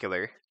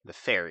particular, the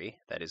fairy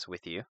that is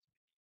with you.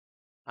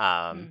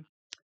 And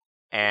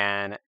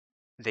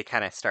they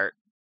kind of start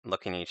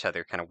looking at each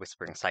other, kind of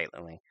whispering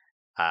silently,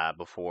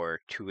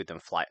 before two of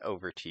them fly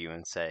over to you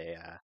and say,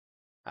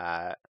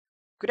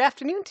 "Good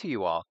afternoon to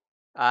you all.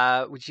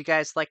 Would you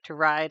guys like to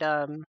ride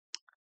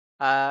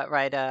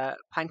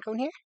Pinecone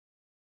here?"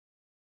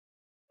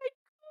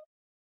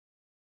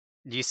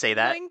 Do you say I'm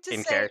that going to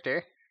in say-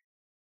 character,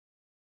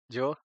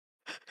 Jule?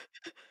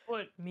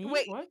 What, me?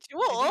 Wait, What?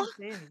 Jule? I didn't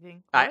say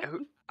anything. What?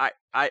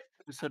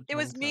 Who said It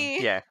was Pinecone?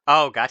 me. Yeah.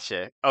 Oh,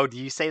 gotcha. Oh, do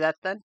you say that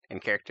then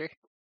in character?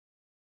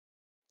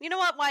 You know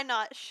what? Why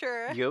not?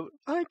 Sure. You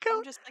I'm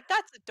just like,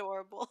 that's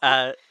adorable.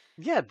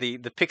 Yeah, the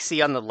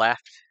pixie on the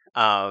left,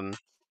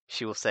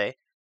 she will say,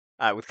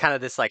 with kind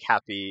of this like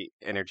happy,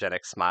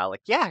 energetic smile,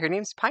 like, yeah, her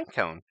name's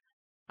Pinecone.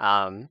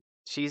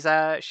 She's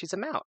a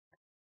mount,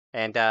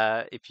 and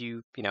if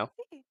you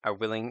are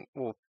willing,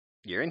 well,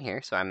 you're in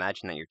here, so I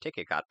imagine that your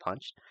ticket got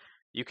punched.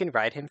 You can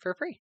ride him for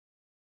free.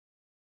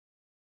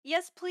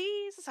 Yes,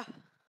 please.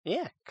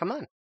 Yeah, come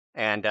on.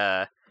 And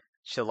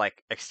she'll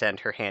like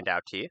extend her hand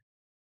out to you.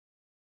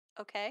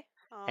 Okay.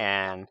 Oh, I'll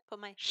and put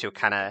my she'll hand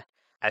kind in of,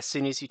 as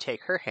soon as you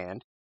take her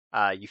hand,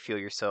 you feel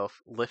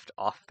yourself lift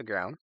off the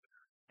ground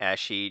as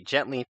she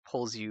gently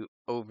pulls you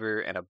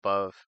over and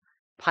above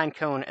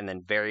Pinecone, and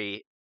then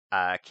very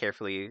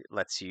carefully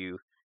lets you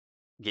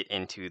get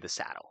into the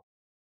saddle.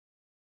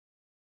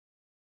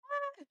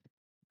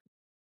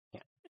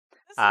 Yeah.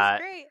 This is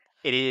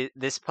great.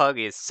 This pug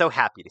is so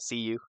happy to see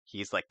you.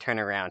 He's like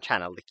turning around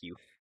trying to lick you.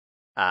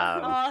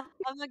 I'm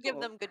gonna give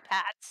Oh. them good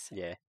pats.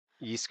 Yeah.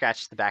 You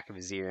scratch the back of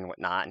his ear and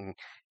whatnot, and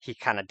he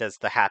kind of does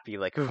the happy,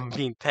 like, ooh,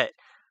 being pet,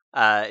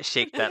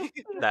 shake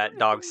that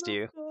dogs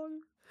do.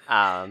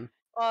 Um,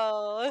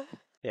 Oh,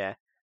 yeah.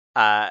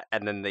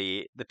 And then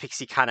the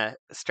pixie kind of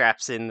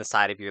straps in the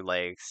side of your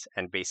legs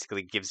and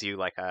basically gives you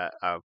like a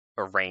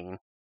rein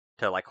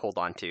to like hold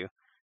on to.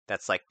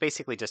 That's like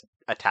basically just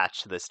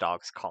attached to this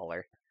dog's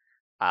collar.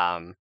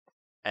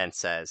 And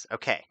says,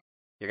 "Okay,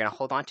 you're gonna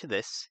hold on to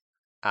this,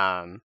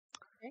 um,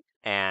 okay.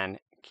 and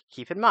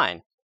keep in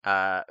mind,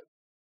 uh,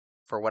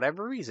 for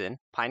whatever reason,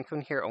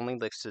 Pinecone here only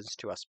listens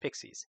to us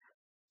pixies.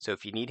 So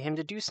if you need him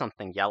to do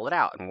something, yell it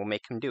out, and we'll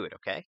make him do it.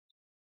 Okay?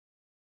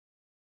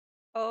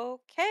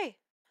 Okay.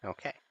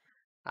 Okay.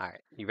 All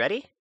right. You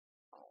ready?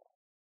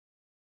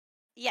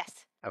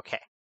 Yes.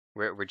 Okay.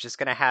 We're just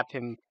gonna have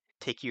him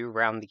take you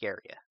around the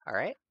area. All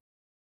right?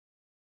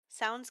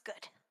 Sounds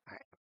good. All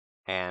right.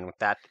 And with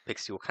that, the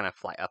pixie will kind of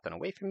fly up and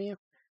away from you,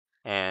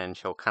 and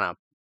she'll kind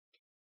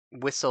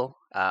of whistle,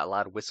 a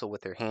loud whistle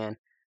with her hand,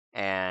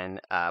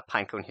 and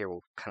Pinecone here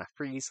will kind of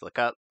freeze, look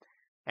up,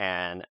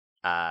 and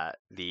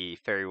the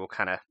fairy will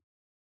kind of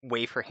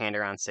wave her hand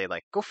around and say,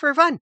 like, go for a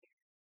run!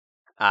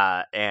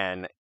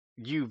 And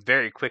you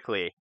very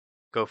quickly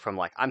go from,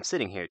 like, I'm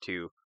sitting here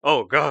to,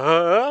 oh,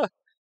 go!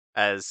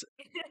 As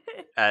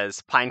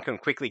Pinecone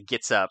quickly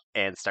gets up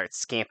and starts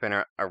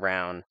scampering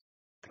around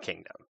the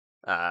kingdom.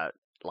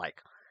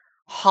 Like,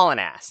 hauling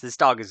ass. This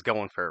dog is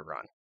going for a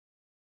run.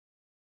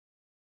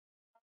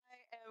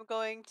 I am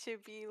going to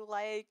be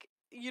like,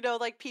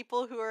 like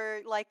people who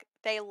are like,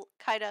 they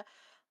kind of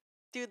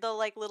do the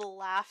like little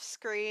laugh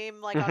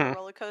scream like on a Mm-hmm.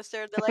 roller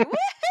coaster. They're like, woohoo!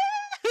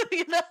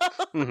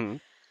 Mm-hmm.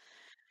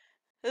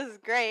 This is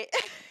great.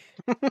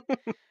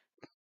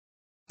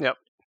 Yep.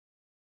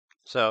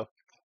 So,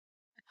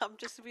 I'm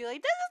just gonna be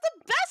like, this is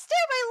the best day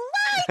of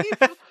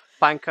my life.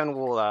 Pinecone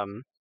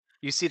will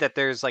you see that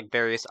there's like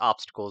various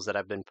obstacles that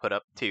have been put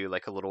up to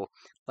like a little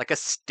like a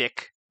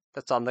stick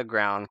that's on the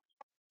ground.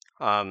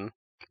 Um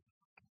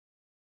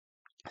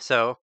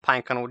so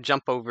Pinecone will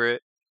jump over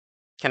it.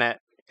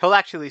 He'll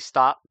actually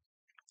stop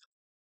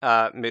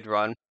mid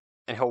run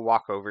and he'll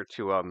walk over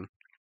to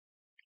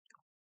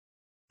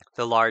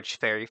the large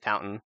fairy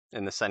fountain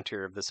in the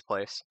center of this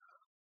place.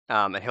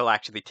 And he'll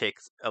actually take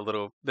a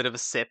little bit of a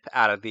sip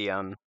out of the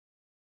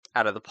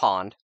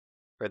pond,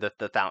 or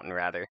the fountain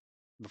rather,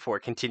 before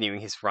continuing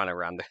his run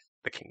around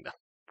the kingdom.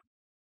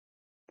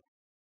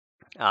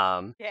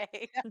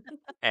 Yay.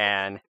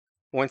 And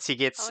once he I'm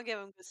gets gonna give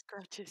him the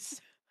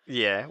scratches.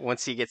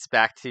 once he gets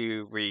back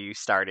to where you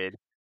started,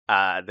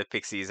 the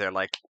pixies are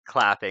like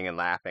clapping and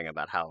laughing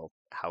about how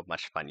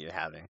much fun you're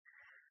having.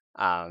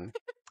 Um,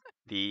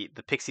 the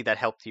pixie that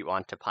helped you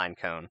onto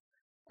Pinecone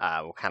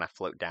will kind of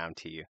float down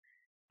to you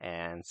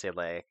and say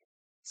like,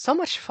 "So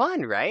much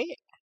fun, right?"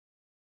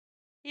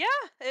 Yeah,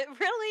 it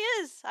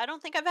really is. I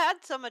don't think I've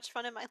had so much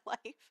fun in my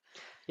life.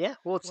 Yeah.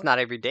 Well, it's What? not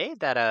every day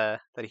that a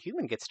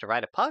human gets to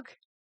ride a pug.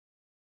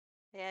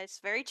 Yeah, it's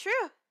very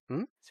true.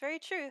 Hmm? It's very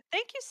true.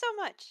 Thank you so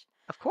much.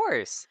 Of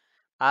course.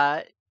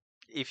 Uh,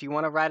 if you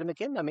want to ride him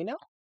again, let me know.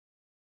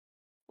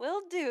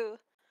 Will do.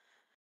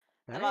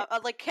 All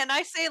right. Like, can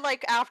I say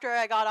like after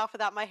I got off of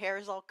that, my hair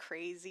is all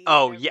crazy and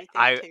Oh yeah,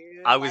 everything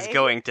too? I was Like,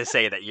 going to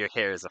say that your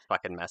hair is a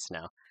fucking mess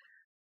now.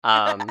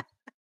 Um,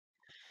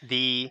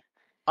 the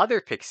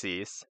other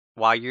pixies,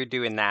 while you're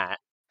doing that,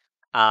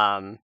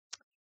 um,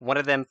 one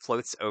of them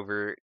floats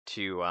over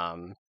to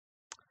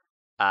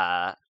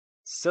uh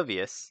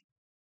Sylvius.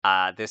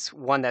 This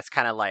one that's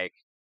kind of like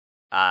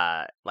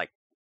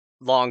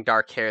long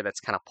dark hair that's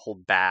kind of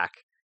pulled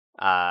back,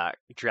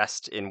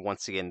 dressed in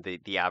once again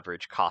the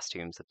average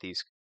costumes that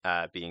these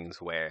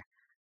beings wear,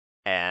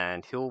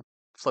 and he'll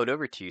float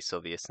over to you,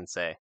 Sylvius, and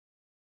say,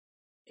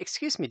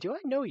 "Excuse me, do I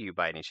know you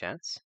by any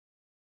chance?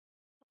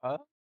 Uh,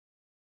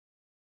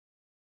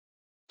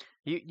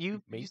 You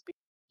you you, maybe.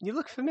 you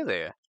look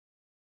familiar."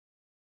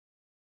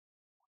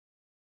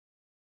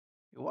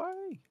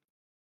 Why?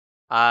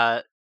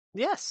 Uh,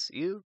 yes,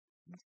 you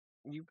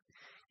you've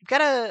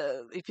got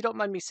a, if you don't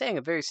mind me saying,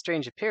 a very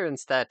strange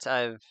appearance that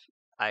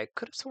I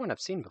could have sworn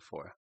I've seen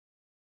before.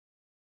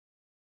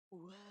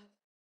 what?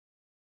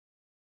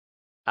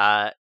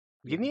 Uh,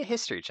 give Yeah. me a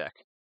history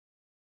check.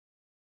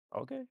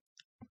 Okay.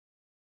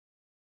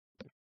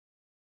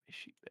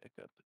 Sheet back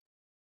up.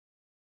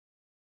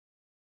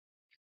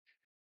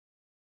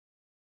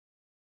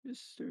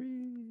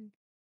 History.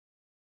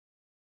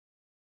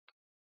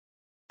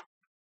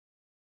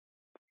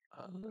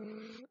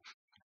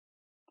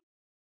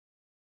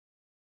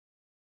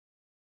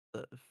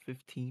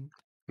 15,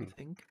 I Hmm.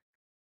 think.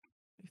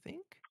 I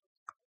think.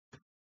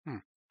 Hmm.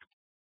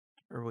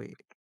 Or wait.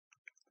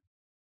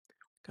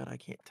 God, I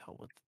can't tell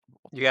what.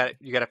 You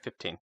got a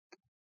 15.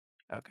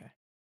 Okay.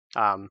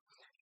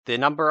 The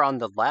number on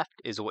the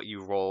left is what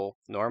you roll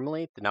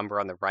normally. The number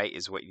on the right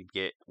is what you'd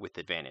get with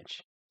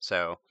advantage.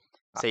 So,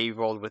 say you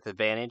rolled with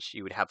advantage,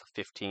 you would have a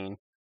 15.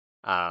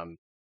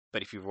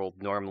 But if you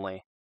rolled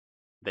normally,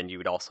 then you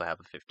would also have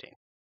a 15.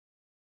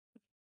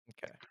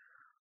 Okay.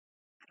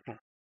 Hmm. All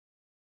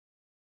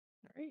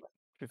right.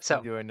 15.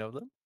 So, Do I know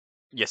them?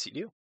 yes, you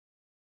do.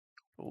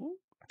 Ooh.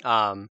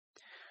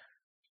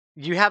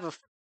 You have a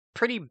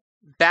pretty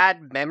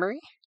bad memory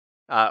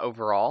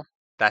overall.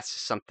 That's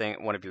just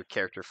one of your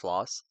character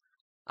flaws.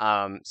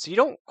 So you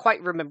don't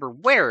quite remember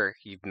where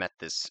you've met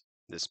this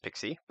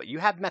pixie, but you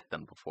have met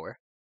them before.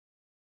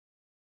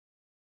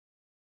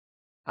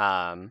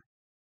 And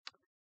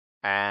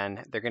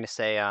they're gonna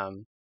say,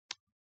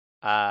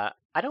 I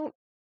don't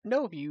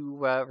know if you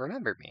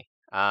remember me.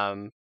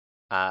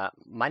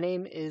 My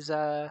name is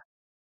let's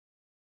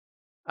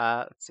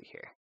see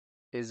here,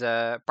 is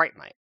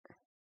Brightmite.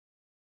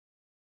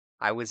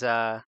 I was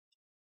kind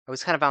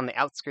of on the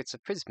outskirts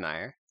of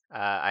Prismire.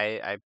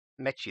 I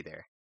met you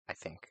there, I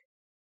think.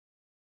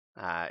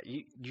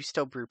 You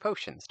still brew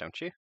potions, don't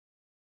you?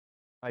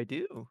 I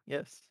do.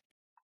 Yes.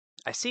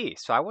 I see.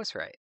 So I was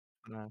right.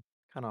 Kind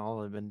of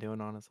all I've been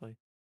doing, honestly.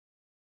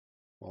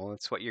 Well,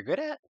 it's what you're good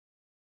at.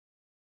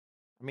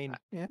 I mean,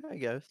 yeah, I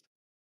guess.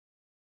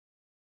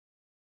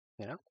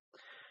 You know.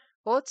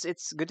 Well,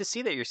 it's good to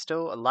see that you're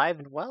still alive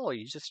and well.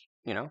 You just,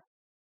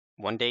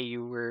 one day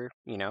you were,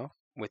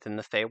 within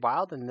the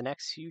Feywild, and the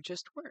next you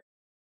just weren't.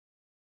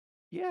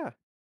 Yeah.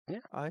 Yeah.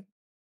 I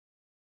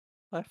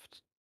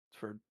left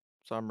for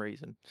some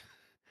reason.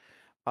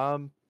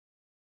 Do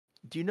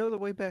you know the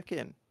way back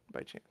in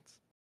by chance?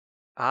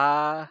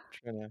 Uh,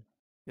 Trying to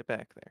get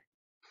back there.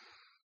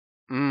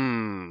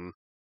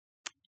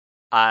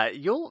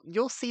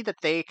 you'll see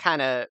that they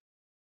kind of,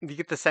 you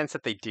get the sense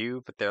that they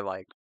do, but they're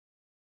like,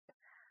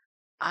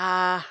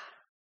 about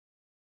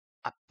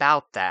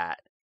that.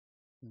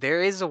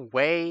 There is a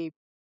way,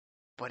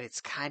 but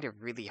it's kind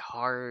of really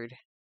hard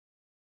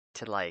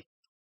to like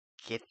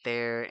get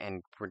there,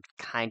 and we're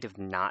kind of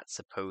not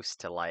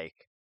supposed to like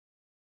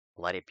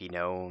let it be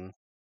known,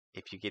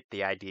 if you get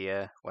the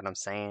idea what I'm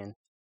saying.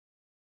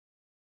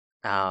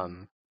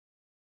 Mm.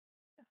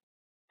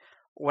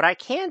 What I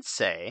can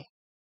say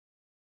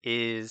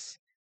is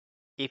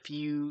if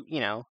you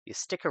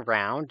stick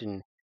around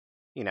and,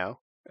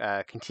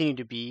 continue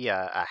to be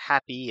a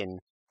happy and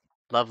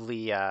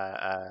lovely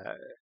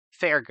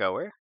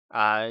fairgoer,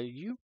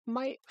 you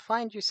might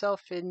find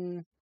yourself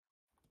in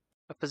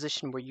a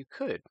position where you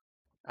could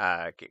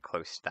get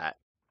close to that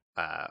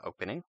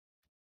opening.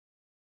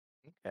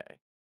 Okay.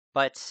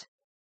 But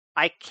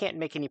I can't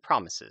make any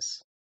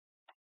promises.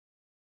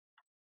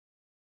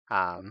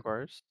 Of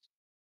course.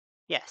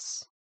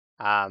 Yes.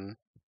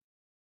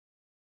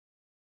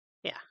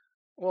 Yeah.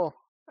 Well,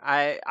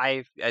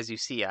 as you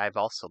see, I've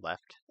also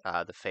left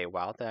the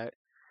Feywild.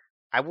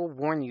 I will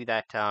warn you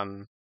that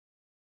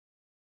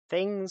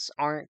things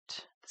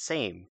aren't the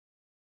same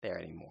there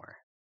anymore.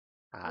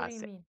 What do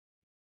you mean?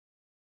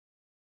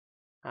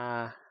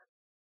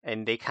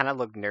 And they kind of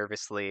look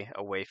nervously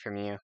away from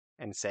you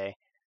and say,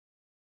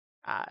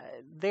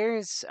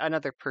 "There's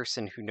another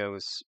person who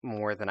knows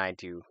more than I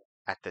do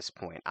at this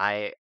point.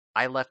 I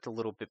left a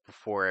little bit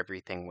before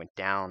everything went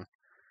down,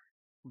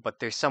 but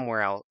there's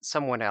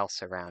someone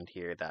else around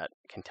here that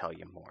can tell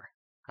you more."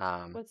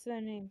 What's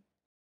their name?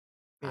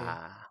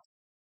 Yeah.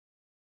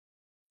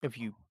 If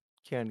you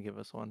can give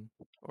us one,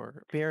 or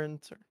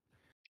appearance, or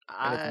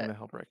anything uh, to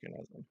help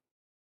recognize them.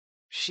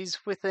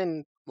 she's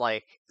within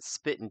like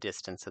spitting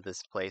distance of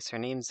this place. Her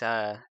name's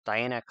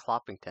Diana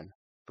Cloppington,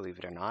 believe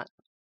it or not.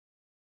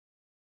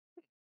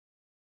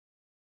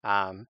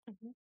 Mhm.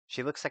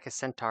 She looks like a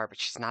centaur, but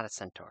she's not a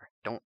centaur.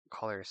 Don't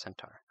call her a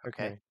centaur,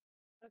 okay?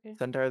 Okay.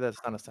 Centaur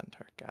that's not a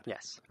centaur. Got it.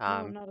 Yes.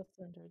 No, not a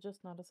center.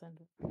 Just not a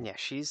center. Yeah,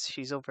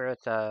 she's over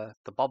at the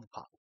Bubble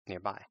Pop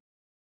nearby.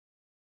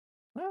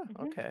 Oh,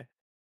 Mhm. okay.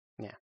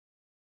 Yeah.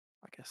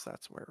 I guess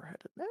that's where we're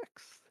headed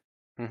next.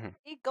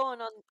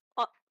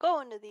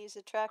 Going to these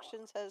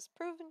attractions has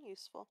proven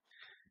useful.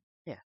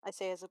 Yeah. I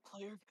say as a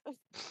player.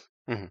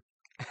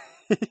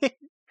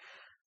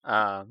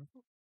 But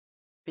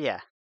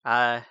yeah.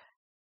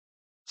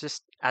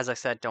 Just as I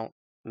said, don't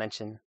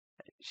mention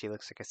she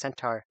looks like a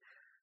centaur.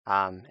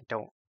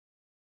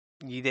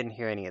 You didn't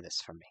hear any of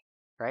this from me,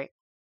 right?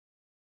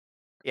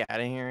 Yeah, I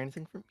didn't hear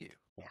anything from you.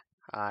 Yeah.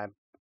 I'm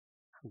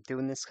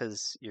doing this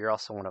because you're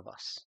also one of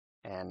us.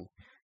 And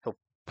he'll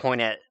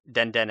point at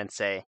Den Den and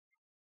say,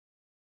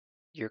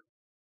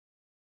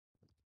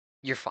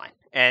 You're fine.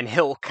 And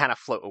he'll kind of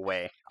float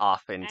away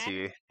off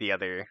into the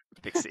other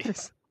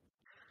pixies.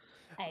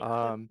 I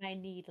Um, put my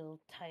needle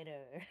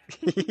tighter.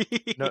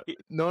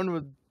 No one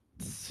would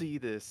see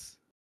this,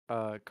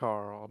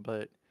 Carl,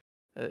 but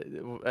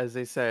as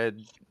they said,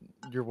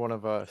 you're one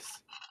of us.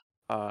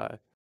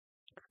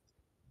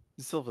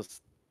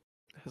 Silvus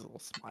has a little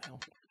smile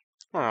over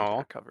Oh,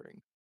 their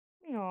covering.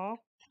 Aw,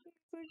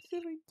 it's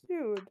actually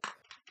cute.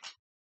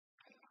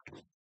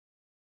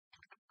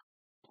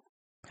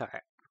 Okay.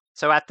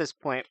 So at this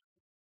point,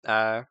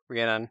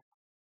 Rhiannon,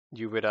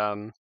 you would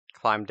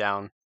climb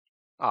down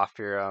off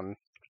your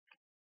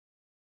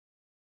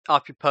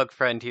pug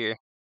friend here,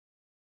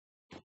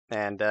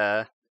 and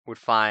would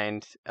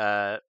find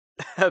a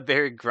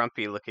very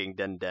grumpy looking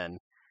Den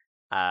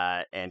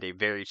and a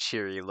very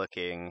cheery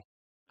looking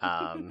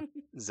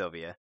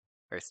Sylvia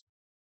or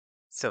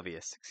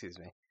Sylvius, excuse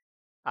me.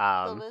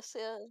 Elvis,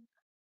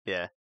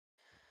 yeah.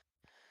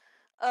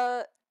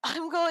 Yeah.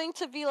 I'm going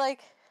to be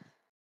like,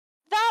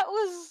 that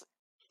was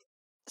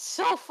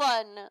so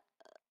fun.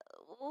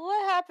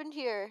 What happened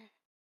here?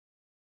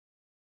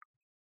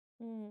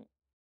 Hmm.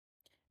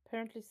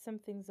 Apparently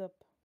something's up.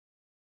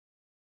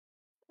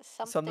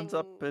 Something's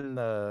up Something. in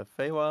the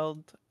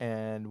Feywild,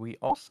 and we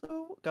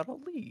also got a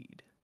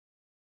lead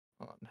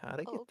on how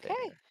to get Okay.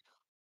 there.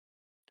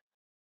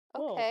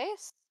 Well, Okay,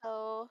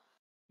 so.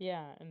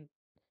 yeah, and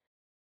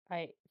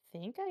I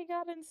think I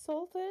got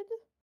insulted.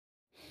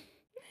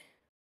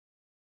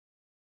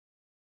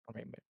 I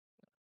mean,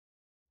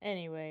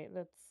 Anyway,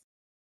 let's.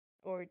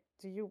 Or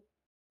do you.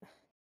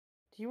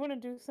 Do you want to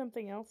do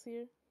something else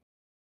here?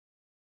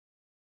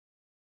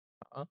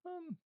 um,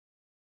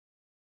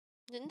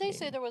 Didn't they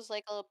say mean, there was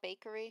like a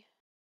bakery?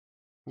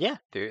 Yeah,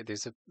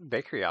 there's a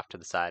bakery off to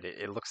the side.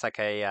 It looks like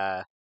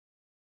a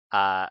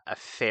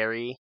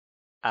fairy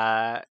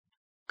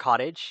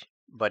cottage,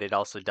 but it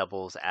also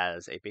doubles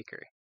as a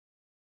bakery.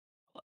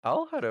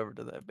 I'll head over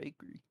to that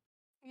bakery.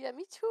 Yeah,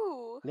 me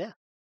too. Yeah.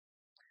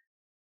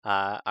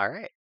 All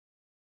right.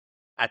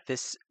 At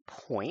this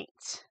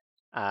point,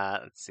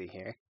 let's see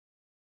here.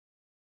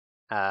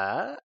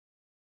 Let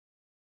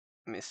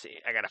me see.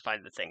 I gotta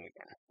find the thing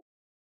again.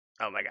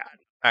 Oh my god.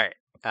 All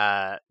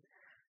right.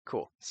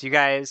 Cool. So you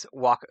guys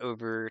walk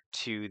over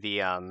to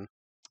the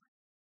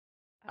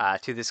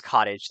to this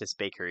cottage, this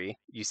bakery.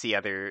 You see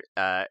other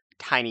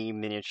tiny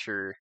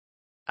miniature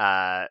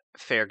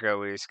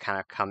fairgoers kind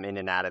of come in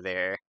and out of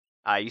there.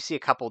 You see a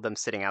couple of them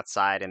sitting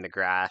outside in the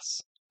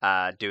grass,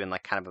 doing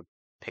like kind of a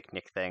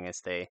picnic thing as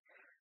they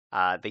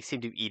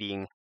seem to be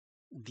eating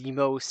the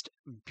most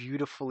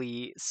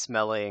beautifully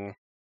smelling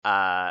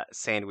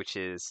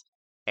sandwiches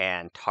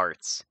and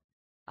tarts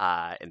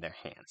in their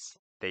hands.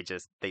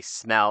 They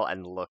smell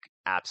and look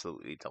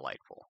absolutely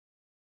delightful.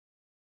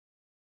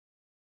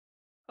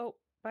 Oh,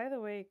 by the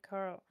way,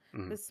 Carl,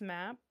 Mhm. this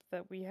map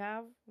that we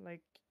have,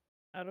 like,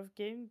 out of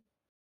game,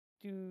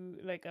 do,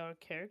 like, our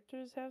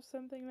characters have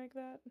something like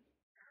that?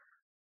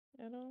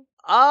 At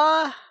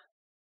all?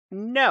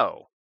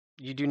 No,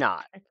 you do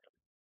not.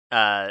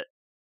 Uh,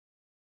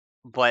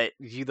 but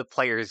you, the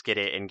players, get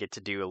it and get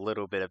to do a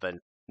little bit of a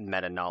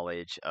meta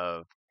knowledge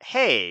of,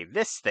 hey,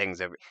 this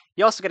thing's over.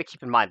 You also got to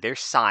keep in mind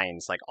there's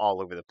signs like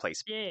all over the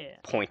place Yeah.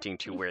 pointing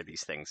to where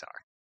these things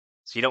are,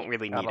 so you don't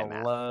really need Gotta a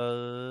map.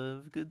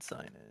 love good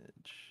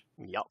signage.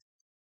 Yep.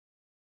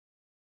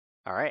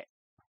 All right.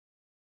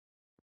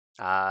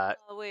 Oh,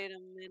 wait a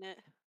minute.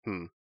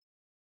 Hmm.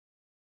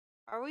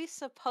 Are we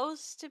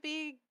supposed to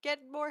be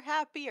getting more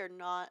happy or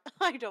not?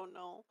 I don't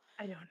know.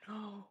 I don't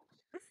know.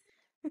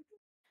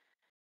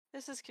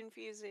 This is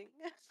confusing.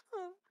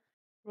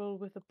 Roll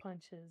with the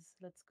punches.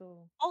 Let's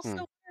go.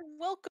 Also,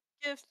 welcome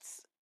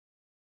gifts.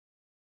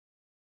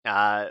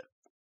 Uh,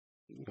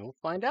 you'll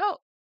find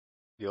out.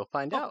 You'll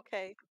find out.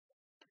 Okay.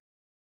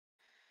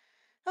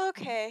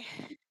 Okay.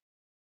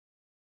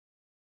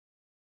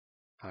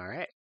 All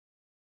right.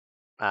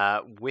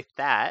 With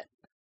that,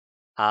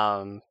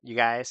 you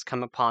guys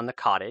come upon the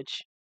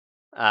cottage.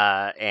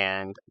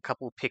 And a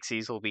couple of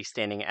pixies will be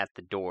standing at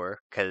the door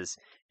because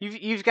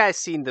you've guys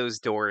seen those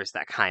doors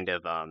that kind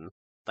of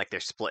like they're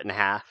split in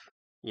half,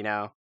 you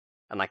know,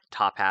 and like the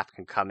top half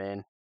can come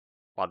in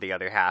while the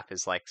other half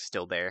is like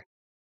still there.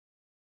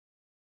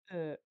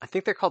 I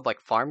think they're called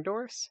like farm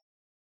doors.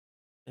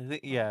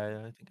 Yeah,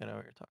 I think I know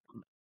what you're talking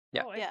about.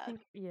 Yeah. Oh, I Yeah.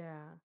 think,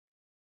 yeah.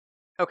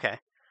 Okay.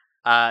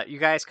 You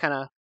guys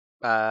kind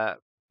of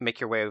make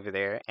your way over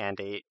there, and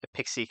a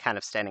pixie kind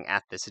of standing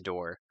at this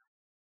door,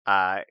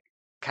 uh,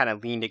 kind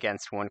of leaned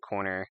against one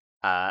corner,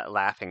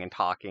 laughing and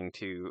talking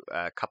to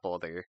a couple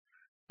other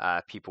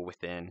people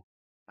within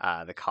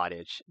the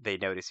cottage. They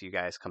notice you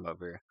guys come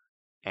over,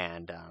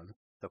 and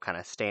they'll kind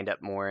of stand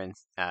up more and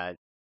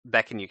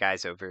beckon you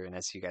guys over. And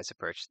as you guys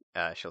approach,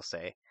 she'll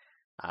say,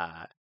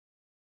 uh,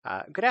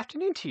 "Good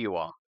afternoon to you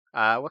all.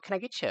 What can I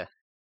get you?"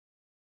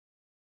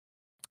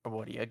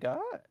 What do you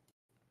got?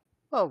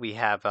 Well, we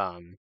have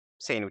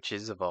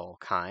sandwiches of all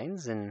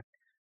kinds and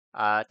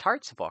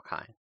tarts of all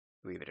kinds.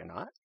 Believe it or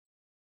not.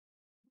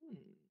 Hmm.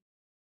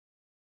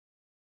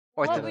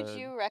 Or What the would Uh,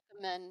 you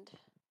recommend?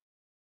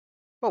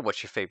 well,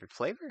 what's your favorite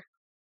flavor?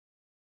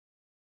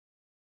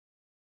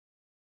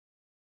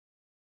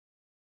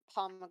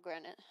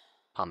 Pomegranate.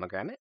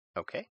 Pomegranate.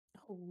 Okay.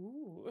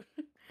 Ooh.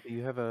 Do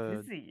you have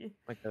Busy.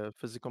 a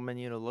physical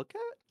menu to look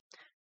at?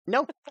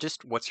 No,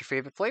 just what's your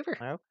favorite flavor?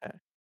 Okay.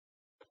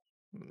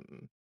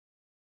 Hmm.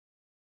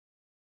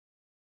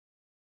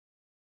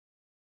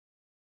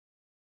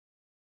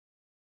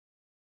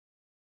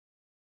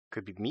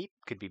 Could be meat,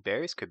 could be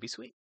berries, could be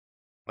sweet.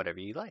 Whatever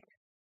you like.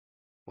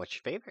 What's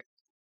your favorite?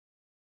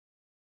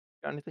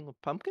 Got anything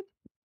with pumpkin?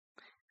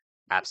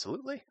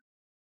 Absolutely.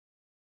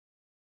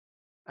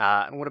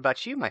 And what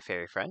about you, my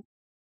fairy friend?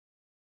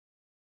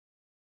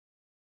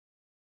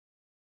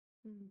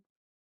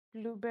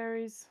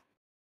 Blueberries.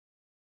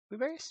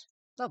 Blueberries?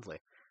 Lovely.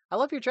 I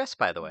love your dress,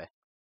 by the way.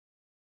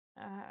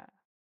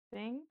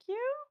 Thank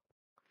you.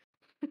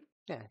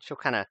 Yeah, she'll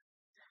kind of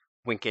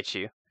wink at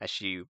you as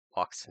she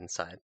walks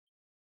inside.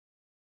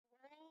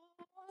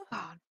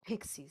 God,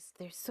 pixies,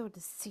 they're so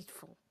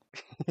deceitful.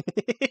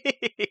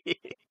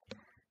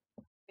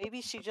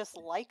 Maybe she just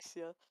likes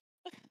you.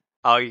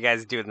 Oh, you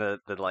guys doing the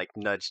like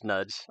nudge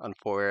on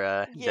poor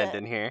Yeah.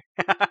 Dendon here.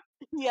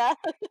 Yeah.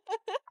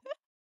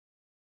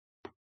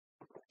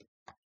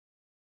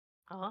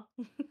 Huh?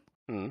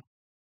 All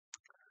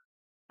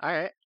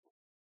right.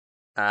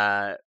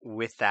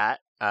 With that,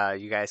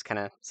 you guys kind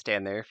of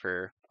stand there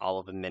for all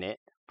of a minute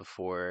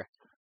before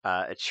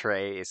a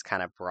tray is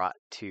kind of brought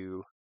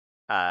to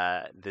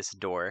this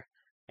door,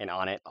 and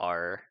on it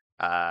are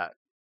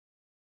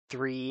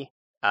three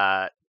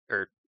or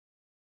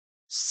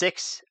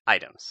six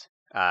items.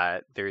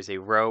 There's a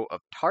row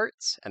of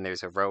tarts and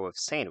there's a row of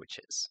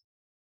sandwiches.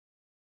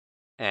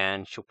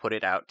 And she'll put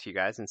it out to you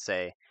guys and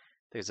say,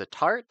 there's a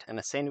tart and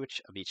a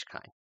sandwich of each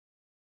kind.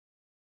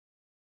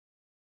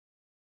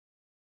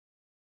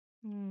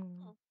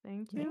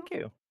 Thank you. Thank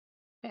you.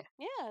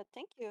 Yeah,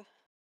 thank you.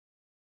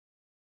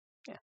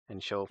 Yeah,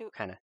 and she'll Do-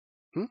 kind of,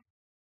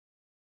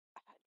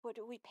 What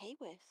do we pay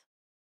with?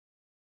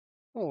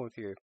 oh, if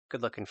you're a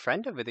good-looking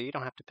friend over there, you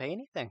don't have to pay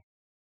anything.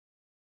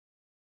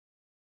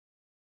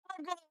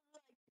 I'm gonna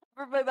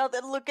cover my mouth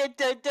and look at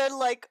Dun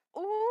like,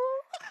 ooh.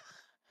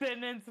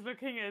 Denon's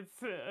looking at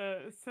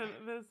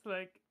Sylvis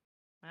like,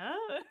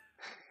 huh?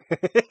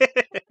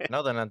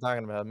 No, they're not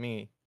talking about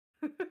me.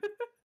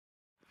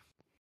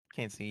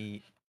 Can't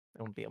see.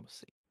 I won't be able to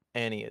see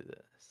any of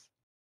this.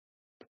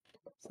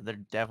 So they're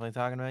definitely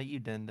talking about you,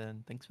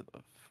 Dendon. Thanks for the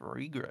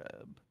free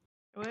grab.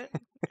 What?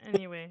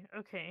 Anyway,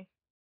 okay.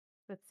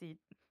 Let's eat.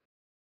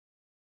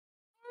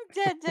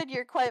 Dun,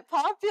 you're quite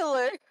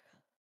popular.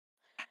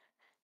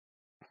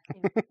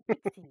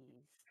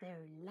 Pixies,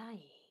 they're lying.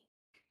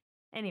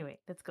 Anyway,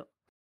 let's go.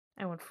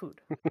 I want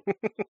food.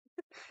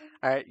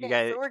 All right, you Okay,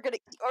 guys. so we're gonna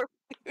eat our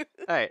food.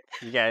 All right,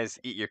 you guys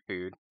eat your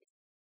food.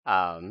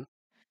 And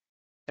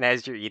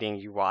as you're eating,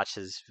 you watch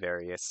as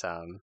various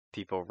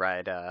people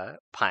ride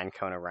pine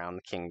cone around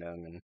the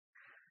kingdom, and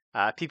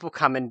people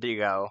come and do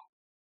go.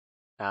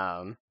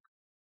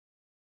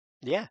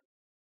 Yeah.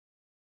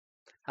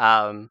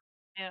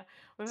 Yeah,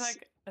 with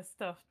like a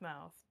stuffed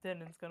mouth,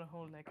 Denon's gonna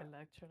hold like a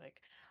lecture,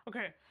 like,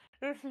 okay,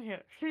 listen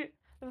here. See,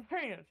 the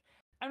thing is,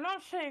 I'm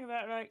not saying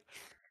that like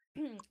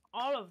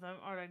all of them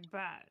are like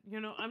bad. You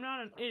know, I'm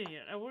not an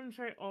idiot. I wouldn't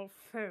say all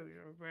fairies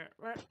are bad,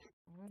 right?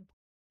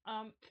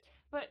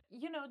 But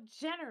you know,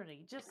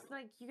 generally, just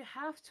like you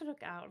have to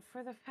look out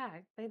for the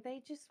fact that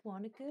they just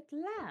want a good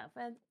laugh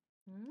and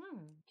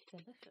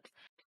delicious.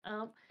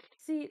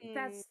 See,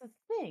 that's the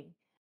thing.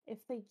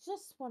 If they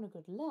just want a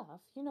good laugh,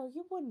 you know,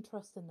 you wouldn't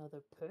trust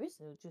another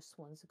person who just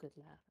wants a good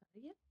laugh out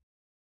of you.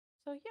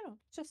 So, you know,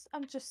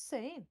 I'm just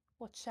saying,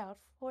 watch out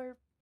for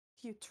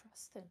you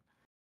trust in.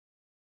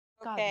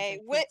 God, these Okay,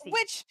 are pixies.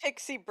 which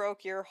pixie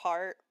broke your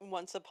heart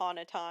once upon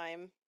a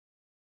time?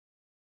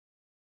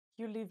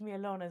 You leave me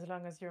alone as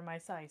long as you're my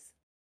size.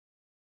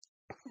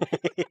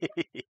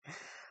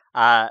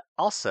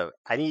 Also,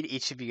 I need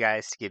each of you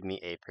guys to give me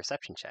a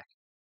perception check.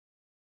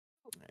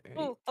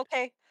 Ooh,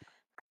 okay.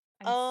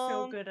 I'm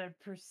so good at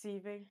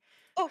perceiving.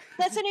 Oh,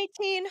 that's an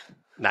 18.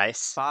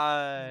 Nice.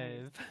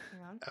 5.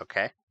 Hang on.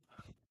 Okay.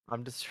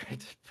 I'm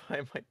distracted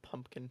by my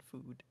pumpkin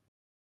food.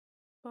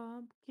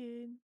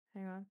 Pumpkin.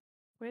 Hang on.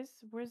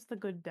 Where's the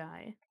good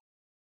die?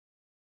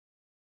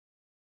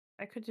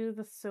 I could do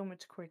this so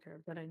much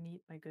quicker, but I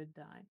need my good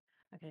die.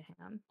 Okay,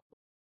 hang on.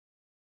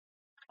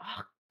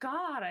 Oh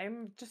God,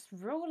 I'm just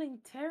rolling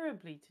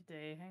terribly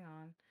today. Hang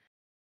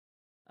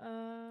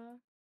on.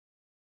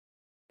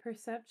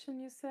 Perception,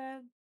 you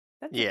said?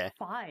 That's Yeah. a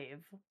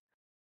 5.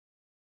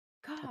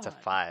 God. That's a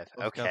 5.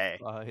 Both got Okay.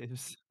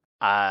 5s.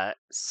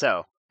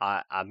 So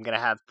I'm gonna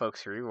have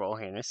folks re-roll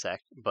here in a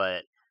sec,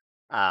 but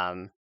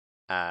oh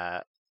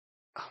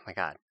my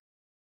god.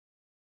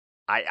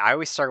 I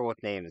always struggle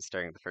with names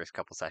during the first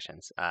couple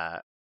sessions.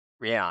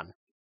 Rhiannon.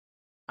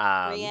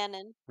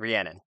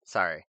 Rhiannon,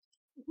 sorry.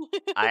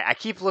 I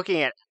keep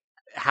looking at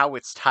how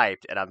it's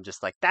typed and I'm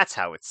just like, that's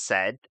how it's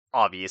said,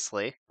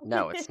 obviously.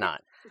 No, it's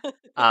not.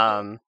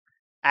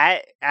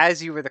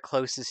 As you were the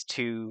closest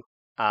to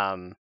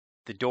the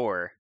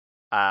door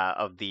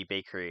of the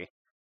bakery,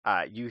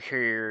 you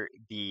hear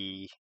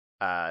the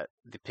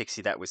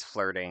pixie that was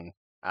flirting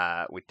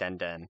with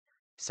Denden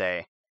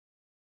say,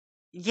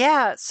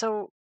 "Yeah,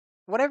 so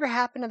whatever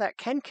happened to that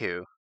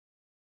Kenku?"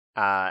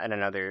 And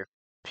another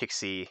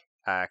pixie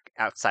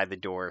outside the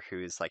door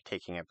who's like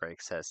taking a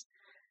break says,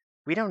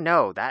 "We don't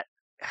know that.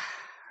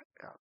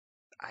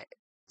 I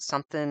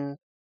something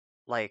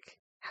like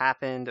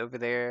happened over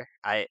there.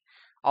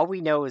 All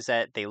we know is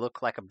that they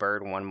look like a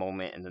bird one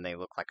moment and then they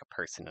look like a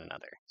person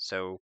another.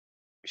 So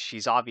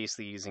she's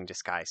obviously using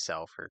disguise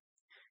self or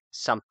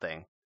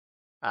something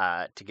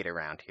to get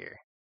around here.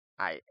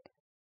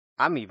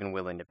 I'm even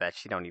willing to bet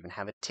she don't even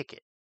have a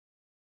ticket.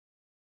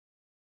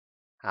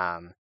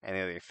 And the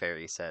other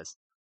fairy says,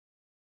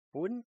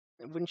 wouldn't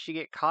she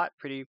get caught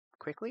pretty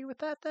quickly with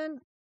that then?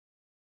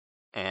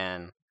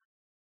 And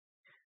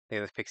the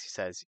other pixie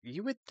says,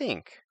 you would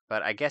think,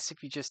 but I guess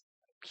if you just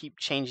keep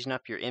changing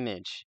up your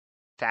image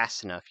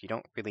fast enough, you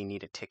don't really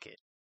need a ticket.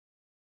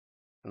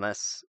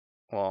 Unless,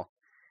 well,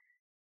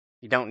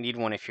 you don't need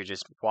one if you're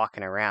just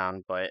walking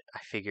around, but I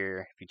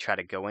figure if you try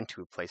to go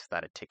into a place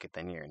without a ticket,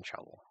 then you're in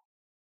trouble.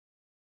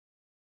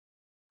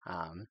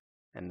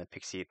 And the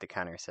pixie at the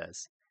counter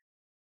says,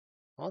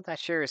 well, that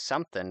sure is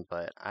something,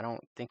 but I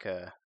don't think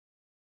a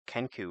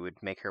Kenku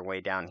would make her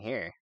way down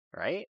here,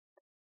 right?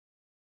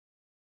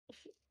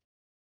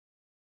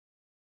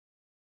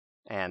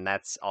 And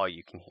that's all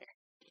you can hear.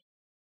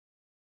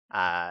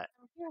 Yeah,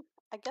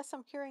 I guess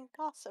I'm hearing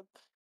gossip.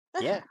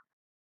 Yeah.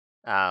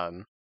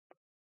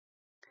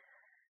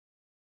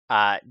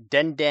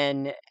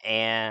 Den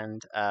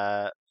and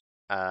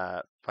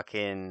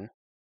fucking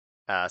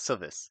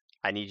Sylvis,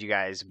 I need you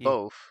guys Yeah.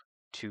 both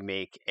to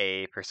make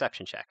a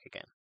perception check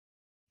again.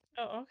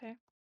 Oh, okay.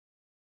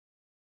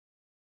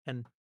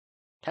 And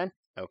 10?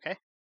 Okay.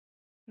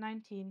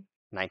 19.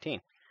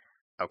 19.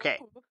 Okay.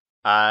 Ooh.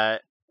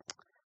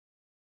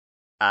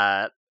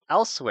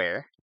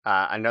 Elsewhere,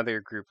 another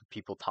group of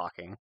people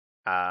talking,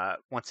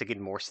 once again,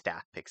 more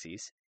staff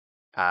pixies,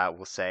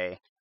 will say,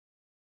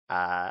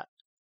 yeah,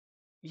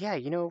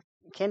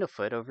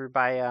 Candlefoot over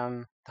by,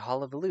 the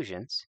Hall of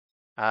Illusions,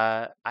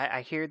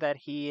 I hear that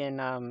he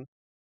and,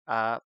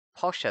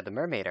 Pasha, the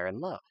mermaid, are in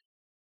love.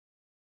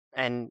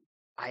 And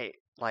a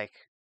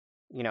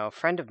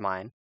friend of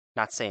mine,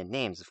 not saying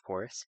names, of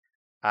course,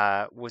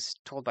 was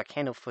told by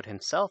Candlefoot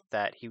himself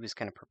that he was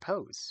going to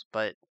propose,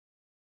 but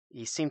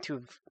he seemed to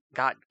have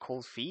got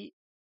cold feet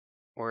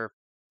or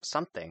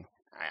something.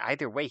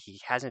 Either way,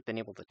 he hasn't been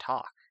able to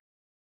talk.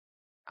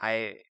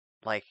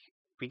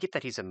 We get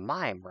that he's a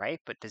mime, right?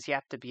 But does he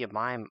have to be a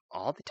mime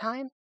all the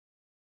time?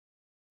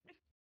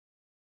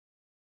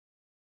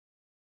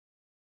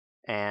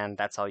 And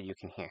that's all you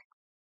can hear.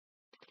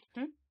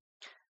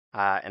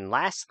 And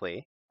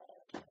lastly,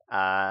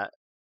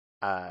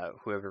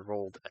 whoever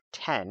rolled a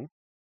 10,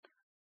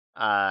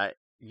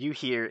 you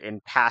hear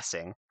in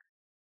passing,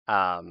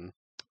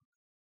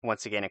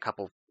 once again, a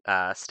couple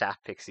staff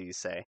pixies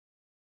say,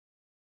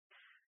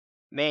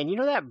 man, you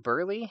know that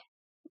Burley?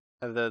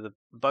 The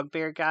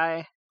bugbear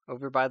guy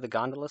over by the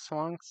gondola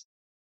swings?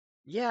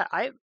 Yeah,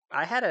 I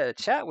had a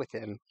chat with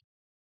him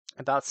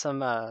about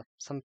some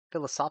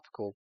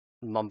philosophical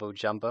mumbo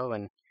jumbo,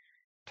 and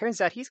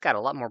turns out he's got a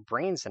lot more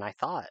brains than I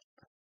thought.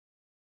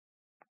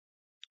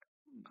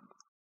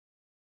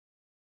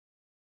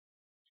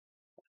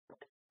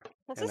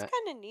 This And is kind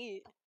of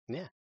neat.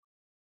 yeah.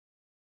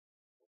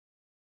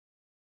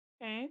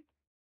 Okay.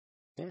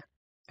 Yeah.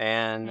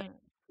 And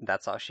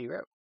that's all she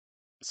wrote.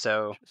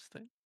 So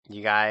interesting.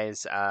 you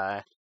guys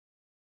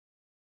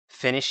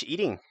finish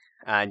eating,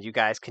 and you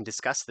guys can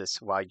discuss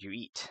this while you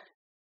eat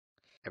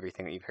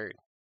everything that you've heard.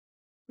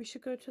 We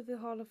should go to the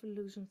Hall of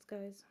Illusions,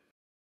 guys.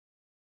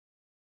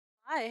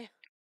 Why?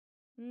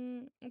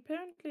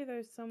 Apparently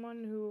there's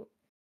someone who...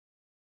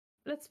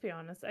 Let's be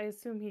honest, I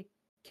assume he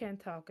can't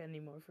talk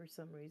anymore for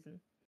some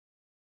reason.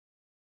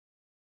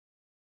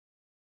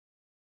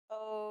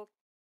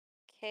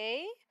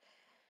 Okay.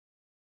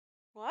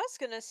 Well, I was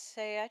gonna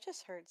say I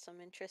just heard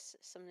some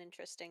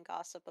interesting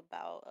gossip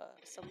about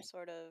some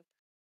sort of,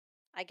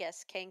 I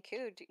guess,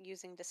 Cancun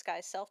using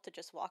disguised self to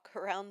just walk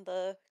around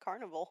the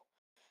carnival.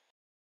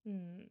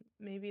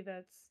 Maybe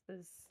that's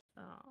this.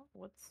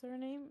 What's her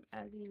name?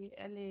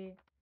 Ellie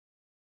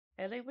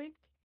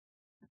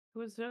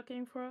who's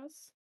looking for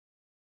us?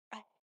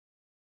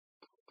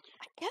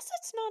 I guess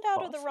it's not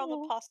out of the realm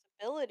of Possible.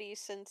 possibility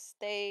since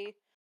they.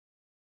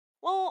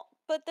 Well,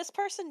 but this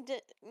person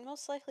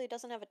most likely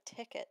doesn't have a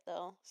ticket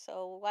though,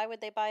 so why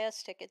would they buy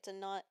us tickets and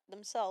not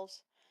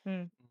themselves?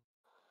 I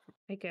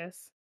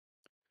guess.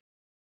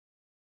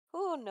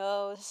 Who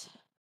knows?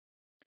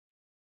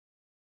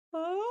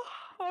 Oh,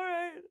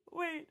 alright.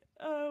 Wait,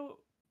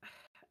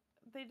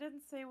 they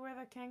didn't say where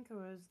the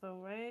Kenko is though,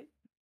 right?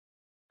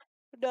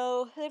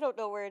 No, they don't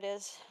know where it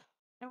is.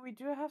 And we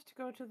do have to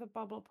go to the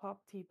Bubble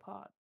Pop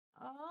Teapot.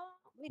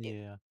 We do.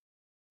 Yeah.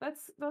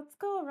 Let's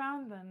go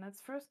around then.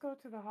 Let's first go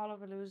to the Hall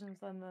of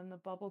Illusions and then the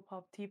Bubble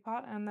Pop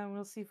Teapot, and then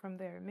we'll see from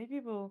there. Maybe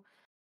we'll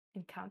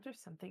encounter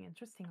something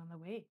interesting on the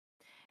way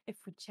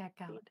if we check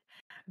out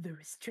the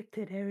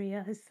restricted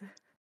areas.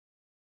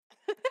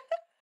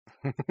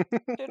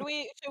 Should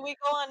we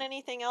go on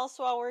anything else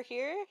while we're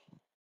here?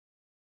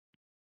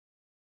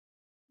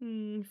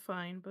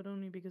 Fine, but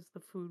only because the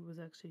food was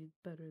actually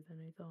better than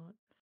I thought.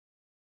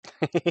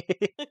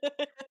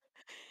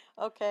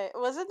 Okay.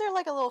 Wasn't there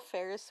like a little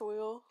Ferris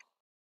wheel?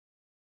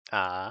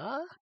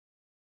 I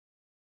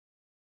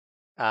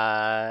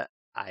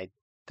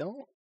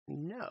don't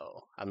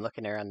know. I'm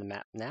looking around the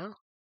map now.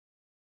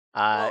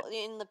 Well,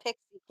 in the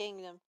Pixie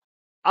Kingdom.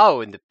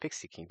 Oh, in the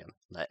Pixie Kingdom.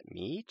 Let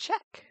me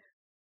check.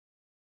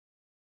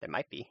 There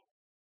might be.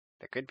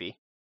 There could be.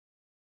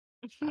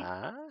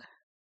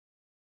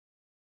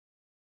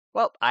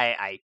 Well,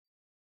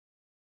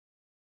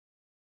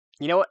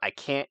 you know what? I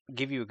can't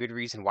give you a good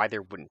reason why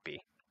there wouldn't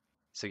be.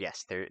 So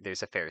yes,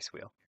 there's a Ferris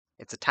wheel.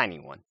 It's a tiny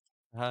one.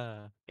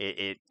 Ah.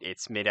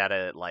 It's made out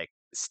of like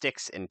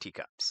sticks and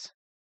teacups.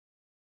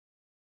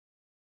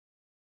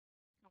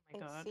 Oh my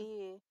I god.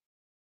 see.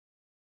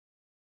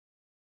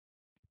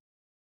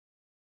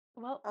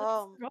 Well, let's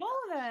Um. roll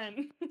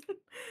then.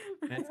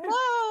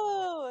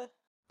 Whoa!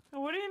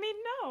 What do you mean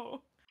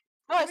no?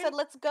 No, I mean- said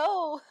let's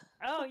go.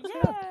 Oh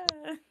yeah.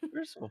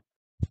 Merciful.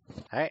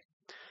 All right.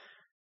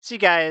 So you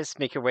guys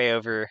make your way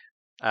over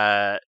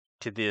to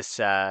this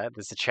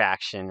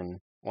attraction, and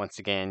once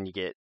again you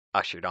get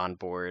ushered on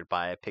board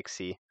by a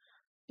pixie,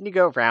 and you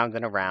go round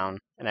and around.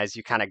 And as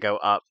you kind of go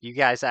up, you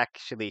guys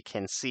actually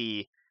can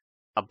see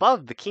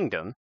above the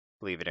kingdom,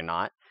 believe it or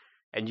not,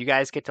 and you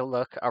guys get to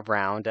look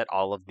around at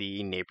all of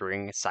the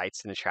neighboring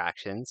sites and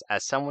attractions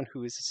as someone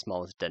who is as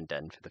small as Den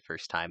Den for the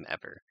first time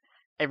ever.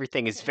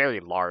 Everything is Okay. very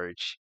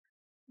large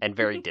and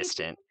very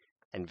distant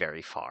and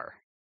very far.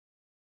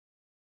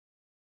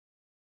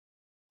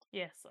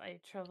 Yes, I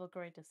travel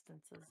great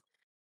distances.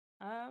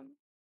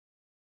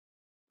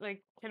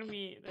 Like, can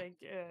we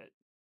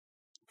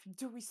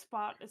do we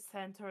spot a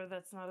centaur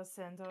that's not a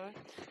centaur?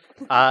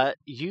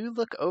 You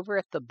look over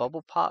at the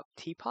bubble pop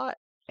teapot,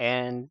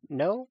 and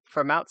no,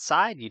 from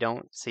outside you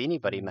don't see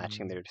anybody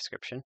matching their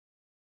description.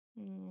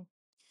 Hmm.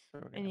 So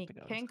we're gonna have Any to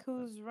go inside that.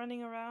 kenkus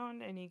running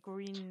around? Any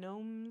green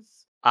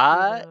gnomes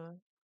Uh,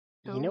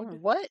 with a you know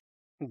toad? what?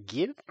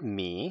 Give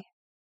me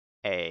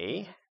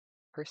a Yes.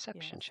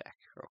 perception Yes. check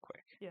real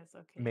quick. Yes.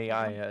 Okay. May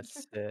hold I on.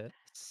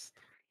 assist?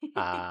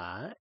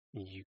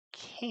 You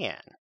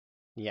can.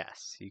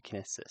 Yes, you can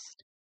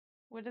assist.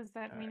 What does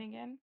that mean Alright.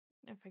 again?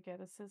 If I get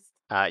assist.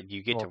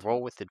 You get Roll to roll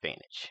twice. with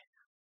advantage.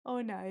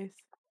 Oh, nice.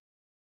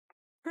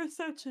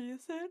 Perception, you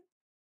said?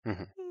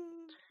 Mhm.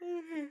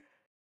 Okay.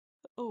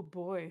 Oh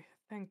boy,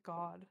 thank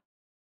God.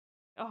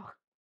 Oh,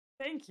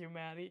 thank you,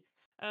 Maddie.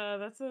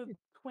 That's a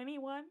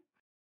 21.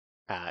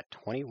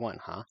 21,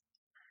 huh?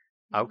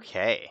 Mhm.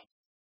 Okay.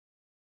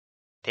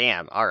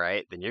 Damn,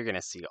 alright, then you're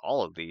gonna see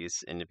all of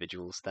these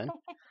individuals then.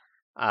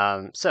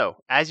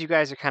 So, as you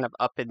guys are kind of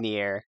up in the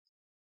air,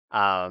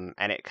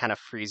 and it kind of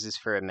freezes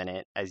for a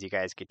minute as you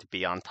guys get to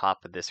be on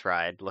top of this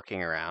ride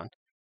looking around.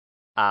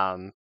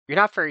 You're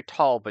not very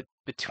tall, but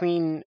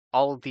between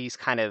all of these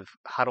kind of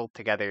huddled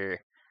together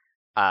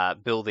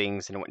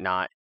buildings and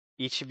whatnot,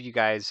 each of you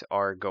guys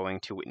are going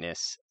to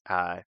witness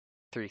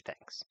three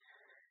things.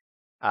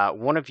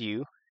 One of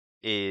you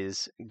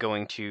is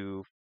going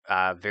to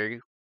very,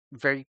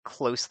 very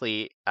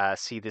closely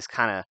see this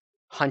kind of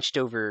hunched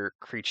over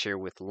creature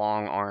with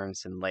long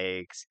arms and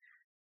legs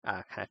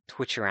kind of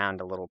twitch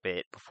around a little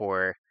bit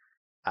before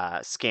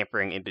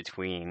scampering in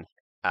between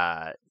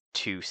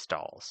two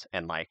stalls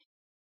and like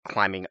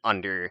climbing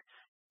under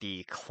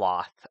the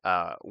cloth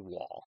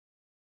wall.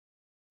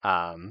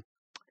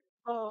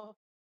 Oh.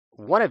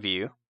 One of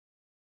you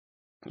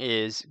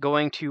is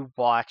going to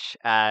watch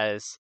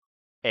as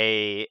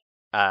a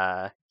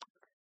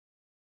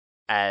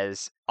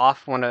as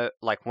off one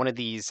of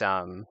these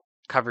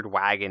covered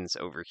wagons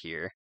over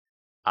here.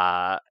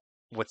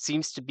 What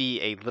seems to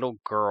be a little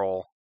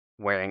girl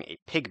wearing a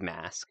pig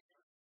mask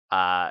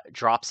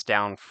drops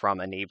down from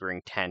a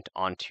neighboring tent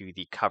onto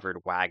the covered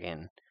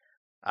wagon,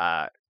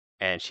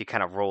 and she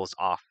kind of rolls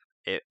off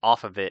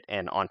of it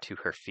and onto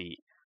her feet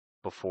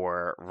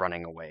before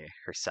running away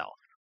herself.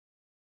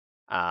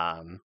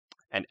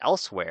 And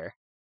elsewhere,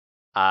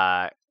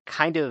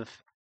 kind of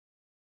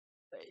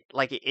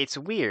like it's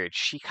weird.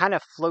 She kind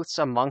of floats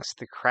amongst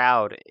the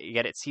crowd,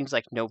 yet it seems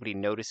like nobody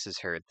notices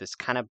her. This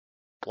kind of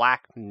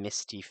black,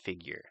 misty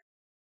figure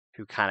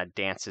who kind of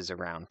dances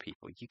around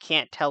people. You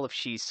can't tell if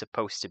she's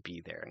supposed to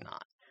be there or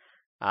not.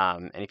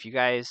 And if you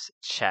guys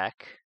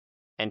check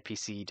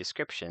NPC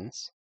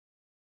descriptions,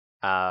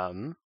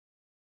 you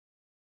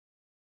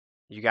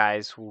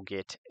guys will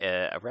get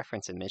a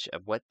reference image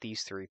of what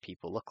these three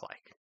people look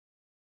like.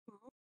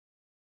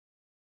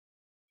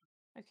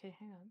 Okay,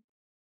 hang on.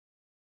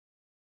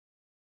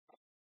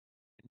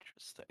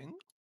 Interesting.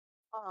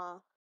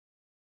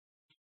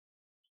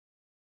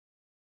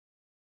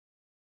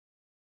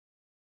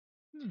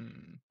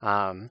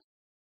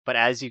 But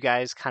as you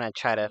guys kind of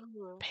try to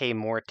Ooh. pay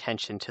more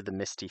attention to the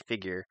misty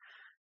figure,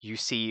 you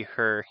see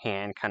her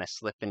hand kind of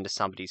slip into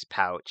somebody's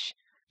pouch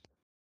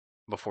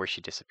before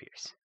she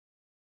disappears.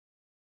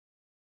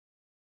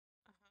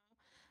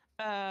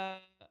 Uh, I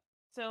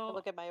so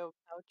look at my own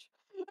couch.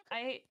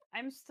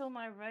 I'm still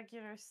my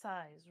regular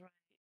size, right?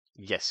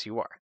 Yes, you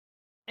are.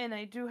 And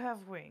I do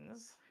have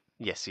wings.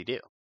 Yes, you do.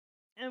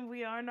 And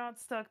we are not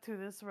stuck to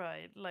this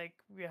ride. Like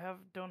we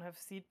don't have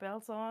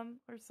seatbelts on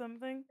or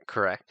something.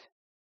 Correct.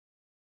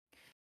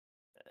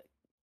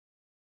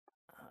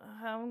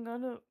 I'm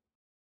gonna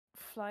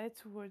fly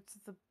towards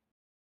the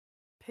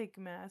pig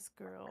mask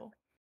girl.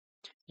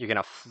 You're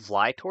gonna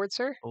fly towards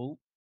her, Oh,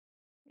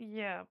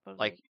 Yeah, but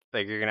like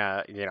you're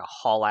gonna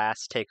haul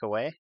ass take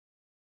away.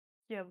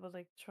 yeah, but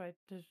like try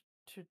to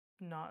to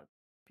not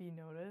be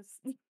noticed.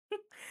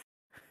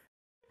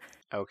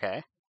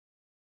 Okay.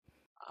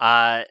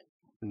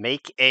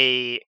 Make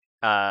a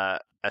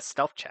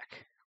stealth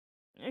check.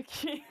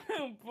 Okay,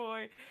 oh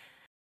boy.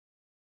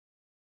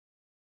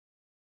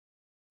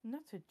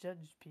 Not to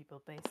judge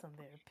people based on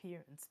their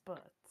appearance,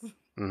 but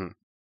Mm-hmm.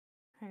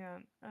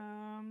 hang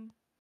on.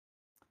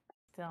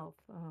 Stealth.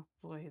 Oh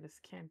boy, this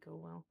can't go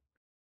well.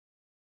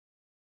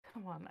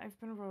 Come on, I've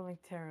been rolling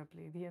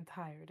terribly the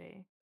entire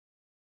day.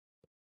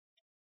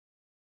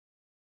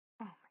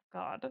 Oh my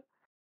god.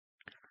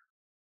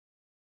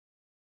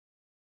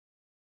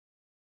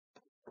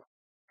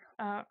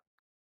 I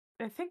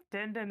think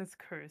Den is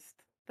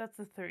cursed. That's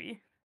a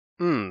 3.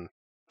 Hmm.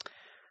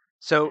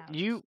 So Ouch.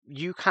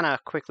 you kind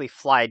of quickly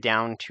fly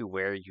down to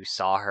where you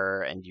saw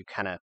her, and you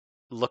kind of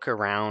look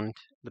around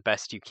the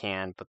best you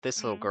can. But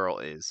this little girl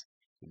is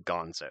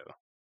gonzo.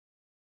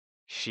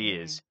 She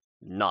is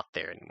not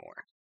there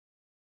anymore.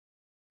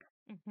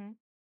 Mm-hmm.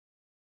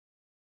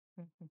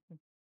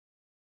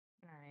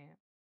 Alright.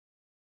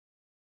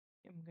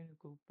 I'm gonna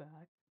go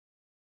back.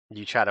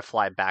 You try to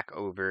fly back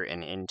over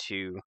and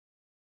into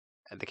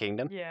the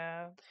kingdom.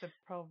 Yeah, they're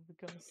probably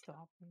gonna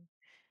stop me.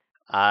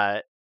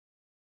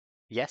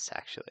 Yes,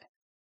 actually.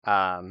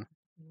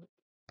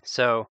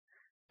 So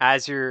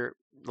as you're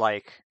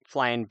like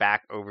flying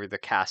back over the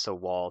castle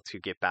wall to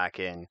get back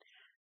in,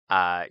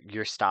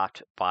 you're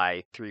stopped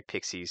by 3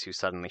 pixies who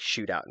suddenly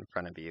shoot out in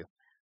front of you.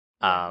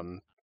 Yeah.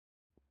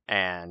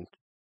 And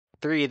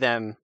 3 of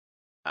them,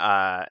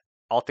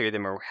 all 3 of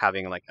them are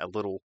having like a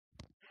little.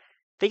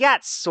 They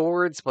got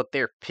swords, but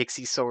they're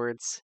pixie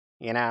swords,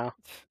 you know?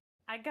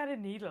 I got a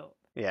needle.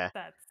 Yeah.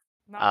 That's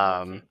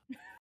not working.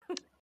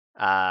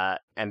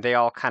 And they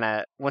all kind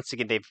of, once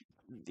again, they've,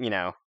 you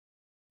know,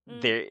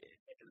 Mm.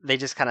 they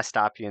just kind of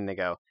stop you and they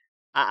go,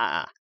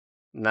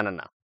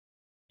 no.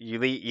 You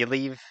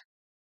leave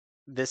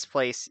this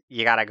place,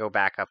 you gotta go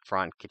back up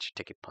front, get your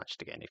ticket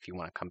punched again if you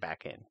want to come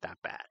back in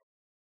that bad.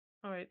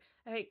 Alright.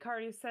 Hey,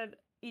 Carl, you said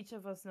each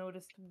of us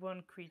noticed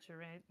one creature,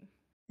 right?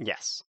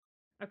 Yes.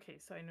 Okay,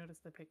 so I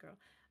noticed the pig girl.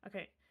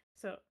 Okay,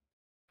 so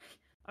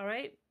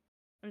alright.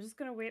 I'm just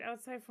gonna wait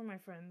outside for my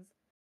friends.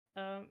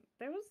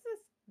 There was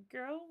this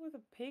girl with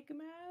a pig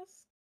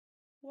mask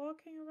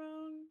walking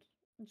around,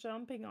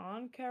 jumping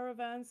on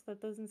caravans. That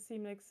doesn't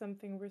seem like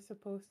something we're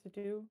supposed to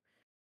do.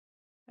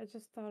 I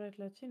just thought I'd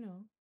let you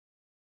know.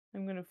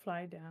 I'm gonna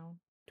fly down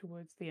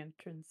towards the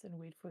entrance and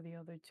wait for the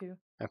other 2.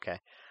 Okay.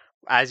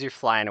 As you're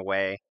flying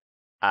away,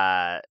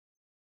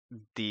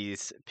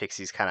 these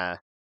pixies kind of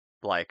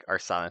like are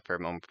silent for a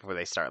moment before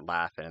they start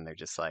laughing, and they're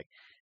just like,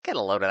 "Get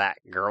a load of that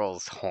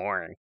girl's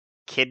horn.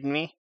 Kidding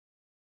me?"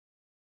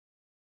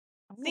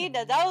 See,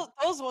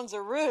 those ones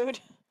are rude.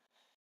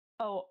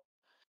 Oh,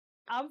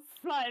 I'm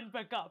flying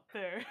back up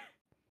there.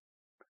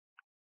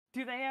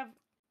 Do they have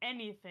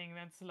anything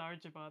that's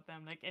large about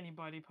them, like any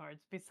body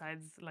parts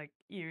besides like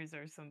ears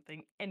or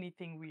something?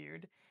 Anything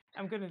weird?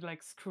 I'm gonna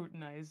like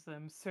scrutinize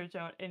them, search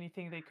out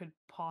anything they could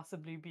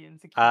possibly be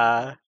insecure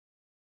about.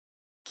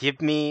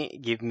 Give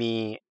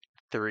me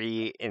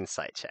 3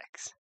 insight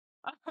checks.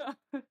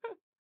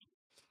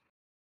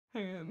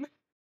 Hang on.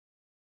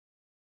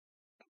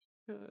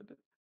 Good.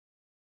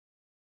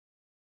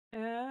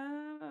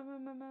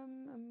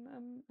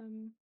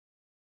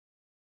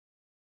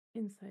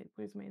 Insight.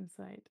 Where's my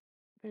insight?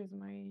 There's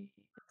my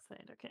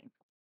insight. Okay.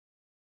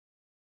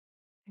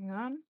 Hang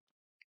on.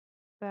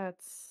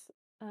 That's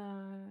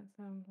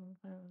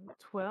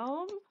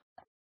 12.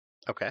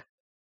 Okay.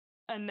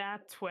 A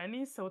nat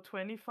 20, so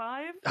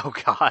 25. Oh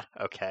God.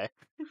 Okay.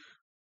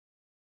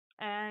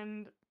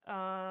 And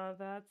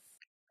that's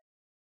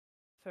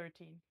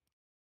 13.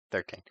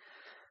 13.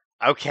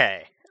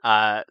 Okay.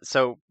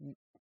 So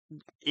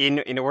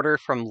in order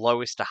from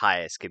lowest to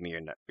highest, give me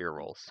your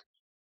rolls.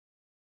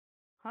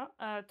 Huh?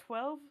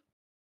 12,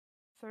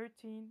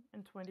 13,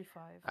 and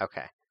 25.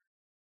 Okay.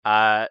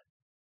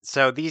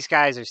 So these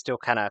guys are still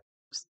kind of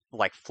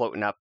like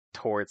floating up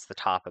towards the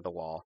top of the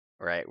wall,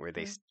 right, where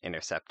they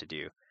intercepted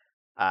you.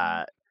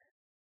 The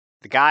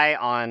guy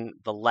on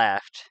the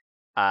left,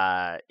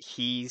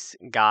 he's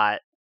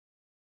got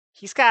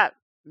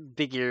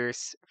big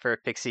ears for a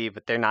pixie,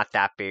 but they're not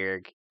that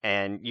big.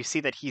 And you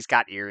see that he's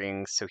got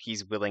earrings, so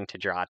he's willing to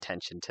draw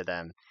attention to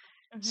them.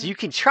 So you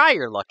can try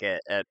your luck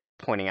at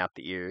pointing out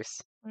the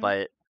ears,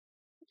 but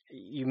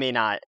he may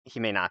not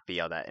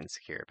be all that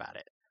insecure about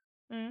it.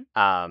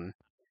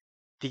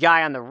 The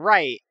guy on the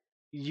right,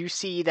 you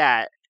see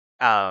that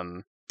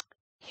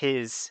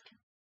his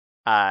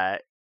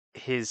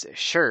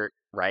shirt,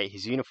 right,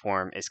 his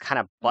uniform is kind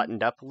of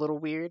buttoned up a little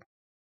weird.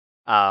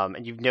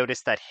 And you've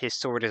noticed that his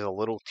sword is a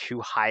little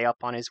too high up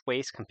on his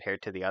waist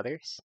compared to the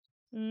others.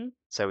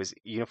 So his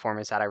uniform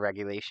is out of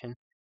regulation.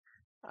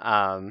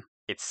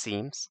 It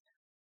seems.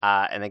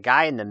 And the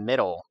guy in the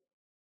middle,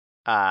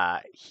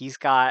 he's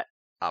got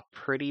a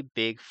pretty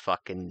big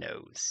fucking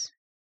nose.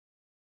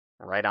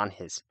 Right on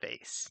his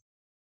face.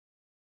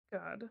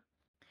 God.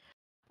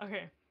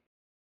 Okay.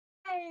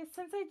 Hey,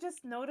 since I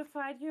just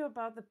notified you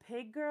about the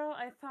pig girl,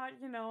 I thought,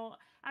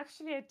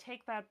 actually, I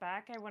take that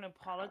back. I want to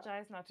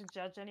apologize, not to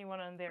judge anyone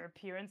on their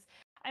appearance.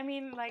 I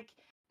mean, like,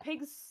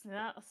 pigs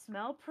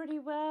smell pretty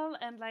well,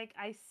 and, like,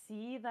 I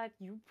see that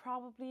you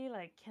probably,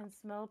 like, can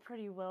smell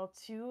pretty well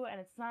too, and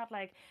it's not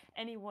like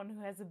anyone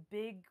who has a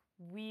big,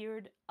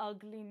 weird,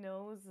 ugly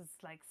nose is,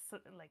 like,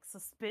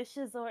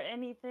 suspicious or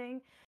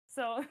anything.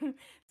 So,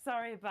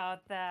 sorry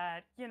about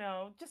that.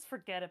 Just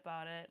forget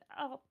about it.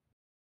 I'll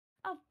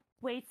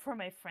wait for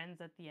my friends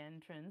at the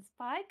entrance.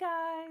 Bye,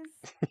 guys.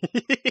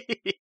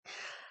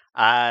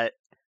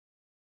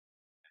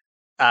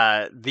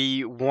 uh,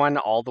 the one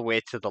all the way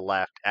to the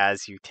left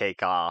as you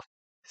take off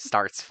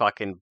starts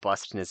fucking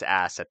busting his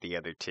ass at the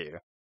other two.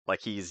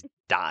 Like he's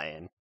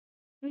dying.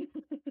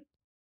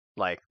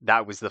 Like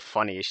that was the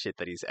funniest shit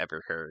that he's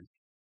ever heard.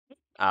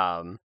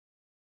 Um,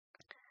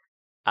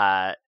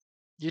 uh,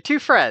 your two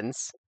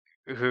friends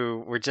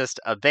who were just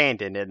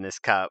abandoned in this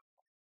cup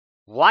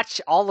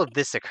watch all of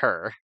this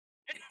occur.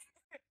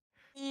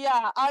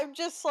 Yeah, I'm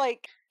just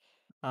like,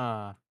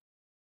 Uh,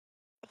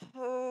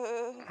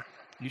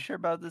 you sure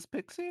about this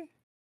pixie?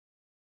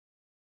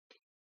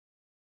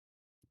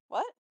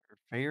 what? Or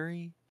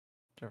fairy?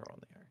 Whichever one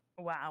they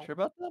are. Wow. Sure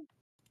about them?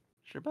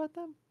 Sure about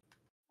them?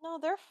 No,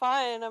 they're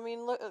fine. I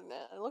mean, look,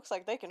 it looks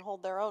like they can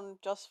hold their own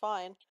just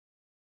fine.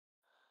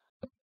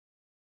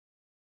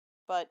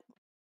 But,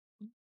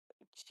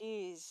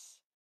 jeez.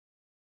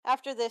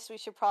 After this, we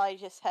should probably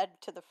just head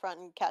to the front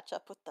and catch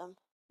up with them.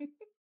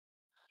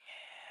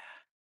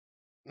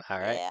 All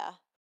right, Yeah.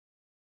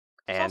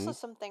 There's also and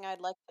something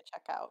I'd like to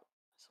check out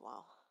as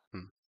well.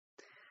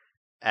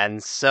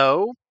 and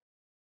so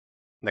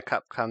the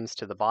cup comes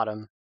to the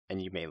bottom,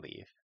 and you may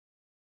leave.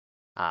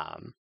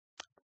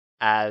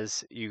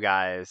 As you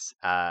guys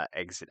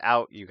exit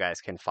out, you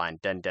guys can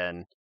find Den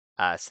Den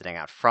sitting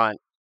out front.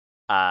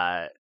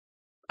 Uh,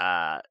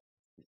 uh,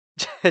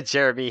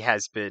 Jeremy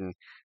has been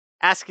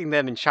asking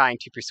them and trying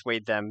to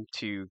persuade them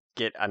to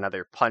get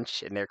another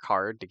punch in their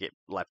card to get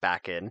let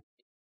back in.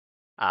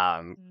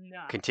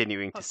 Nah.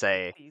 Continuing Fuck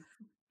to pixies.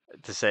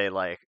 say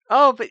like,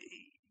 "Oh, but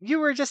you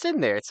were just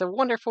in there. It's a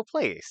wonderful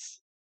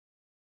place."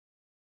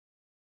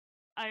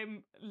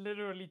 I'm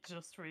literally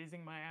just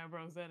raising my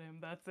eyebrows at him.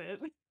 That's it.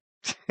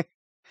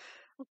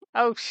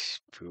 Oh,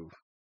 pooh.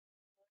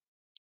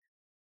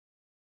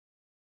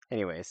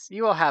 Anyways,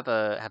 you all have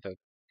a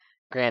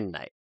grand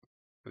night.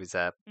 It was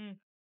a Mm.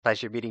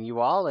 pleasure meeting you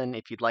all, and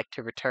if you'd like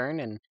to return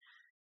and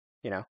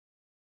you know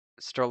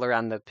stroll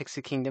around the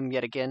Pixie Kingdom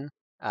yet again,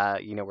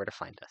 you know where to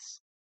find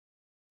us.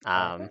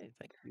 All right,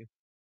 thank you.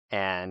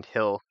 And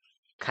he'll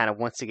kind of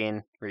once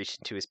again reach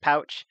into his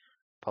pouch,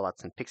 pull out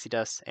some pixie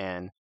dust,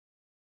 and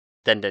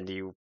then do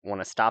you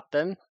want to stop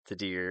them to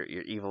do your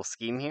evil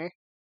scheme here?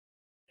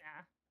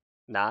 Yeah.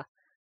 Nah?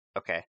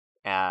 Okay.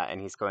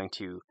 And he's going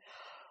to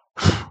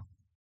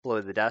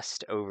blow the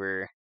dust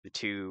over the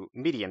two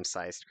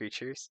medium-sized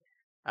creatures,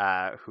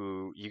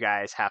 who you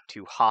guys have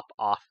to hop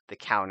off the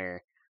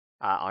counter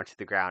onto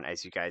the ground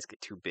as you guys get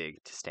too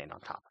big to stand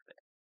on top of it.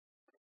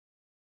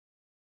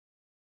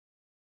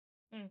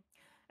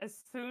 As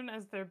soon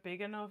as they're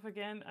big enough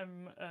again,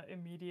 I'm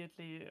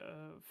immediately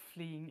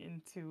fleeing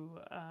into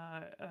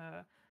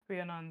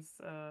Rhiannon's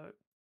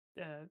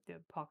the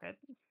pocket.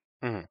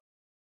 Mm-hmm.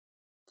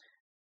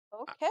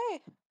 Okay.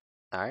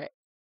 All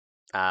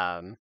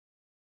right.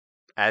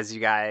 As you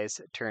guys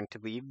turn to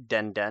leave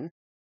Den Den,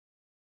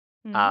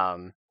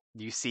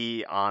 you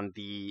see on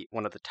the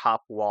one of the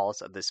top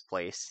walls of this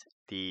place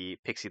the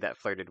pixie that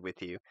flirted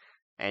with you,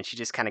 and she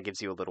just kind of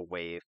gives you a little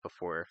wave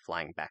before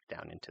flying back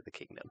down into the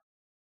kingdom.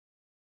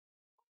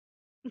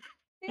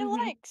 She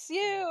likes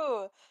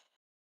you.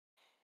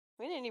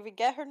 We didn't even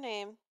get her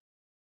name.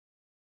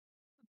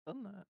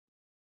 Done that.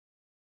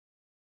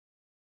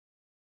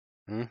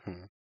 Mm-hmm.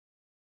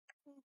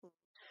 Mhm.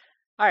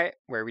 All right,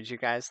 where would you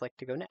guys like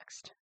to go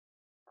next?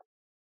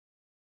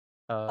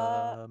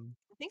 I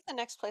think the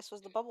next place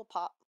was the bubble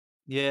pop.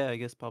 Yeah, I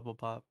guess Bubble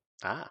Pop.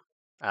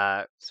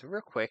 So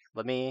real quick,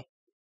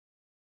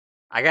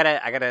 I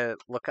gotta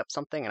look up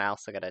something, and I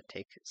also gotta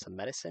take some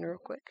medicine real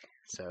quick.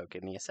 So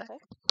give me a sec.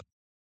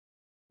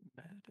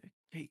 Okay.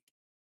 Hey,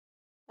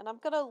 And I'm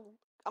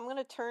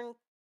gonna turn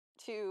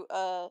to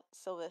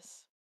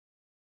Sylvis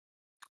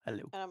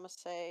hello. and I'm gonna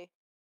say,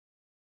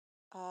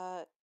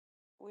 uh,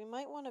 we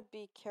might want to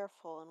be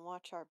careful and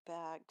watch our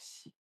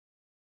bags.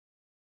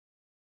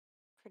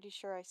 Pretty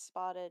sure I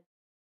spotted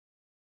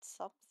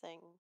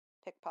something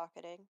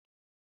pickpocketing.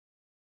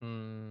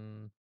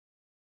 Hmm.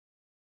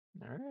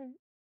 All right.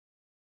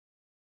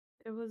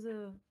 There was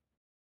a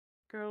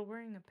girl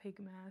wearing a pig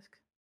mask.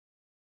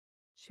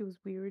 She was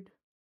weird.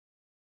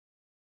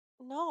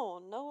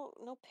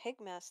 No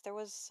pig mess. There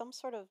was some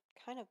sort of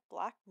kind of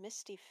black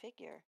misty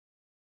figure.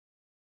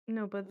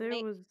 No, but there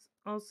Mate, was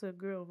also a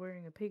girl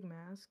wearing a pig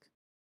mask.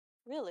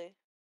 really?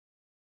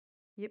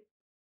 Yep.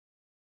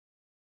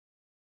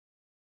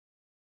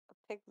 A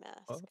pig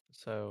Oh, mask.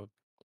 so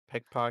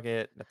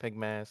pickpocket, the pig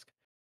mask.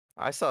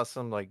 I saw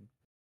some like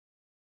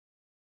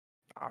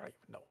I don't even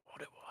know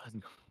what it was.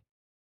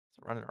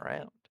 It's running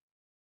around.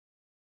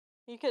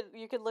 You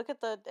could look at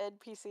the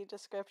NPC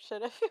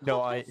description if you No,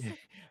 want to see.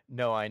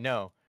 no, I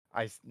know.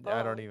 I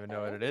don't even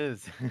know what it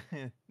is.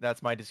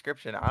 That's my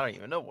description. I don't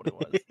even know what it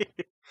was.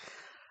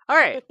 All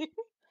right.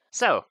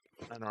 So,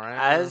 And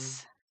around.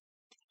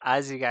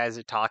 as you guys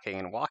are talking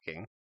and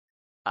walking,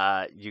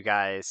 you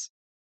guys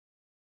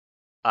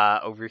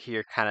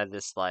overhear kind of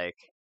this like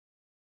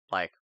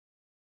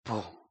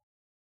boom,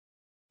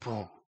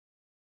 boom,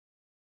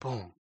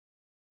 boom.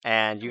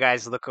 And you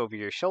guys look over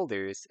your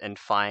shoulders and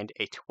find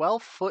a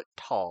 12-foot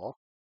tall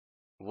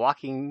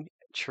walking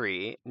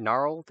tree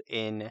gnarled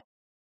in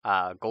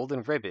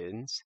golden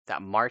ribbons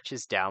that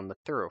marches down the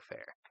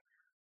thoroughfare.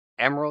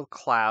 Emerald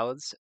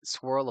clouds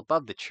swirl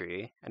above the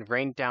tree and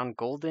rain down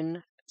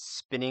golden,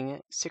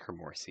 spinning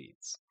sycamore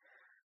seeds.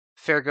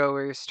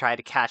 Fairgoers try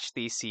to catch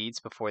these seeds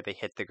before they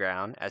hit the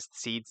ground. As the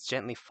seeds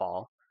gently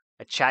fall,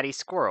 a chatty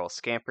squirrel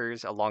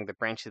scampers along the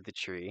branch of the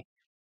tree,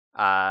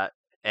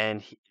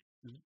 and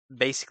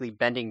basically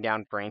bending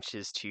down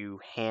branches to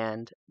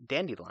hand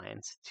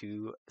dandelions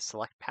to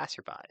select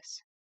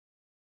passerbys.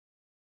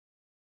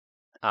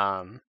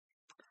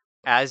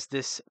 As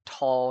this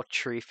tall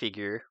tree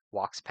figure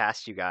walks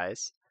past you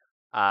guys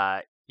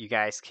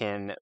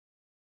can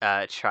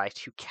try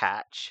to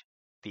catch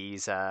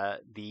these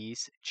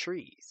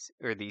trees,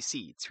 or these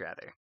seeds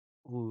rather.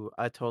 Ooh,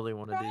 I totally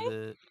want to do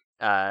Right?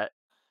 that.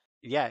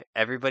 Yeah,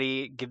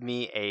 everybody give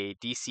me a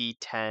DC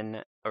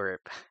 10,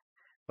 or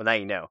well, now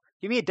you know.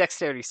 Give me a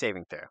dexterity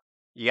saving throw.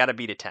 You got to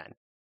beat a 10.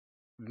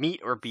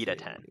 Meet or beat a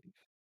 10.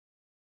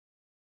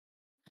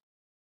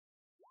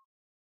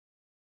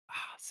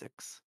 Save.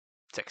 6.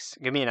 6.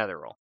 Give me another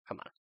roll. Come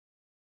on.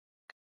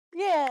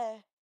 Yeah.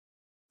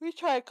 We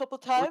tried a couple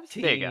times.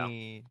 There you go.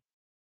 14.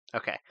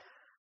 Okay.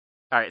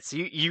 All right. So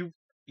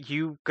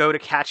you go to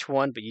catch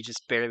one, but you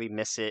just barely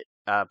miss it.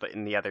 But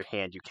in the other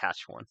hand, you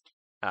catch one.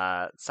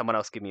 Someone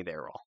else give me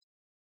their roll.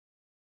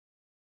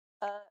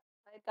 I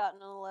got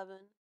an 11.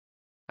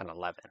 An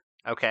 11.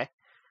 Okay.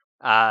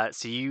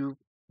 So you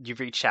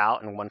reach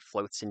out and one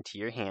floats into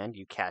your hand.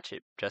 You catch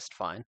it just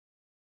fine.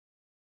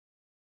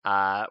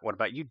 What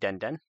about you, Den?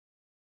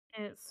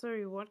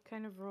 Sorry, what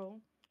kind of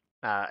roll?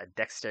 A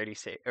dexterity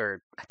save,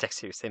 or a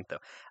dexterity save though.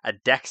 A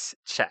dex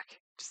check,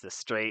 just a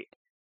straight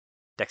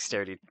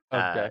dexterity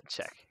Dex.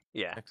 check.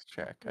 Yeah. Dex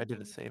check. I did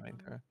a saving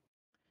throw.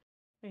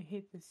 I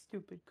hate this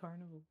stupid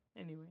carnival.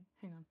 Anyway,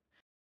 hang on.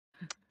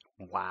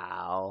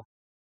 Wow.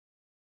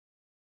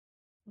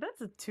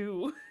 That's a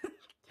 2.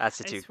 That's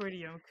a I 2. swear to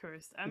you, I'm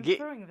cursed. I'm Gi-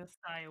 throwing this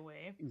die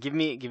away. Give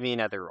me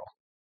another roll.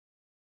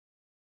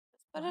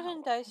 Put it in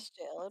Wow. dice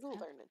jail. It'll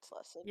learn its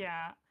lesson.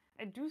 Yeah,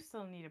 I do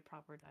still need a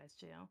proper dice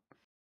jail.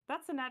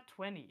 That's a nat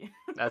 20.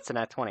 That's a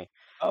nat 20.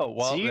 Oh,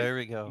 well, So there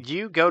we go.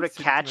 you go to Since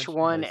you catch mentioned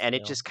one, dice and it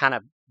jail. just kind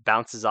of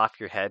bounces off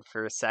your head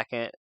for a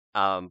second.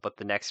 But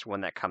the next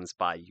one that comes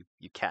by,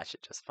 you catch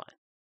it just fine.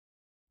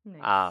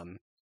 Nice.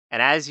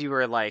 And as you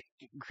were like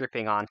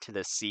gripping onto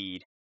the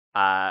seed,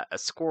 a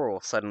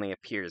squirrel suddenly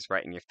appears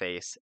right in your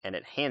face, and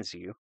it hands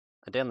you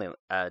a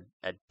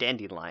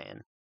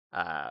dandelion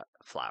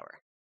flower.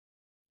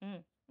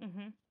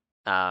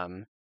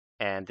 Mm-hmm.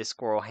 And this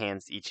squirrel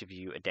hands each of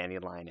you a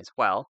dandelion as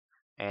well.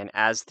 And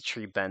as the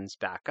tree bends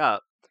back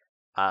up,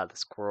 the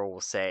squirrel will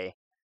say,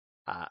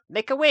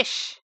 "Make a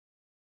wish."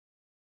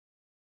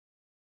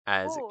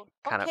 As it Oh,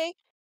 kind of, okay.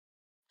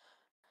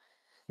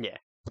 yeah.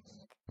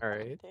 All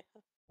right.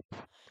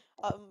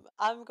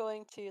 I'm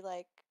going to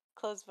like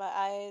close my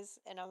eyes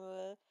and I'm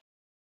gonna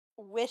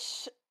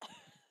wish,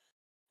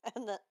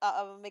 and then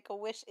I'm gonna make a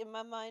wish in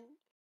my mind,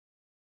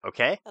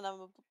 Okay. and I'm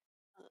gonna,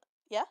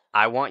 yeah.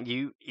 I want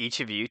each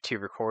of you, to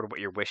record what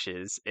your wish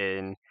is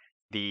in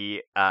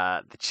the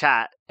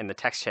chat in the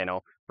text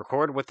channel.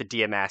 Record what the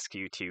DM asks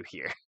you to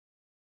here,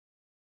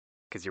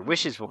 because your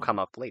wishes will come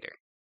up later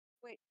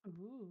Wait,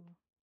 Ooh.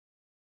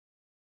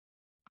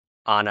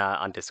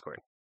 on Discord.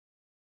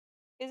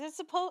 is it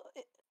supposed?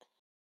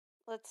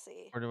 Let's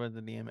see. Or do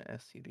the DM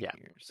ask you to Yeah.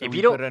 hear? So If we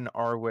you don't, put an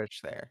R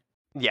wish there.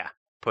 yeah,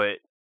 put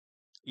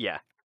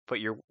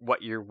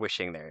what you're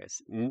wishing there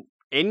is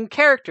in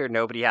character.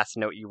 Nobody has to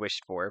know what you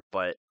wished for,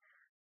 but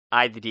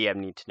I, the DM,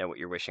 need to know what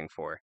you're wishing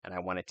for, and I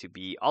want it to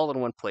be all in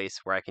one place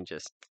where I can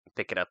just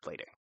pick it up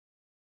later.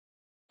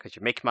 Because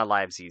you're making my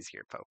lives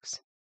easier,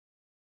 folks.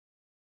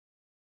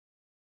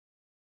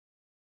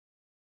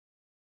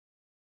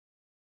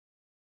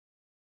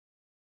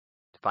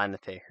 Find the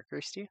Fae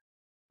cursed you.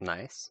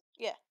 Nice.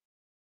 Yeah.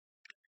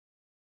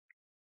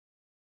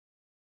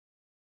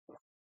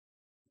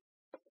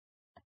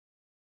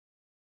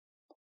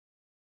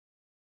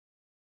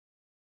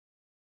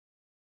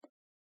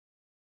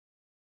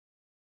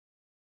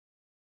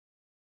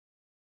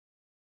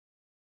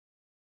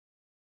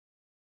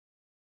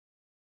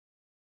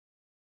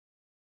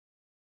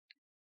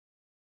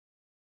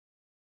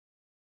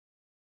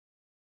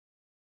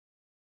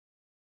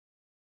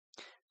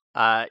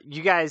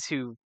 You guys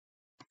who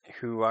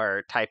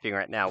are typing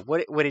right now,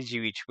 what did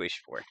you each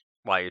wish for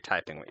while you're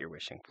typing what you're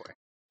wishing for?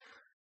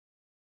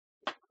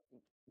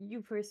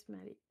 You first,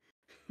 Maddie.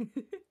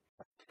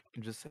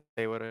 Just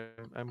say what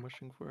I'm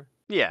wishing for.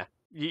 Yeah,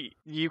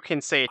 you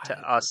can say it to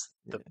I- us,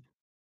 yeah.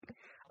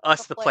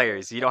 the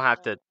players. You don't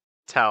have to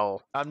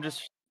tell. I'm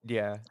just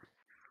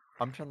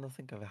I'm trying to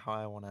think of how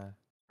I want to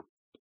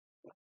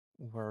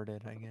word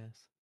it. I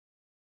guess.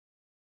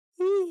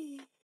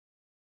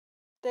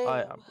 Damn.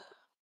 I'm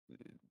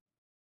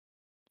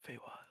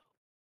Feywild.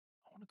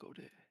 I want to go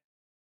there.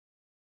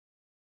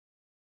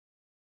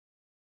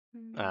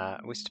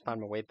 Wish to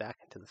find my way back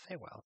into the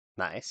Feywild.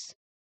 Nice.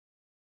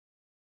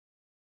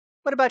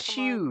 What about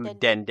Come you, on,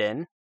 Den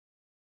Den?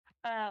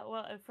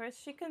 Well, at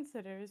first she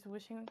considers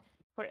wishing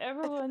for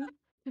everyone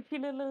to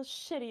feel a little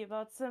shitty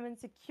about some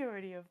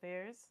insecurity of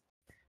theirs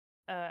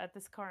at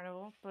this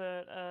carnival,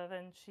 but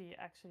then she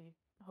actually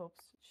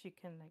hopes she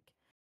can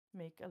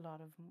make a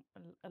lot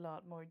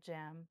more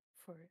jam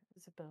for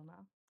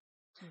Isabella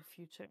in the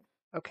future.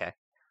 Okay.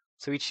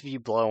 So each of you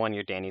blow on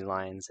your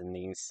dandelions, and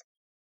these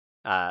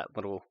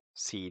little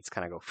seeds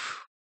kind of go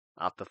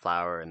off the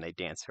flower, and they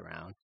dance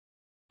around,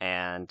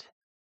 and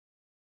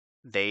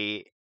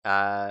they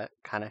kind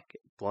of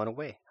get blown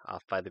away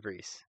off by the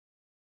breeze.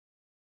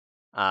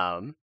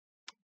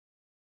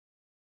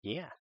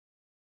 Yeah.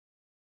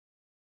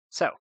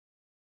 So,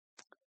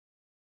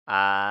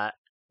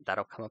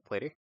 that'll come up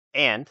later.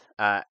 And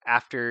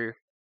after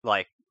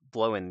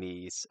blowing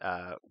these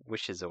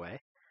wishes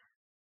away,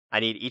 I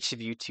need each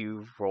of you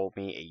to roll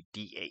me a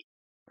d8.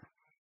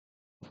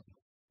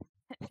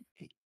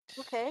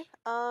 Okay.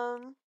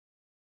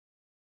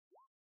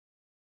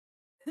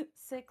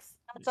 6.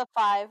 That's a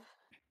 5.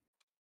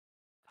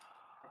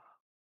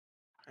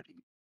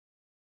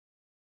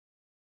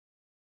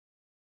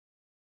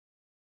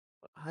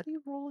 How do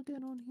you roll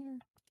again on here?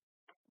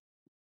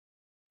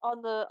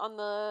 On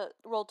the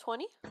roll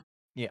 20.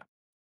 Yeah.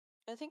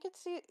 I think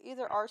it's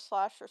either r/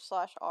 or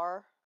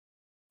 /r.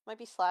 Might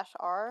be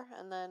 /r,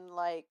 and then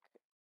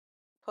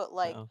put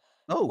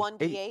Oh,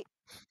 1d8.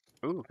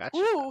 Ooh, gotcha.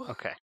 Ooh.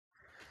 Okay.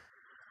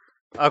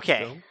 Let's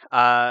Okay.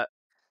 go.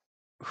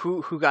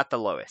 Who got the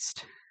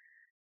lowest?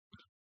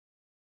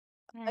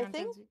 I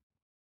think.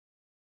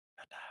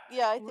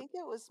 Yeah, I think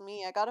it was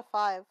me. I got a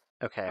 5.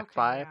 Okay,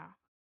 5. Yeah.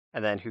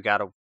 And then who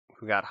got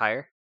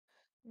higher?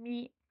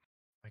 Me.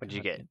 What'd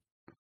you get?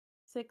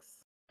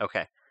 6.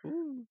 Okay.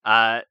 Ooh.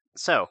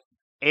 So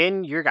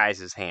in your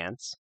guys'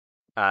 hands,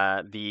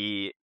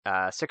 the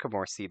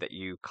sycamore seed that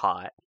you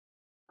caught,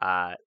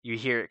 you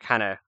hear it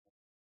kind of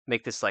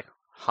make this like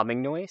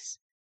humming noise,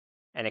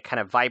 and it kind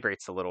of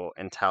vibrates a little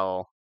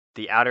until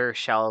the outer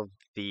shell of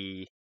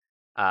the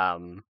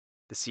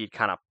seed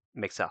kind of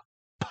makes a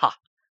pop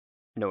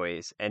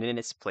noise, and in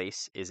its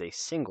place is a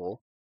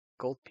single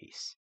gold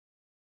piece.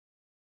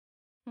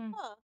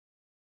 Huh.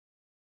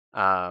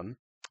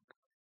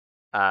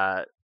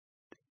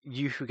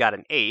 You who got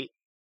an 8,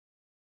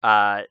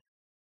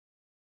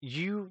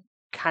 you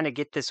kind of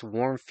get this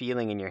warm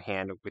feeling in your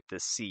hand with the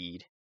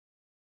seed,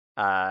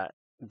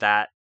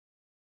 that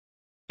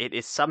it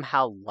is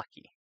somehow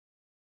lucky.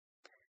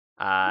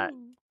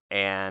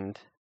 And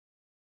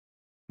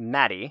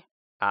Maddie,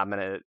 I'm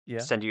gonna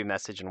send you a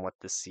message on what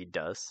this seed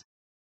does.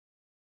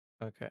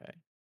 Okay.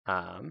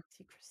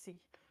 Secrecy.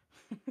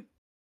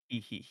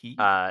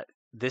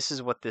 This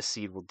is what this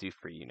seed will do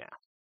for you now.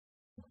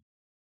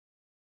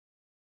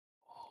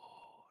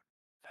 Oh,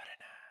 very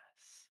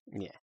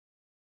nice.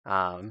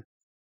 Yeah.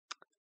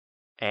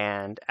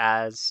 And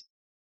as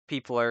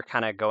people are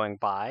kind of going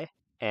by,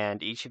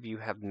 and each of you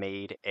have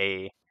made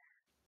a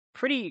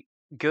pretty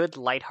good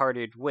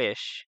lighthearted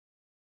wish,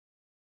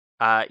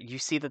 you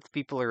see that the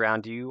people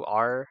around you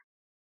are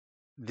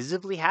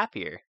visibly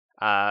happier,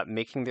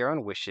 making their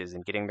own wishes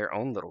and getting their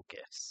own little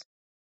gifts.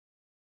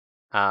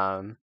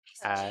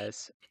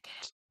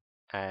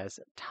 As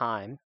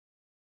time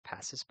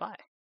passes by.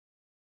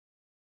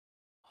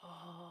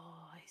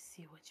 Oh, I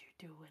see what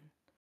you're doing.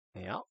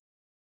 Yeah.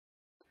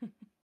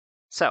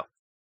 So,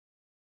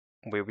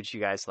 where would you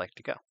guys like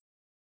to go?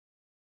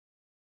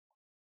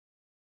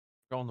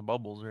 Go on the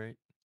bubbles, right?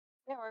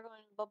 Yeah, we're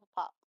going to Bubble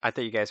Pop. I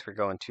thought you guys were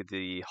going to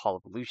the Hall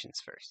of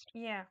Illusions first.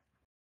 Yeah.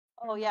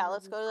 Oh yeah,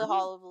 let's go to the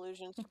Hall of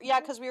Illusions. Yeah,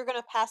 because we were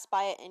gonna pass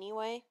by it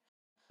anyway.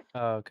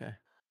 Oh, okay.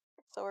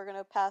 So we're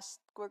gonna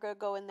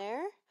go in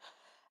there,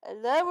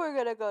 and then we're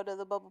gonna go to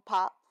the Bubble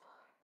Pop.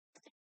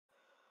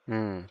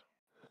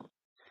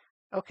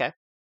 Okay.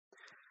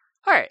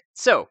 All right.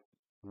 So,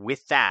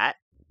 with that,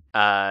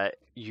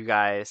 you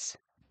guys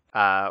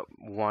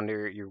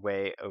wander your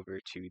way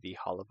over to the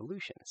Hall of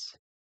Illusions.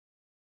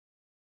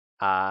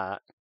 A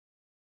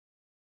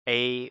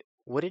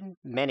wooden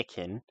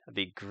mannequin of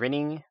a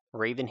grinning,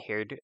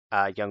 raven-haired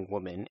young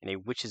woman in a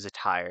witch's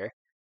attire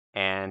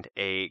and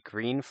a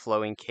green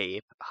flowing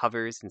cape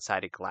hovers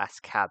inside a glass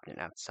cabinet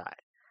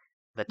outside.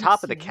 The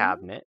top of the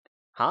cabinet...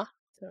 Huh?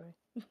 Sorry.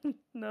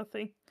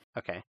 Nothing.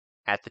 Okay.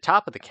 At the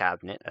top of the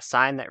cabinet, a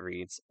sign that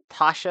reads,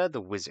 Tasha the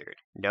Wizard,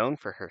 known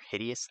for her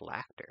hideous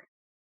laughter.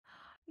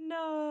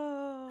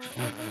 No!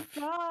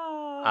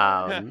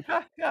 Oh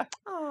my god!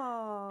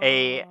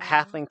 A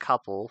halfling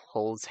couple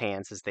holds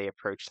hands as they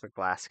approach the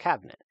glass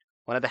cabinet.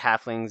 One of the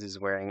halflings is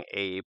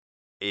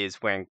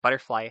wearing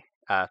butterfly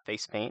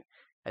face paint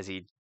as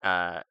he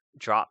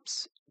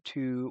drops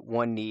to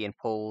one knee and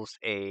pulls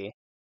a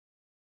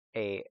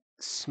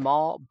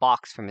small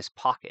box from his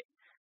pocket.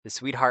 The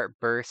sweetheart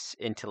bursts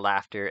into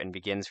laughter and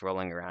begins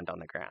rolling around on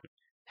the ground.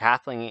 The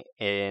halfling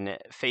in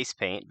face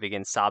paint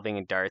begins sobbing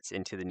and darts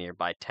into the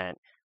nearby tent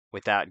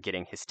without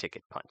getting his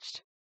ticket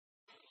punched.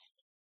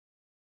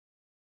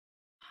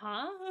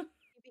 Huh?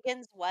 He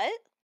begins what?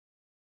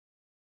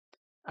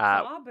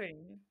 Uh,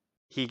 Sobbing.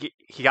 he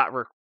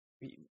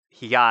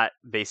got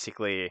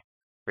basically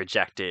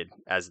rejected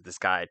as this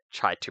guy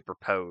tried to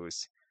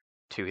propose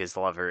to his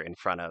lover in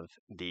front of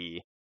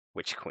the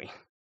Witch Queen.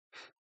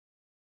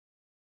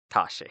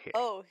 Tasha here.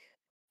 Oh,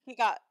 he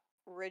got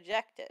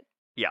rejected.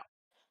 Yeah.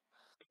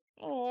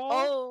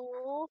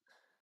 Oh.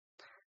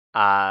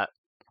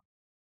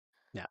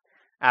 Yeah.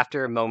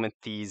 After a moment,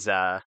 this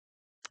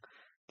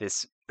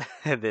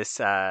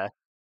this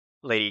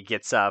lady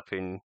gets up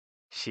and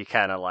she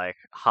kind of like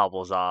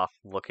hobbles off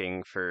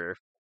looking for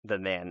the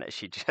man that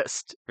she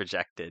just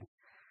rejected.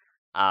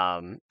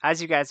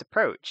 As you guys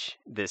approach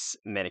this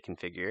mannequin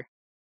figure,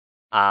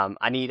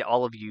 I need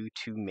all of you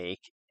to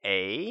make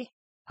a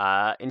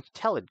a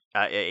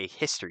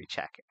history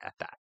check at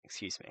that.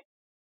 Excuse me,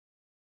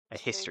 a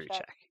history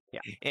check. Yeah.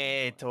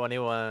 Hey,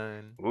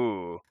 21.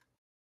 Ooh.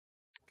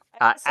 I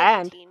got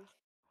And 17.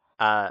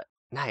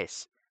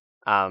 nice.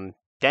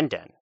 Den.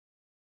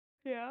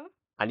 Yeah.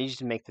 I need you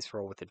to make this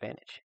roll with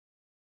advantage.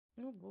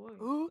 Oh boy.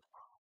 Ooh.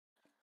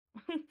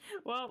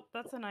 Well,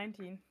 that's a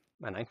 19.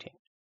 A 19.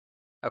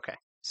 Okay.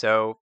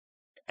 So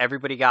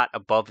everybody got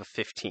above a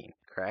 15,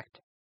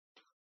 correct?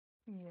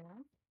 Yeah.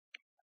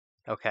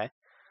 Okay.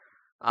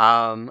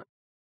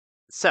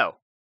 So,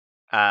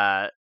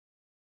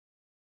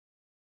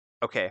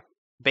 okay.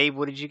 Babe,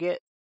 what did you get?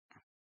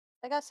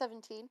 I got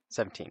 17.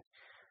 17.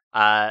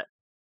 My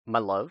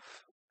love,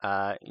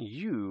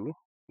 you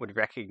would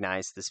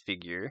recognize this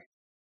figure,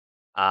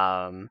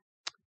 as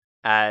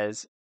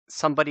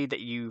somebody that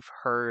you've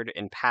heard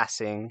in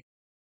passing,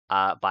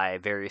 by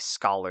various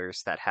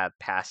scholars that have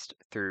passed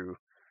through,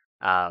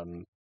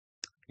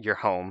 your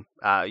home,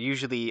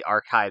 usually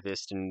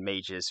archivists and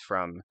mages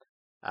from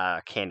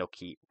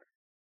Candlekeep,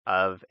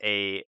 of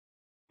a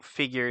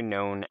figure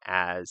known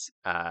as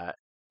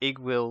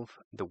Igwilv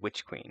the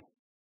Witch Queen,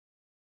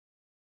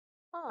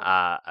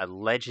 Oh. a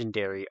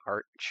legendary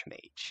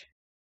archmage,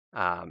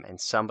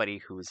 and somebody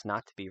who is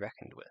not to be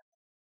reckoned with.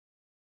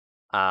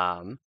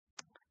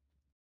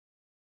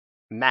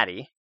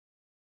 Maddie,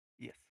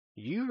 Yes.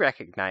 you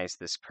recognize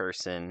this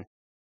person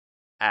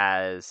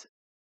as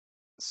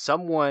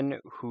someone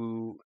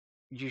who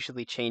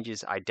usually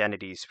changes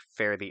identities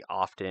fairly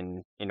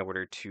often in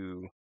order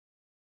to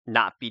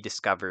not be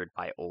discovered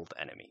by old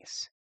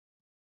enemies.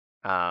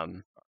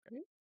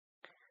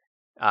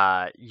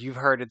 You've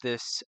heard of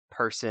this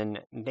person,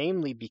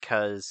 namely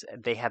because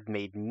they have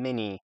made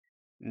many,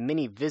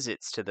 many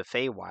visits to the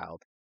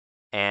Feywild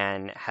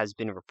and has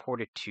been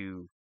reported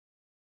to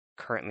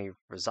currently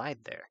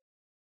reside there.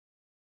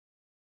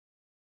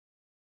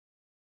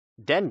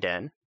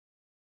 Den,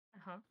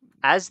 Uh-huh.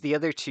 as the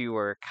other two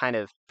are kind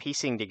of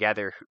piecing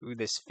together who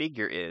this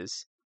figure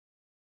is,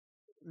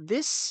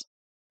 this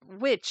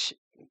witch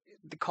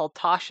called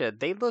Tasha,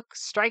 they look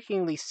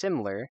strikingly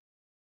similar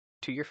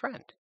to your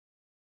friend.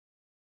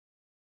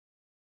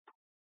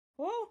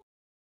 Whoa.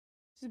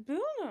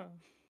 Sabuna.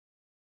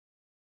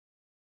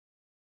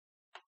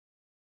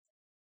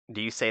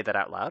 Do you say that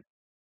out loud?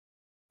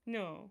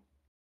 No.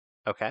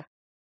 Okay.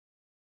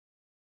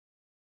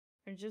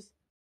 I'm just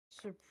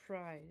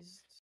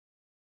surprised.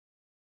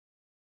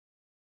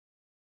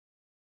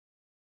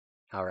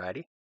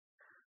 Alrighty.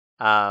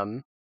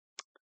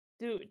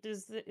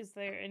 Is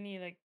there any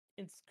like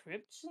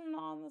inscription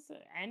on this or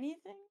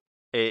anything?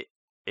 It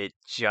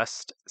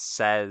just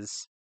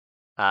says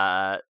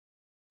Tasha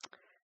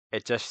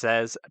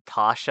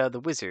the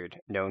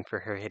Wizard, known for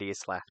her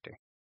hideous laughter.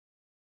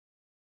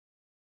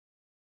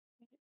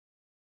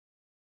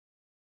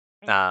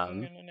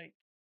 I'm gonna like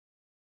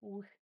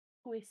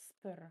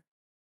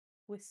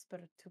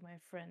whisper to my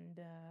friend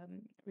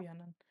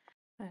Rhiannon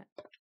that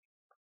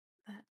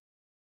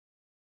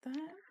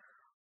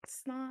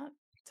that's not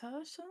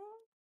Tasha.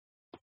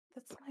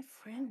 That's my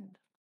friend.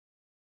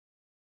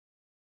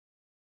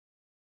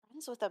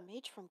 Friends with a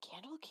mage from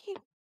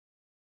Candlekeep?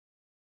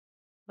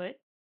 What?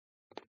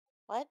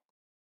 What?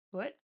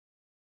 What?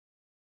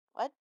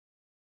 What?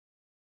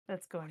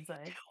 Let's go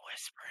inside.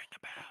 Whispering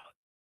about.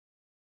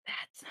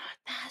 That's not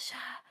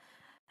Tasha.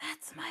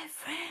 That's my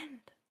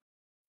friend.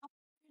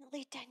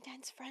 Apparently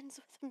Dan's friends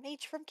with a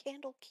mage from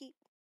Candlekeep.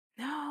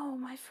 No,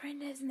 my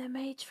friend isn't a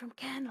mage from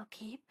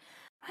Candlekeep.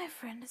 My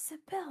friend is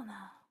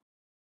Sibylla.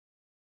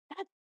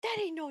 That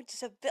ain't no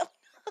Sibylla.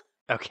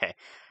 Okay.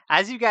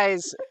 As you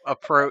guys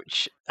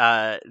approach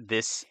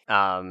this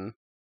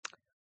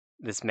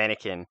this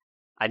mannequin,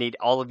 I need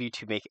all of you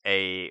to make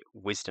a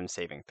wisdom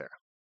saving throw.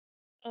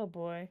 Oh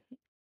boy.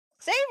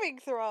 Saving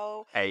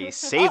throw. A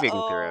saving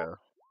Uh-oh. throw.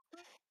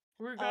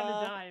 We're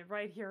gonna die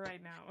right here,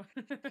 right now.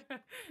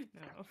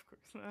 No, of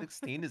course not.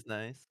 16 is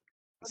nice.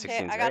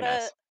 Okay, 16's I very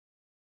got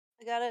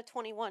nice. a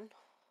 21.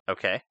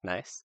 Okay,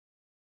 nice.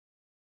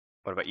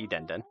 What about you,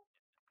 Denden?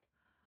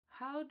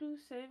 How do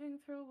saving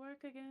throw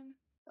work again?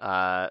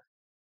 I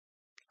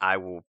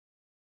will.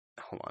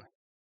 Hold on.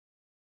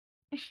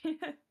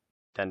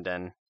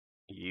 Denden,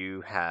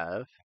 you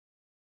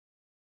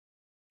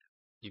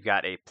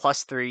got a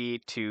 +3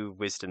 to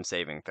wisdom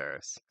saving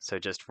throws. So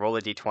just roll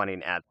a d20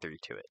 and add 3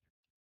 to it.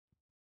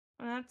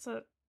 That's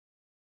a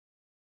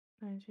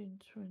 19,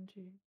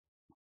 20,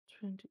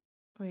 20.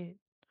 Wait.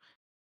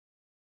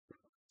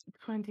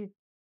 20.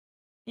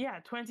 Yeah,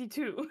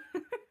 22.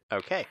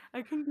 Okay.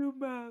 I can do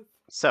math.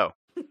 So,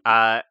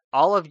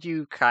 all of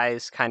you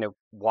guys kind of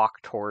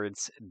walk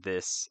towards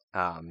this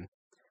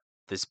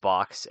this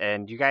box,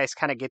 and you guys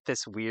kind of get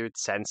this weird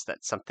sense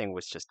that something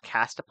was just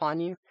cast upon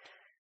you,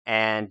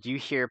 and you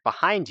hear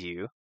behind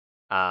you,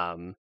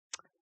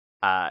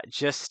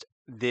 just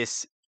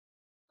this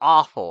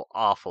awful,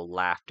 awful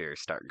laughter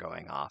start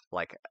going off,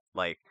 like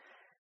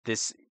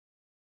this,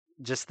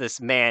 just this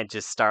man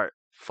just start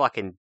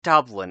fucking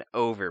doubling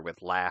over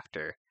with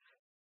laughter,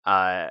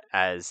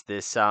 as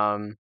this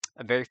a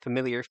very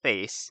familiar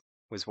face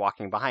was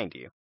walking behind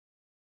you.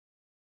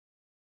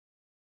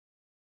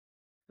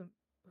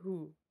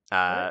 Who?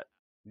 Uh,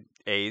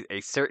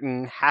 a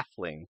certain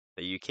halfling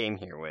that you came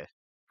here with,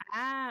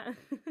 Ah.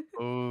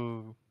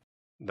 Oh.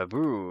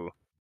 Babu.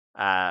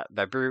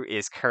 Babu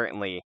is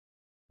currently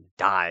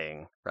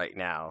dying right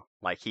now.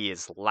 Like, he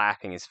is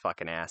laughing his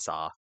fucking ass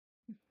off.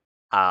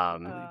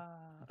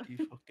 He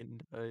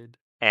fucking died.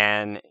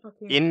 And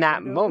fucking in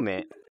that weirdo.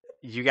 moment,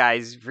 you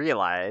guys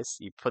realize,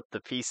 you put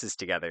the pieces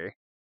together.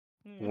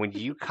 When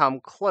you come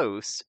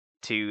close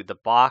to the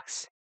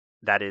box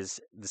that is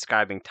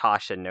describing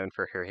Tasha, known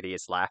for her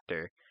hideous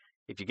laughter,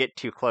 if you get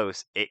too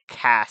close, it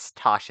casts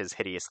Tasha's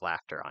hideous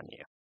laughter on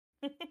you.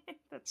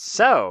 That's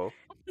So,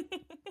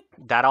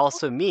 that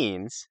also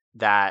means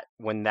that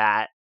when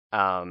that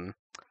that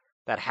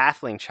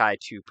halfling tried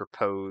to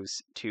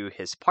propose to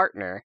his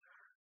partner,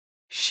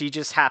 she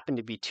just happened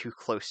to be too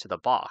close to the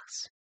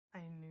box. I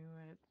knew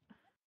it.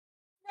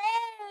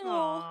 No.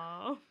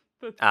 Aww,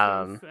 that's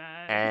so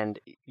sad. And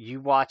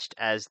you watched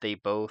as they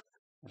both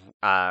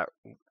hold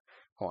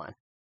on.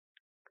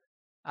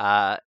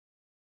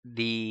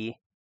 The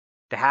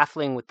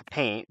halfling with the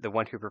paint, the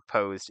one who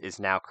proposed, is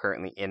now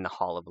currently in the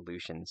Hall of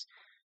Illusions.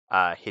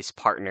 His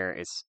partner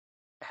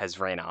has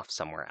ran off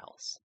somewhere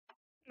else.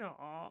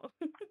 Aww.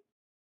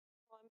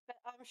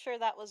 I'm sure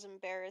that was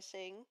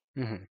embarrassing.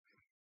 Mm-hmm.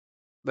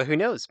 But who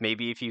knows?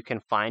 Maybe if you can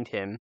find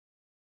him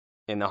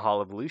in the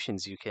Hall of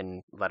Illusions, you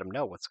can let him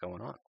know what's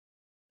going on.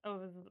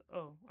 Oh,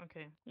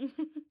 okay.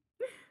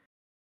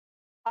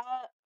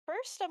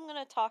 First I'm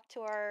gonna talk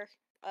to our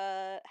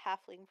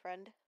halfling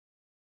friend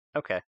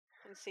Okay.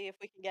 and see if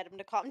we can get him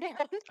to calm down.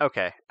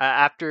 Okay.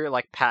 After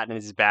like patting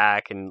his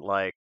back and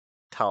like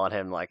telling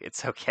him like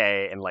it's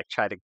okay and like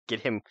try to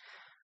get him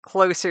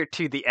closer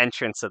to the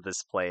entrance of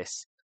this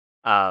place,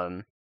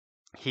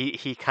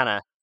 he kind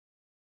of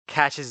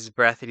catches his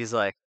breath and he's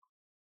like,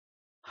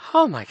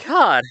 "Oh my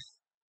god,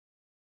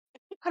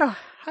 I don't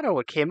know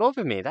what came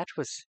over me. That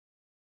was,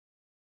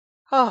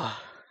 oh."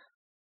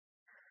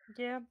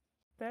 Yeah,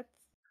 that's.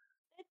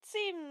 It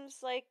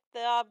seems like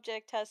the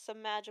object has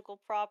some magical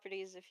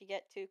properties if you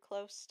get too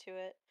close to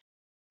it.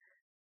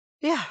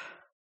 Yeah.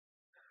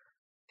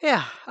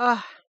 Yeah.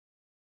 You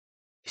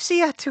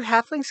see, two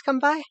halflings come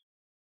by.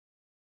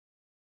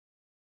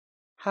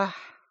 My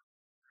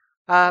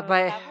Have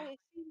we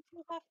seen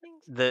two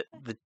halflings?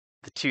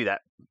 the two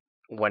that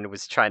one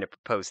was trying to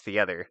propose to the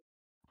other.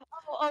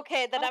 Oh,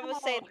 okay, then I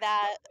must say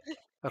that.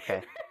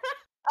 Okay.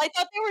 I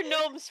thought they were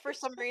gnomes for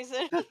some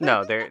reason.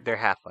 No, they're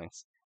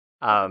halflings.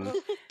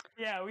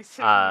 Yeah, we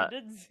certainly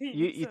did see.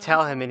 You some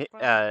tell him,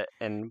 walk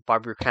and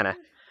Barbara kind of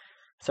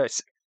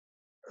starts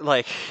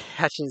like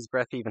catching his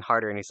breath even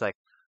harder, and he's like,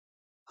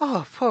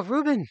 "Oh, poor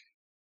Reuben.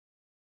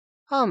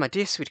 Oh, my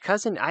dear sweet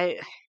cousin.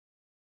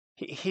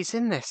 He's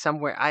in there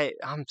somewhere.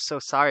 I'm so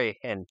sorry."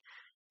 And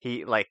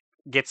he like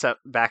gets up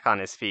back on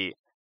his feet,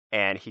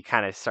 and he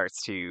kind of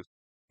starts to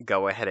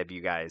go ahead of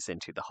you guys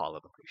into the Hall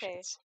of Okay,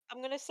 Illusions.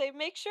 I'm gonna say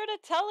make sure to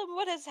tell him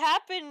what has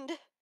happened.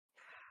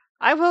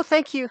 I will,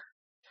 thank you.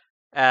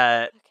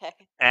 Okay.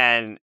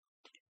 And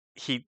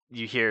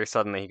you hear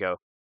suddenly he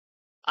go,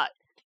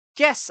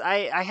 "Yes,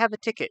 I have a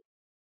ticket.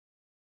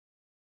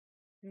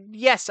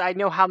 Yes, I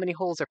know how many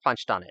holes are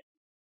punched on it.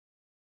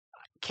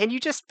 Can you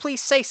just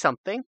please say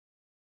something?"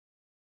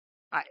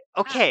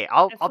 Okay,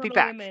 I'll be follow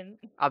back. him in.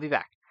 I'll be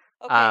back.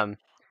 Okay.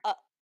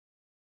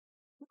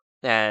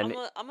 And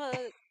I'm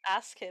gonna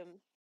ask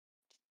him.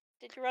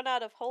 Did you run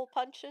out of hole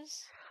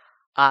punches?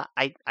 I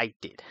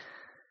did.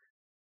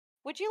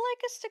 Would you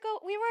like us to go?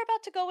 We were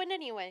about to go in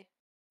anyway.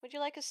 Would you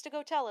like us to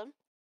go tell him?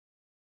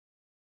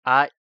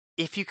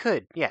 If you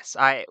could, yes.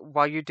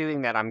 While you're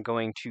doing that, I'm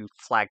going to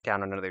flag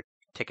down another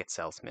ticket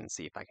salesman,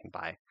 see if I can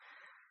buy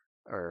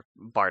or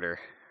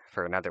barter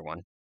for another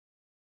one.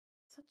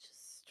 Such a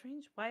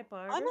strange. Why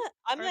barter?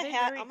 I'm gonna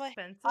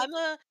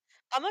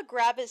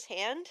grab his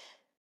hand.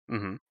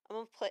 Mm-hmm. I'm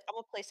gonna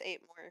place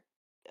 8 more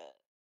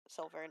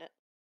silver in it.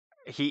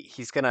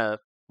 He's gonna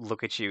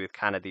look at you with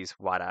kind of these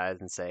wide eyes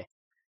and say,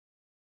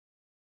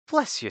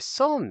 Bless your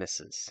soul,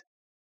 missus.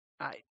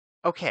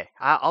 Okay,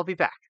 I'll be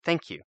back.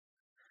 Thank you.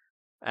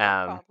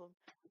 No problem.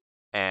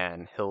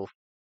 And he'll,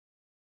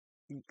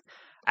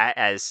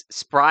 as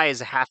spry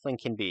as a halfling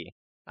can be,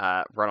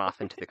 run off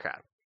into the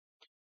crowd.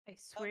 I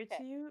swear Okay.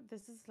 to you,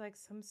 this is like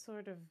some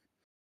sort of,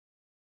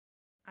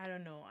 I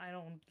don't know, I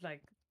don't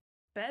like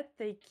bet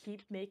they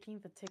keep making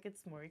the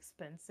tickets more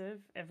expensive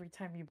every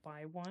time you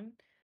buy one.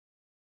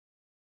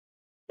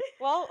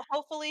 Well,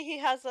 hopefully he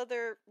has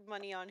other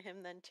money on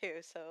him then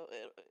too, so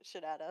it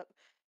should add up.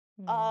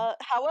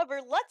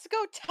 However, let's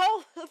go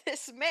tell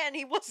this man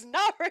he was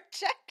not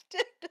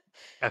rejected.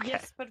 Okay.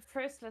 Yes, but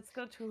first let's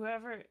go to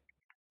whoever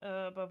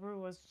Babu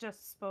was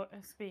just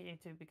speaking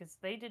to, because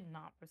they did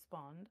not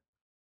respond.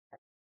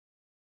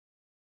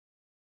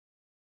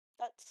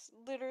 That's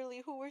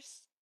literally who we're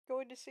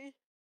going to see.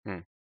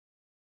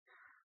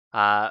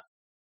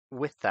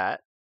 With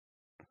that,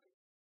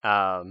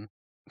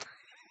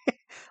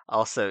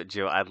 also,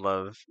 Joe, I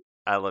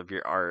love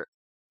your art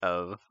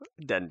of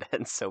Den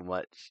Den so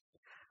much.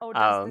 Oh,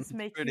 does this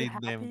make you Pretty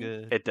happy? damn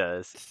good. It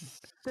does.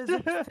 Does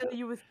it fill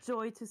you with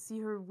joy to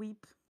see her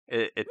weep?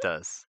 It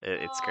does.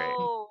 It's great.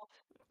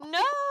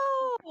 No,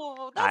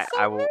 that's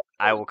so rude.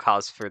 I will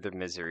cause further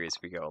misery as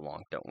we go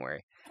along. Don't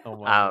worry. Oh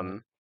my god.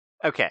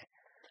 Okay.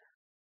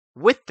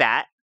 With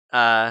that,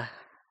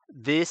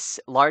 this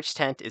large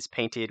tent is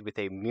painted with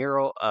a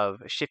mural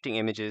of shifting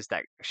images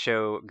that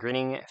show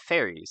grinning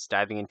fairies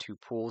diving into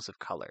pools of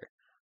color.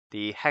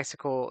 The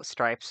hexagonal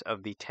stripes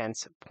of the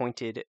tent's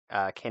pointed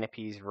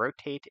canopies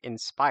rotate in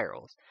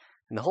spirals,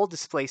 and the whole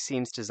display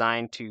seems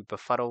designed to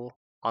befuddle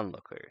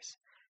onlookers.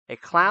 A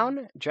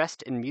clown,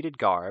 dressed in muted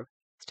garb,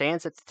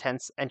 stands at the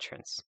tent's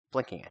entrance,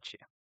 blinking at you.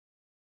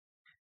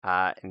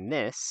 In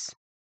this,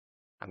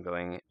 I'm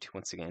going to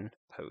once again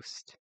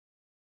post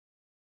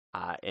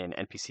in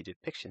NPC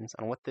depictions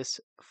on what this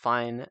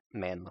fine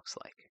man looks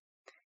like.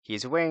 He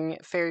is wearing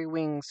fairy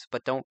wings,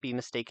 but don't be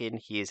mistaken,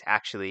 he is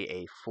actually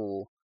a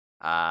full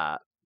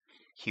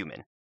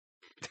human.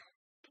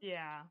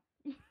 Yeah.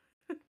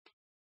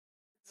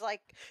 It's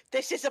like,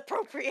 this is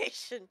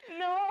appropriation.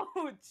 No,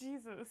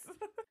 Jesus.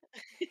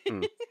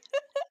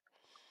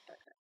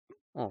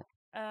 Oh.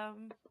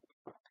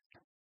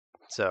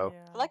 So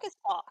I like his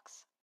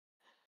socks.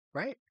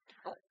 Right.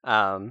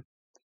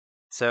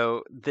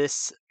 So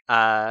this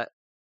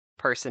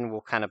person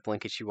will kind of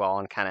blink at you all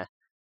and kind of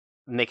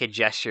make a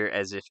gesture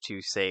as if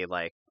to say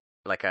like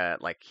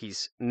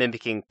he's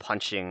mimicking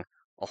punching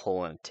a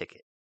hole in a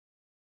ticket.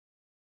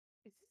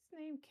 Is his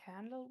name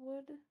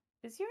Candlewood?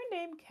 Is your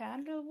name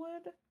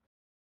Candlewood?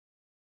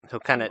 He'll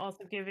kind I'm of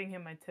also giving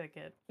him my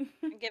ticket.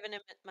 I'm giving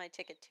him my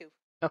ticket too.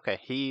 okay.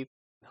 He'll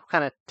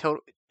kind of tilt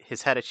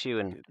his head at you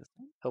and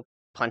he'll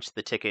punch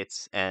the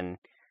tickets and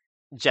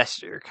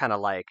gesture kind of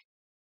like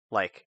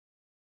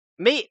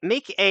make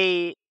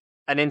an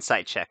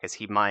insight check as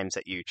he mimes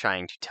at you,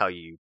 trying to tell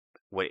you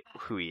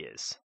who he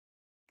is.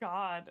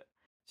 God.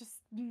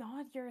 Just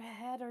nod your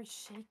head or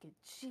shake it.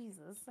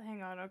 Jesus.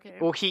 Hang on, okay.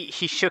 Well, he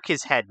shook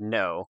his head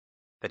no,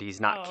 that he's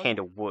not okay.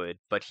 Candlewood,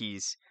 but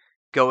he's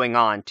going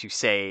on to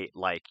say,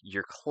 like,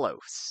 you're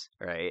close,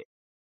 right?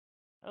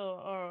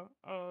 Oh,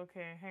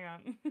 okay. Hang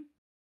on.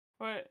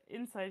 What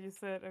inside you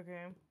said?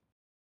 Okay.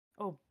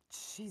 Oh,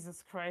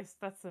 Jesus Christ.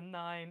 That's a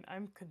 9.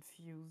 I'm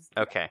confused.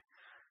 Okay.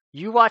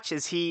 You watch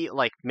as he,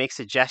 like, makes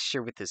a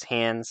gesture with his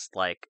hands,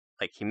 like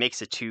he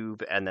makes a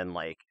tube and then,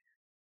 like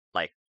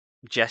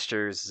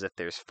gestures as if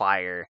there's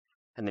fire,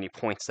 and then he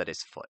points at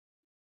his foot.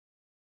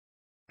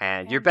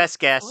 And your best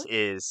guess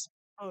is...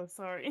 Oh,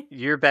 sorry.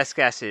 Your best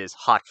guess is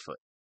Hotfoot.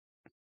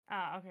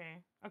 Ah,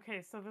 okay.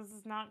 Okay, so this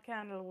is not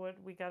Candlewood.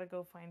 We gotta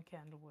go find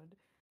Candlewood.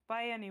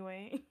 Bye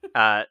anyway.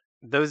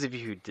 Those of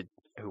you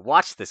who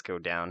watched this go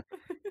down,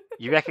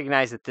 you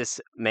recognize that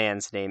this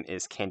man's name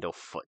is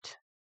Candlefoot.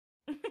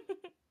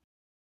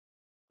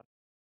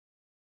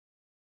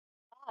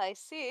 I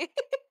see.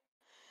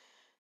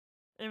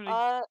 I'm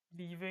like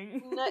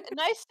leaving.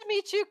 Nice to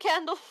meet you,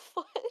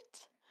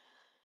 Candlefoot.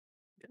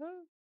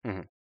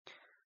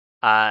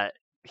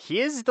 He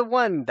is the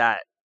one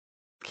that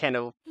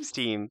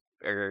Candlesteam,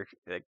 or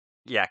the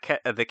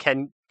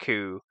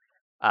Kenku,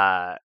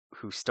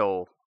 who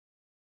stole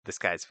this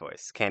guy's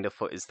voice.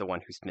 Candlefoot is the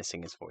one who's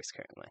missing his voice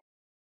currently.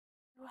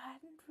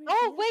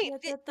 Oh wait,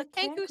 the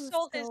Kenku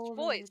stole his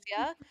voice,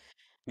 yeah?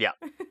 Yeah.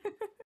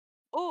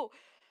 Oh,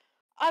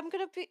 I'm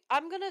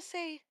gonna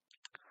say.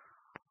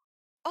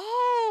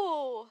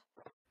 Oh.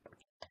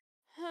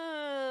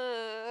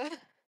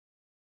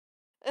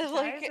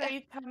 Guys, are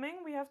you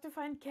coming? We have to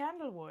find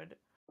Candlewood,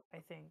 I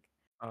think.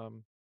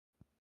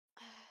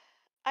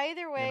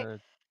 Either way,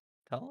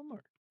 tell him,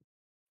 or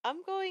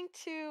I'm going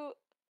to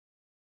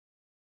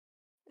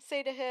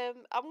say to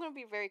him, I'm going to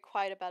be very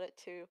quiet about it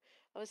too.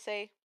 I would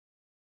say,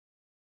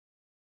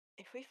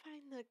 if we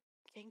find the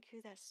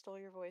Genku that stole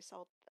your voice,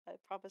 I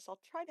promise I'll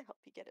try to help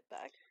you get it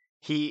back.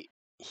 He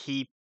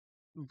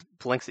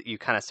blinks at you,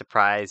 kind of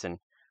surprised, and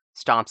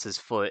stomps his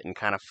foot and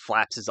kind of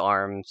flaps his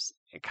arms,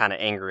 kind of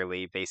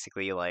angrily,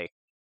 basically like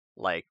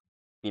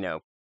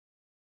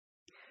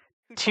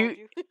Who Two, told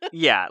you?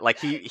 yeah, like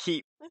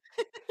he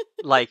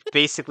like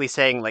basically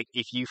saying like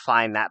if you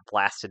find that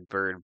blasted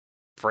bird,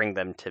 bring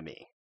them to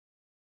me.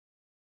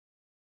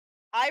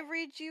 I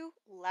read you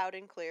loud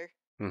and clear,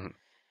 Mhm.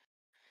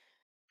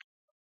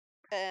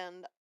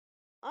 and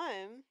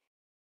I'm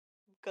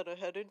gonna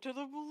head into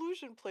the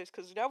illusion place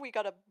because now we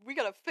gotta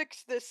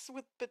fix this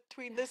with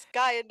between this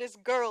guy and this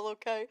girl,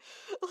 okay?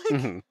 Like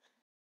Mhm.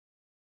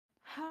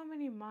 How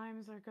many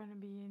mimes are gonna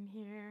be in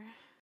here?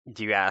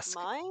 Do you ask?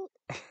 mine.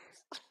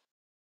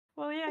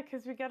 Well, yeah,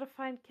 because we gotta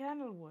find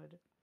candlewood.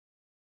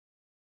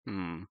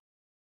 Hmm.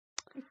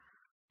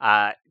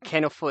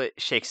 Candlefoot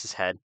shakes his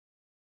head,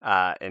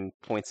 and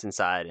points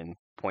inside and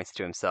points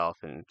to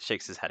himself and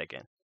shakes his head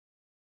again.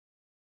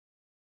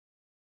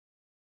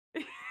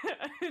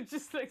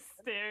 Just like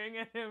staring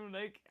at him,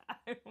 like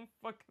I don't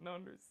fucking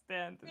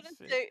understand I'm this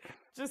gonna shit. say,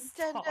 Just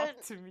Dun talk Dun,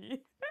 to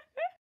me.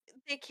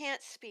 they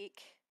can't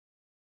speak.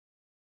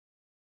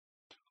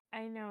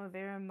 I know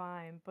they're a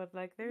mime, but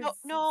like there's No,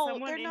 no,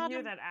 someone they're in not here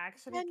a that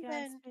actually Dun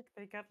can't Dun. speak.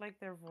 They got like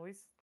their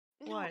voice.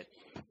 No, What?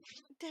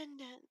 Dun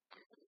Dun.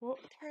 What?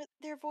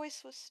 Their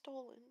voice was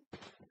stolen.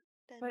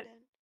 Dun But Dun.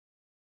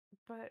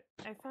 but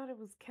I thought it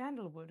was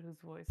Candlewood whose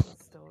voice was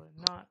stolen,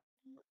 not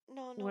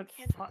No, what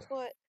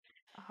Candlefoot.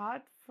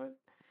 Hotfoot.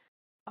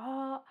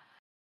 Oh.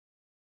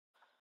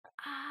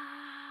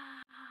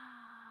 Ah.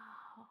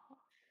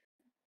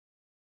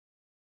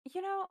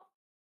 You know,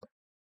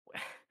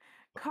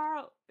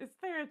 Carl, is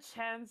there a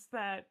chance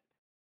that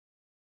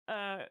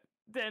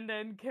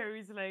Den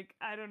carries like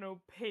I don't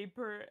know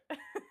paper?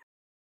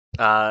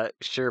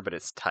 Sure, but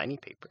it's tiny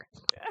paper.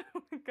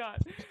 Oh my god.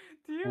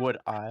 Do you Would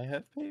I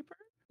have paper?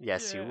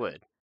 Yes, you Yeah.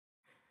 would.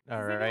 All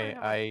Does anyone right,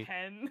 have a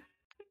pen?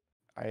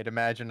 I'd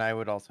imagine I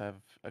would also have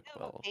a I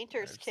have a quill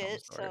painter's of some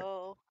kit, sort.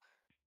 so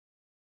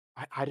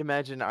I'd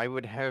imagine I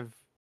would have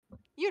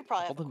you'd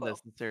probably all have a the quill.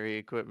 necessary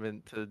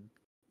equipment to,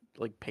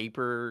 like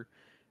paper,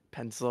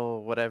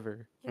 pencil,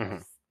 whatever. Yeah, Mhm.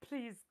 just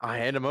please I'll give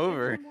hand him give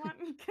over. him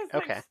one, cause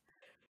like, Okay.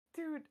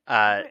 dude,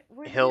 Uh,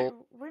 when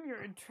he'll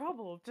you're in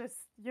trouble, just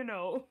you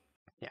know.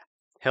 yeah,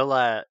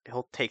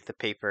 he'll take the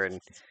paper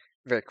and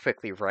very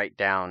quickly write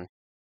down,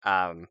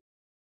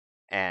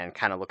 and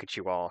kind of look at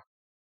you all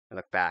and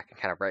look back and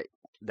kind of write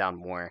down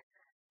more,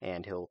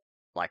 and he'll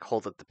like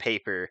hold up the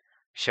paper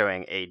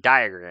showing a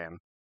diagram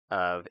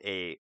of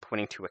a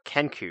pointing to a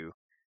kenku,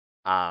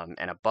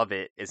 and above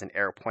it is an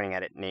arrow pointing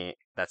at it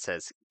that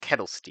says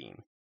kettle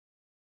steam.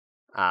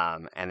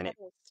 And then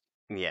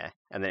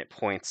it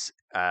points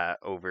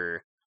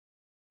over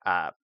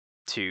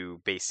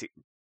to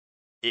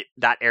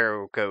that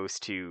arrow goes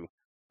to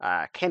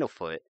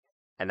Candlefoot,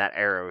 and that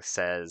arrow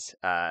says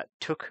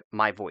took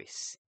my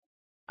voice.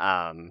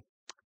 And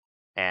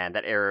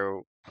that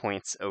arrow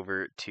points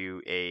over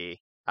to a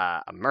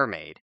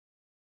mermaid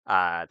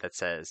that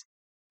says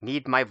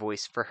need my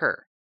voice for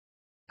her.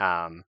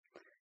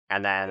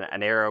 And then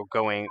an arrow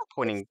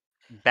pointing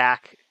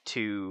back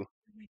to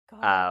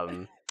Oh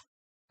my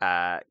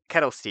god.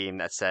 Kettle Steam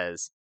that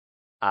says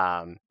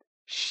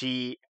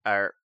she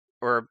or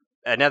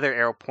another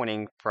arrow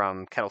pointing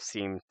from Kettle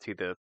Steam to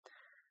the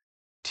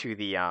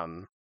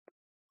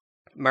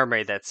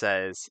mermaid that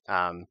says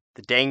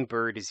the dang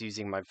bird is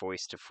using my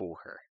voice to fool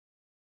her.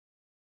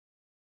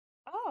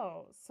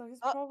 Oh, so he's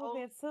Uh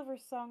probably oh. at Silver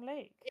Song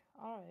Lake.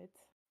 All right.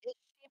 Is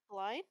she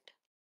blind?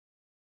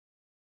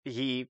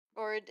 He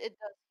Or it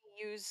does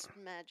he use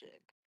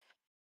magic?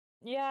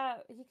 Yeah,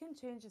 he can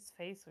change his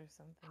face or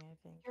something. I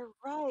think. You're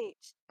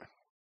right.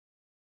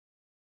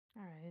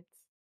 All right.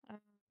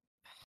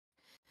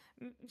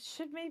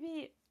 Should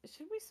we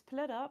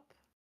split up?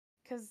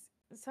 Because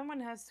someone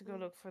has to go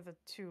look for the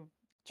two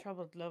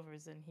troubled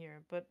lovers in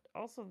here, but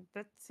also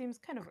that seems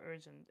kind of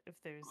urgent if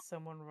there's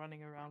someone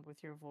running around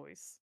with your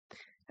voice.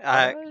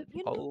 uh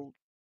You know,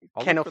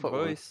 I'll look for the Candlefoot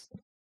would voice.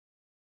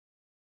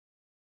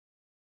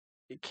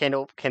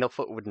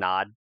 Candlefoot would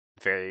nod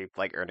very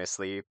like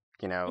earnestly,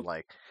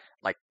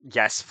 like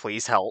yes,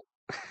 please help.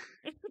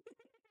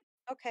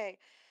 okay.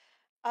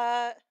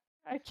 Uh,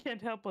 I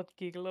can't help but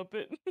giggle a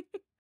bit.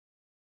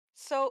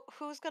 so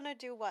who's gonna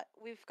do what?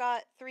 We've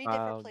got 3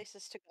 different Uh,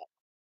 places to go.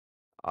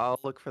 I'll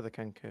look for the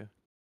kenku.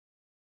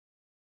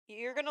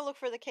 You're gonna look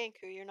for the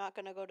Kenku. You're not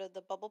gonna go to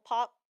the bubble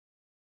pop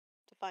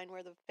to find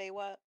where the Fey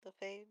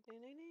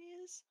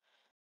is.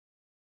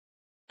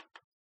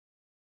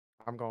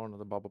 I'm going to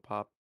the bubble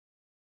pop.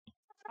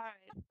 All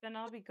right, then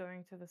I'll be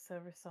going to the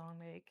Silver Song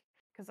Lake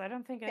because I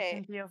don't think I Okay.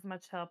 can be of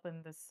much help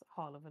in this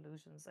Hall of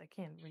Illusions. I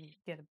can't really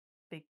get a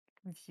big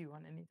view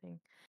on anything.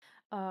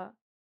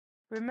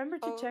 Remember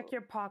to check Oh,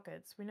 your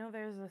pockets. We know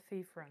there's a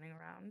thief running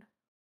around.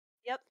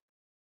 yep.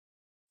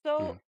 So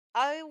Mhm.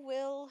 I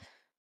will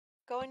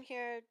go in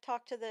here,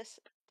 talk to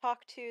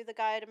the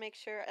guy to make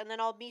sure, and then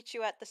I'll meet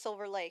you at the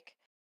Silver Lake.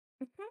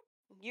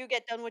 You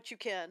get done what you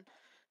can.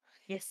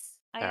 Yes,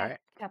 aye, All aye, right,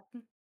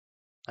 Captain.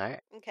 all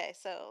right. Okay,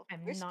 so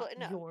we're I'm not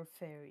splitting up. your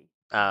fairy.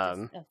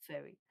 I'm just a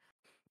fairy.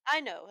 I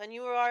know, and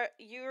you're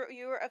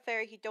a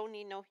fairy. You don't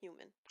need no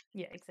human.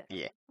 Yeah,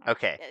 exactly. Yeah. All right.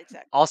 Okay. Yeah,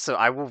 exactly. Also,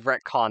 I will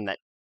retcon that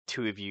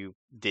 2 of you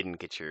didn't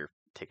get your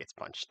tickets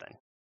punched then.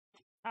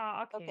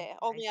 Oh, okay. Okay,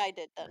 only I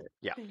did then.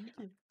 Yeah. Thank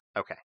you.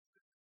 Okay.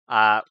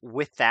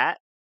 With that,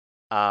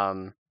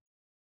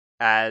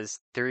 as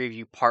three of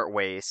you part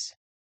ways,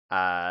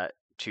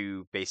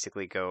 to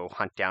basically go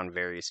hunt down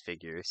various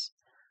figures,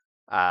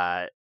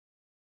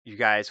 you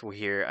guys will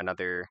hear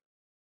another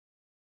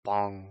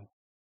bong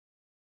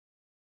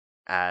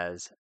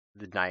as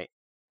the night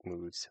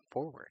moves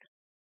forward.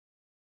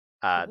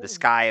 The Oh.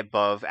 sky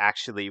above,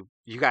 actually,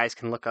 you guys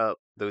can look up,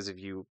 those of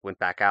you went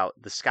back out,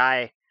 the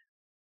sky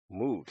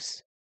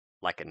moves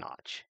like a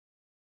notch.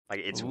 Like,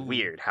 it's Ooh.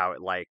 weird how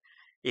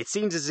it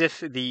seems as if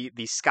the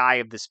sky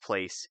of this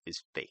place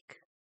is fake,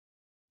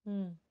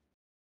 Hmm.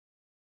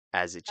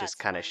 as it just That's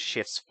kind of fun.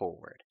 shifts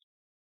forward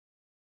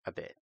a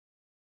bit.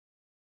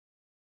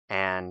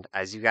 And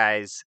as you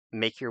guys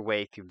make your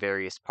way through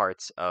various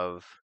parts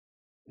of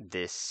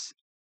this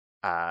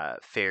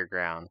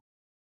fairground,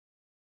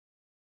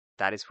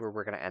 that is where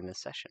we're going to end this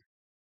session.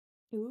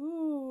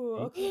 Ooh,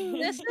 Thank okay.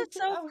 This is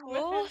so Oh,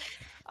 cool. man.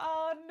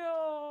 Oh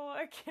no,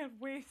 I can't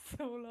wait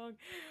so long.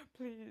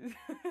 Please.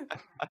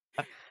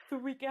 The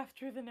week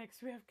after the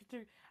next we have to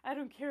do. I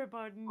don't care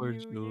about For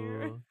New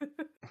Year. sure.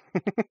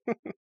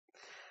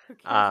 Who cares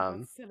about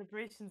Um,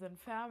 celebrations and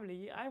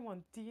family? I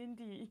want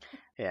D&D.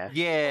 yeah. Oh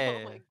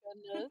Yeah. my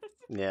goodness.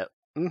 Yep.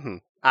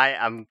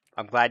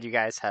 I'm glad you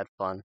guys had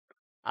fun.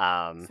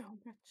 So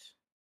much.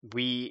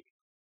 We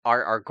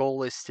our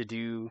goal is to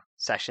do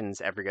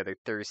sessions every other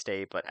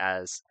Thursday, but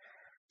as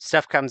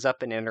stuff comes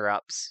up and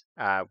interrupts,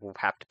 we'll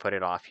have to put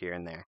it off here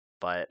and there.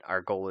 But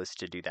our goal is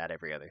to do that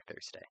every other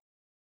Thursday.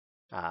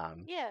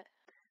 Yeah.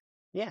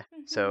 Yeah.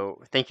 Mhm.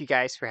 So thank you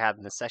guys for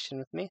having this session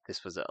with me.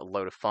 This was a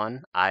load of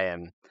fun. I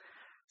am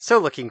so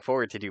looking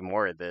forward to do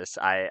more of this.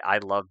 I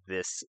love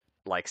this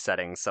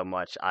setting so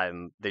much.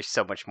 There's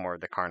so much more of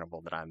the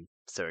carnival that I'm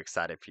so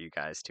excited for you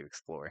guys to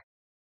explore.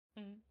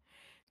 Mm.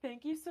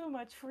 Thank you so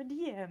much for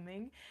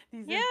DMing.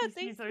 These Yeah,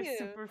 thank NPCs are you.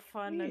 super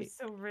fun. I'm Sweet.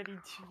 so ready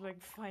to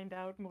find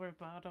out more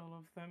about all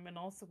of them, and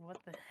also what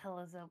the hell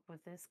is up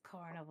with this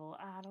carnival.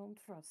 I don't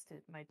trust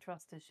it. My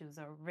trust issues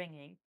are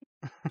ringing.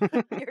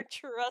 Your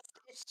trust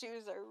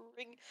issues are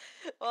ring.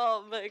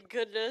 Oh my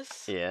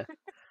goodness. Yeah.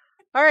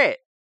 All right.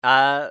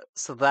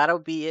 So that'll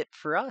be it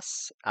for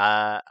us.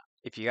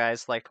 If you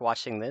guys liked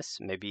watching this,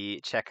 maybe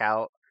check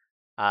out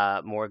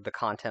more of the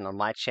content on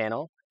my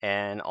channel,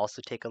 and also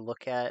take a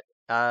look at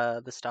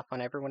the stuff on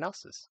everyone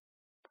else's.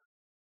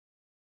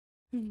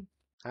 All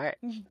right.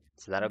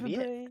 So that'll be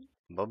it.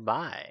 Bye-bye.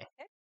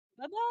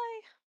 Bye bye. Bye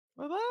bye.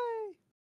 Bye bye.